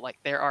perfect tool. Like,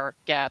 there are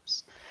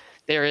gaps.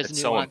 There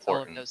is nuance,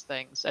 all of those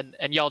things.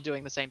 And y'all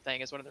doing the same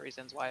thing is one of the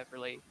reasons why I've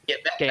really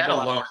gained a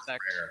lot of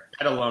respect.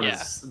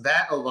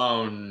 That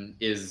alone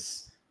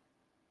is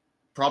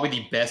probably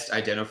the best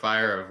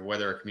identifier of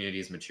whether a community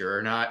is mature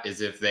or not, is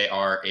if they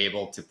are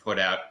able to put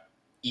out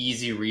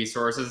easy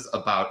resources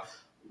about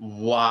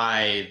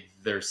why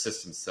their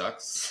system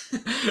sucks,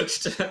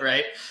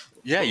 right?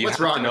 Yeah, you have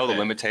to know the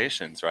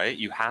limitations, right?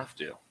 You have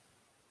to.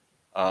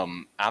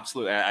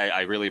 Absolutely.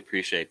 I really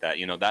appreciate that.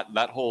 You know,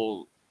 that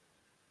whole,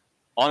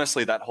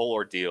 honestly, that whole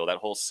ordeal, that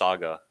whole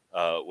saga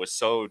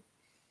was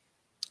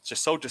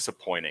just so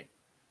disappointing.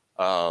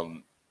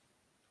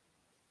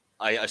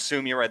 I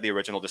assume you read the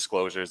original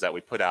disclosures that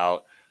we put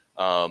out.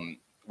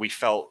 We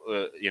felt,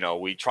 you know,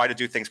 we tried to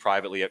do things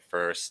privately at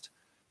first.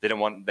 They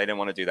didn't want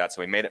to do that,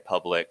 so we made it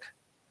public.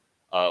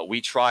 We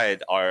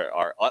tried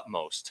our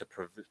utmost to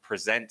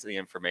present the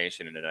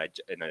information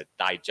in a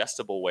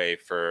digestible way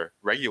for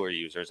regular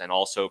users, and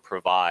also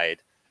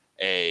provide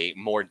a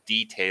more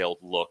detailed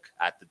look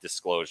at the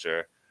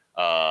disclosure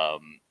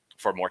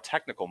for more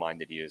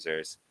technical-minded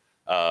users.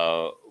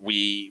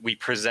 We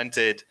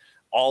presented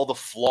all the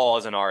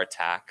flaws in our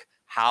attack,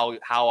 how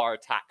our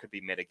attack could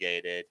be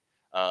mitigated,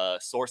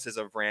 sources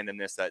of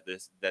randomness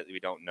that we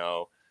don't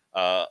know,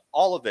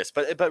 all of this.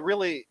 But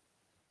really,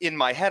 in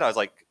my head, I was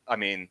like, I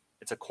mean,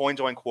 it's a coin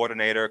join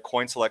coordinator.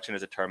 Coin selection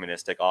is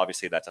deterministic.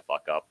 Obviously, that's a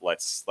fuck up.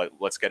 Let's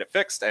get it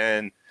fixed.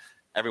 And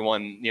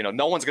everyone, you know,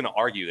 no one's going to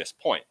argue this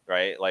point,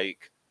 right?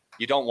 Like,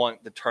 you don't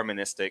want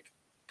deterministic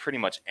pretty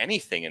much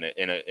anything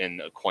in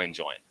a coin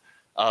join,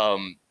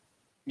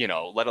 you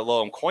know, let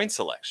alone coin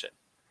selection.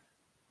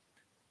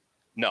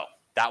 No,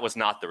 that was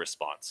not the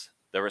response.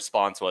 The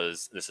response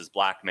was, this is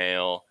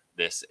blackmail.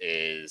 This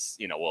is,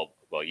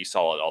 well, you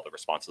saw what all the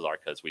responses are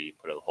because we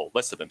put a whole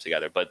list of them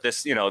together. But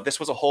this, this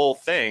was a whole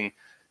thing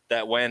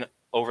that went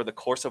over the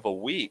course of a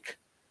week.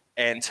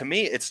 And to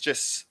me, it's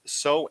just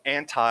so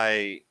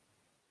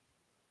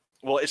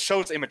well, it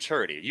shows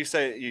immaturity. You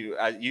say you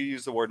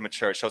use the word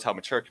mature. It shows how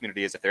mature a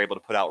community is if they're able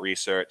to put out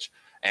research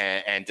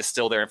and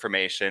distill their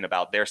information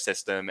about their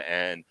system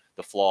and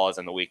the flaws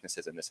and the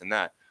weaknesses and this and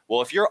that.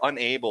 Well, if you're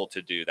unable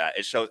to do that,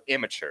 it shows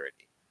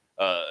immaturity.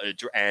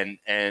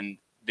 And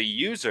the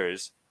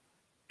users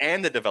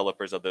and the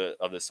developers of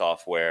the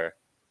software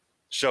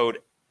showed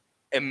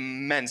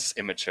immense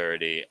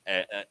immaturity,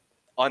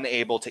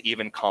 unable to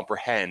even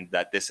comprehend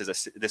that this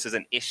is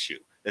an issue.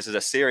 This is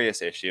a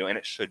serious issue, and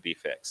it should be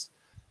fixed.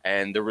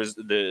 And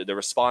the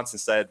response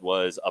instead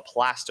was a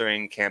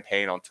plastering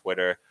campaign on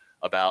Twitter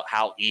about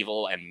how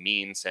evil and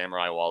mean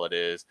Samourai Wallet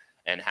is,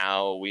 and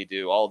how we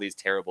do all these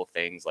terrible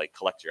things like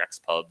collect your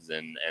XPubs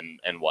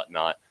and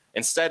whatnot,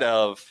 instead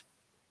of,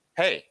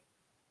 hey,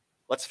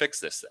 let's fix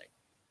this thing.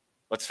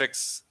 Let's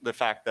fix the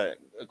fact that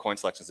coin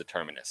selection is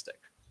deterministic.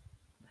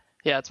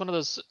 Yeah, it's one of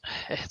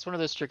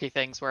those tricky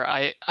things where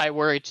I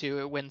worry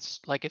too when,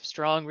 like, if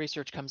strong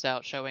research comes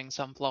out showing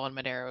some flaw in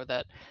Monero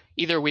that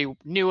either we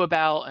knew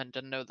about and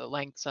didn't know the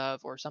lengths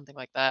of or something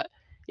like that.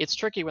 It's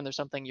tricky when there's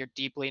something you're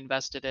deeply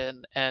invested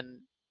in and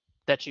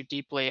that you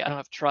deeply, I don't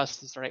know if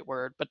trust is the right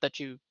word, but that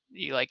you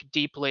like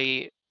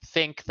deeply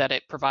think that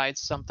it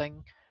provides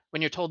something.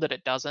 When you're told that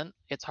it doesn't,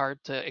 it's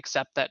hard to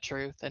accept that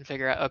truth and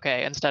figure out,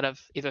 okay, instead of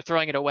either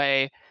throwing it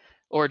away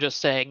or just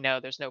saying, no,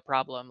 there's no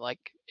problem,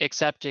 like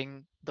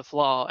accepting the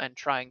flaw and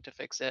trying to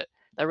fix it.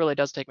 That really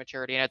does take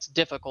maturity, and it's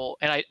difficult.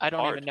 And I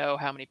don't even know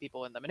how many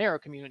people in the Monero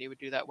community would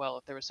do that well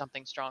if there was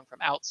something strong from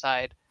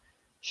outside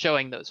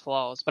showing those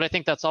flaws. But I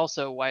think that's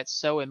also why it's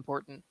so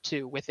important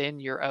to, within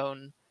your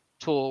own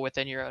tool,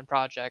 within your own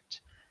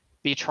project,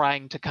 be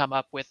trying to come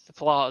up with the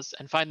flaws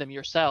and find them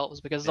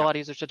yourselves, because it's a lot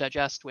easier to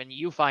digest when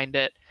you find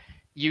it,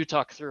 you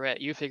talk through it,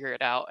 you figure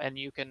it out, and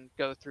you can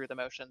go through the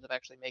motions of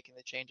actually making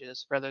the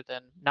changes rather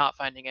than not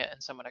finding it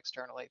and someone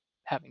externally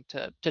having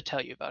to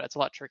tell you about it. It's a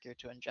lot trickier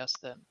to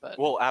ingest then. But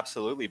well,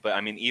 absolutely. But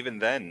I mean, even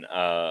then,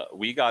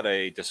 we got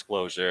a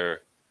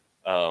disclosure,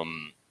 I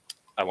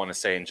want to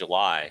say in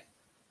July,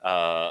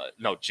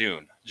 no,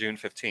 June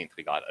 15th,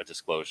 we got a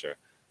disclosure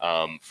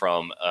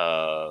from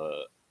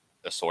a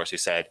source who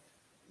said,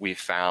 we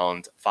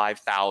found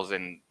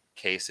 5,000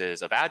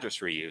 cases of address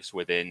reuse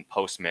within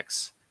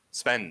post-mix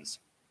spends.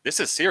 This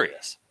is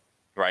serious,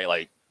 right?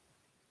 Like,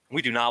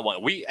 we do not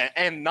want,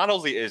 and not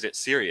only is it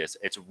serious,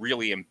 it's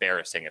really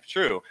embarrassing if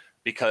true,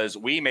 because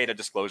we made a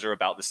disclosure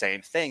about the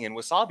same thing in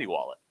Wasabi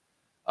Wallet,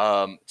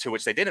 to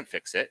which they didn't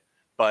fix it,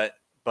 but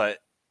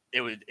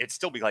it'd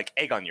still be like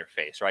egg on your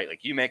face, right?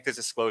 Like, you make this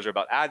disclosure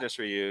about address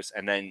reuse,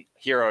 and then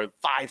here are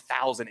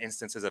 5,000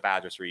 instances of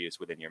address reuse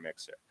within your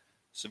mixer.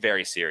 It's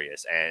very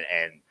serious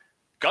and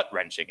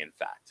gut-wrenching, in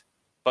fact.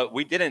 But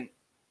we didn't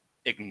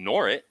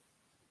ignore it.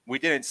 We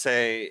didn't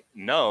say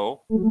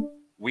no.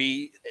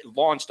 We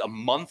launched a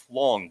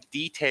month-long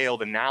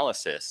detailed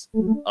analysis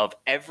of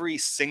every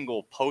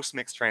single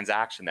post-mix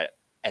transaction that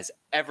has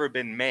ever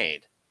been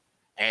made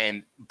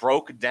and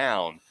broke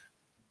down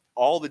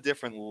all the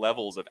different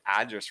levels of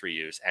address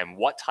reuse and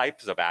what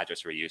types of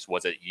address reuse.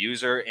 Was it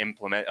user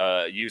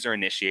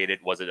initiated?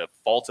 Was it a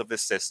fault of the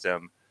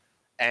system?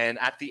 And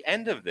at the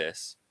end of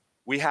this,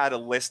 we had a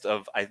list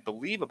of, I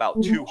believe,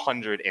 about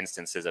 200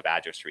 instances of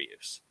address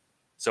reuse.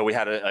 So we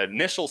had an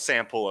initial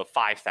sample of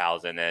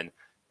 5,000, and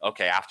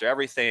okay, after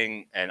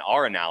everything and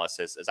our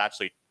analysis is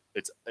actually,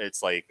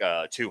 it's like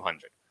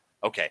 200.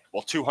 Okay,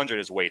 well, 200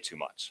 is way too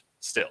much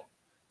still.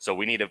 So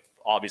we need to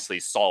obviously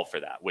solve for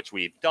that, which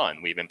we've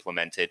done. We've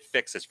implemented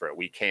fixes for it.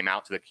 We came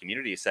out to the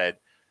community, said,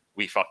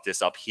 we fucked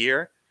this up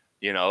here.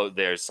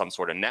 There's some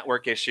sort of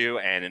network issue,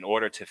 and in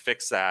order to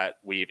fix that,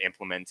 we've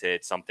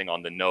implemented something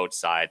on the node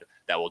side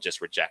that will just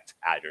reject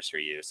address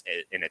reuse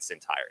in its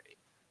entirety.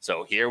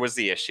 So here was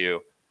the issue.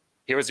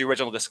 Here was the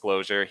original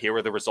disclosure. Here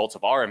were the results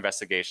of our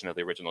investigation of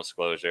the original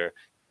disclosure,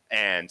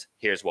 and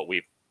here's what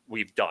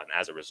we've done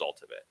as a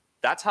result of it.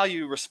 That's how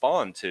you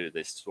respond to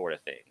this sort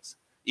of things.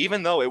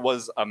 Even though it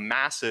was a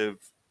massive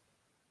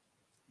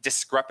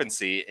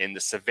discrepancy in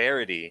the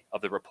severity of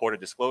the reported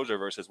disclosure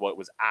versus what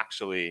was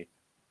actually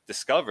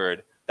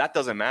discovered, that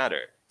doesn't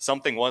matter.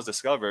 Something was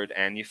discovered,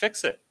 and you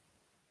fix it.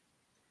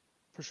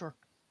 For sure.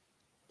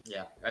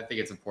 Yeah, I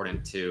think it's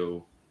important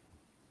to.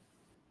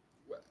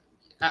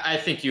 I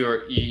think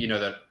you know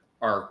that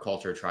our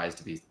culture tries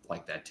to be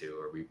like that too,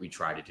 or we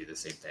try to do the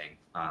same thing.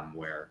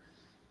 Where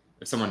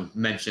if someone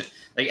mentioned,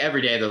 like,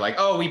 every day they're like,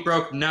 "Oh, we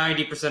broke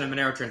 90% of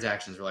Monero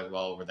transactions." We're like,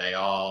 "Well, were they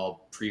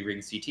all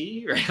pre-ring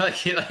CT, right?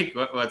 like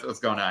what's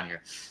going on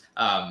here?"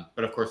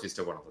 But of course, we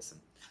still want to listen.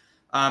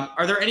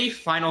 Are there any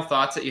final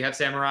thoughts that you have,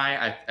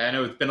 Samourai? I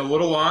know it's been a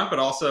little long, but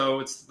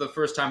also it's the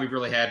first time we've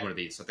really had one of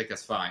these, so I think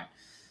that's fine.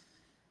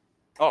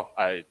 Oh,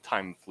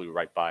 time flew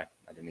right by.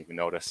 I didn't even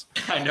notice.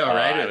 I know,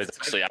 right? I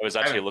was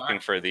actually looking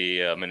for the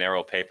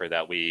Monero paper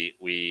that we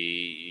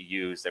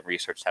used and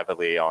researched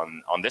heavily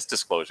on this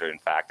disclosure, in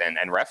fact,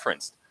 and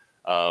referenced,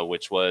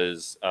 which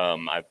was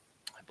I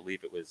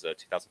believe it was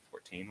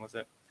 2014, was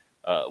it?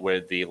 Where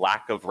the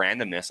lack of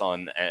randomness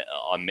on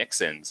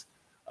mixins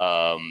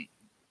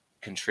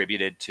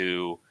contributed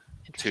to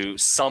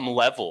some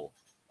level,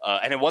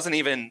 and it wasn't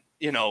even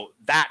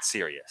that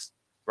serious,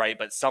 right?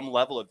 But some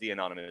level of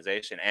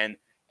de-anonymization,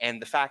 and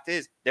the fact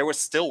is there was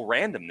still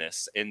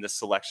randomness in the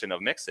selection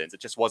of mixins. It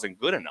just wasn't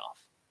good enough.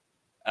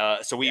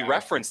 So we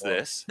referenced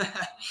this.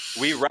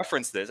 We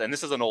referenced this, and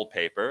this is an old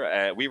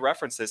paper. We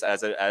referenced this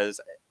as to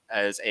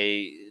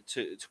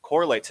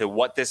correlate to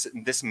what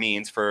this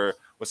means for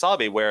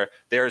Wasabi, where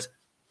there's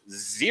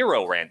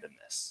zero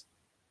randomness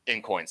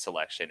in coin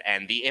selection,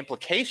 and the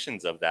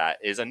implications of that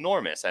is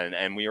enormous.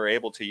 And we were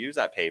able to use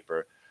that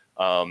paper.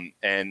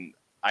 And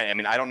I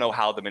mean, I don't know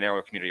how the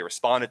Monero community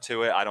responded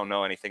to it. I don't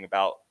know anything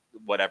about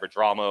whatever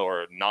drama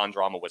or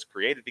non-drama was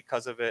created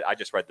because of it. I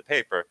just read the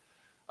paper.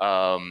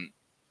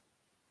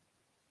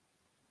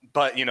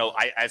 But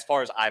as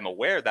far as I'm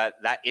aware,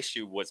 that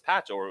issue was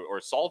patched or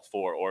solved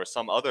for, or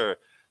some other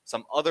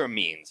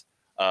means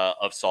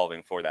of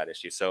solving for that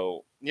issue.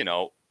 So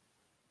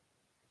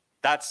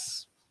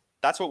that's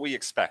what we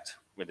expect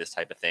with this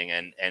type of thing,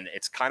 and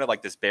it's kind of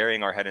like this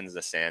burying our head into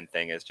the sand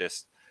thing is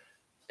just,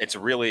 it's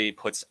really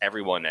puts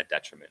everyone at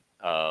detriment,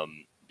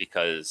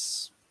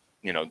 because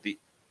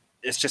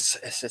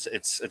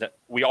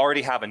we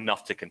already have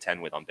enough to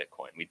contend with on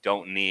Bitcoin. We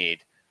don't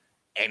need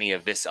any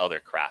of this other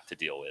crap to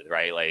deal with,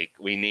 right? Like,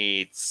 we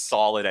need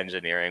solid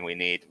engineering. We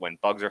need, when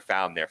bugs are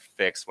found, they're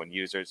fixed. When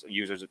users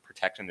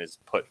protection is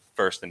put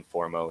first and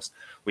foremost,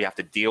 we have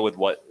to deal with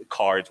what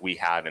cards we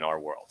have in our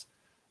world.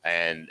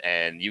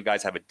 And you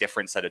guys have a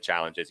different set of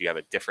challenges. You have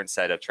a different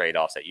set of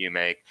trade-offs that you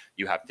make.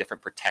 You have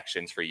different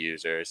protections for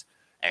users,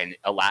 and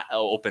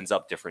opens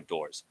up different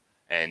doors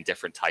and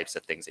different types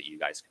of things that you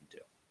guys can do.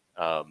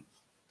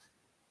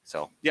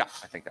 So yeah,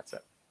 I think that's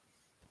it.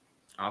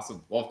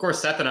 Awesome. Well, of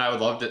course, Seth and I would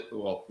love to,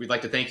 we'd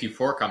like to thank you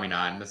for coming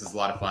on. This is a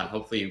lot of fun.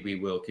 Hopefully we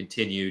will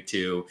continue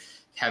to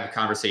have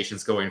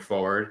conversations going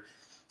forward.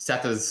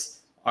 Seth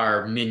is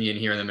our minion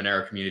here in the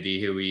Monero community,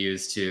 who we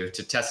use to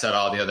test out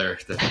all the other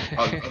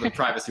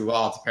privacy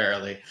wallets,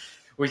 apparently.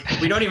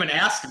 We don't even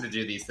ask him to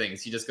do these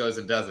things. He just goes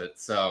and does it.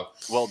 So,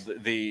 well,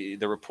 the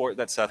report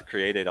that Seth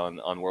created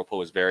on Whirlpool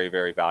was very,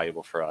 very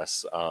valuable for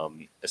us,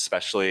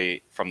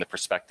 especially from the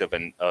perspective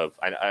of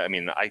I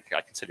mean, I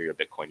consider you a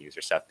Bitcoin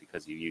user, Seth,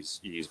 because you use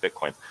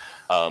Bitcoin,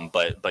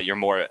 but you're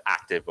more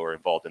active or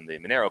involved in the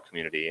Monero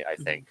community, I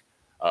think.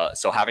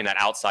 So having that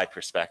outside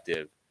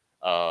perspective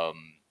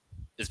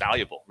is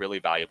valuable, really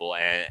valuable,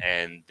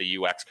 and the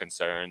UX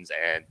concerns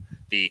and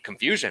the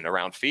confusion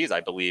around fees.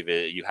 I believe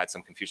you had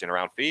some confusion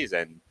around fees,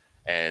 and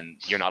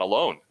you're not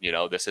alone.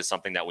 This is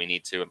something that we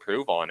need to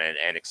improve on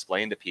and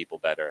explain to people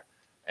better.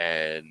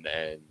 And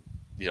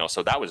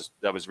so that was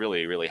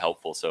really, really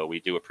helpful. So we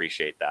do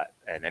appreciate that.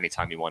 And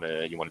anytime you want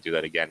to do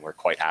that again, we're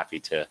quite happy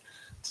to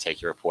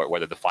take your report,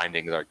 whether the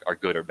findings are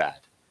good or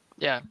bad.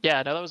 Yeah.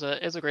 No, it was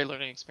a great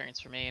learning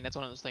experience for me. And it's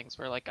one of those things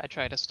where, like, I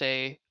try to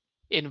stay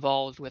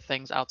involved with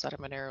things outside of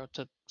Monero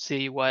to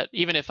see what,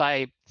 even if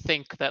I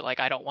think that, like,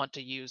 I don't want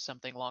to use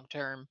something long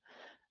term,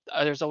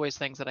 there's always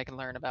things that I can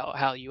learn about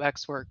how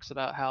UX works,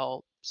 about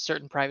how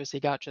certain privacy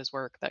gotchas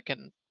work, that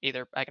can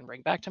either I can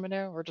bring back to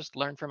Monero or just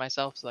learn for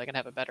myself so I can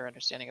have a better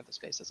understanding of the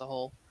space as a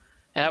whole.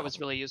 And that was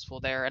really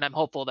useful there. And I'm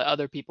hopeful that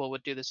other people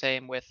would do the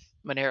same with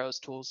Monero's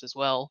tools as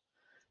well,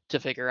 to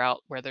figure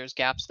out where there's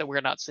gaps that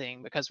we're not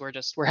seeing, because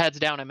we're heads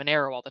down in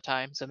Monero all the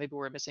time. So maybe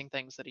we're missing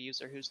things that a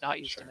user who's not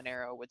used to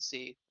Monero would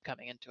see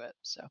coming into it.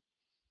 So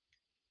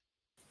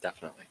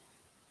definitely.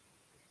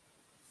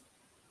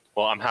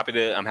 Well, I'm happy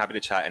to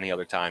chat any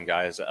other time,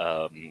 guys.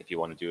 If you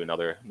want to do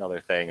another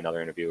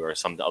interview, or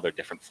some other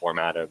different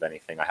format of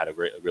anything, I had a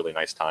really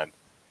nice time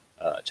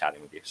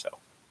chatting with you. So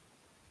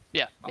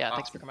yeah, awesome.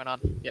 Thanks for coming on.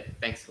 Yeah,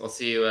 thanks. We'll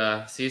see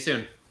you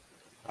soon.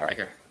 All right. Take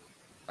care.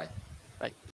 Bye. Bye.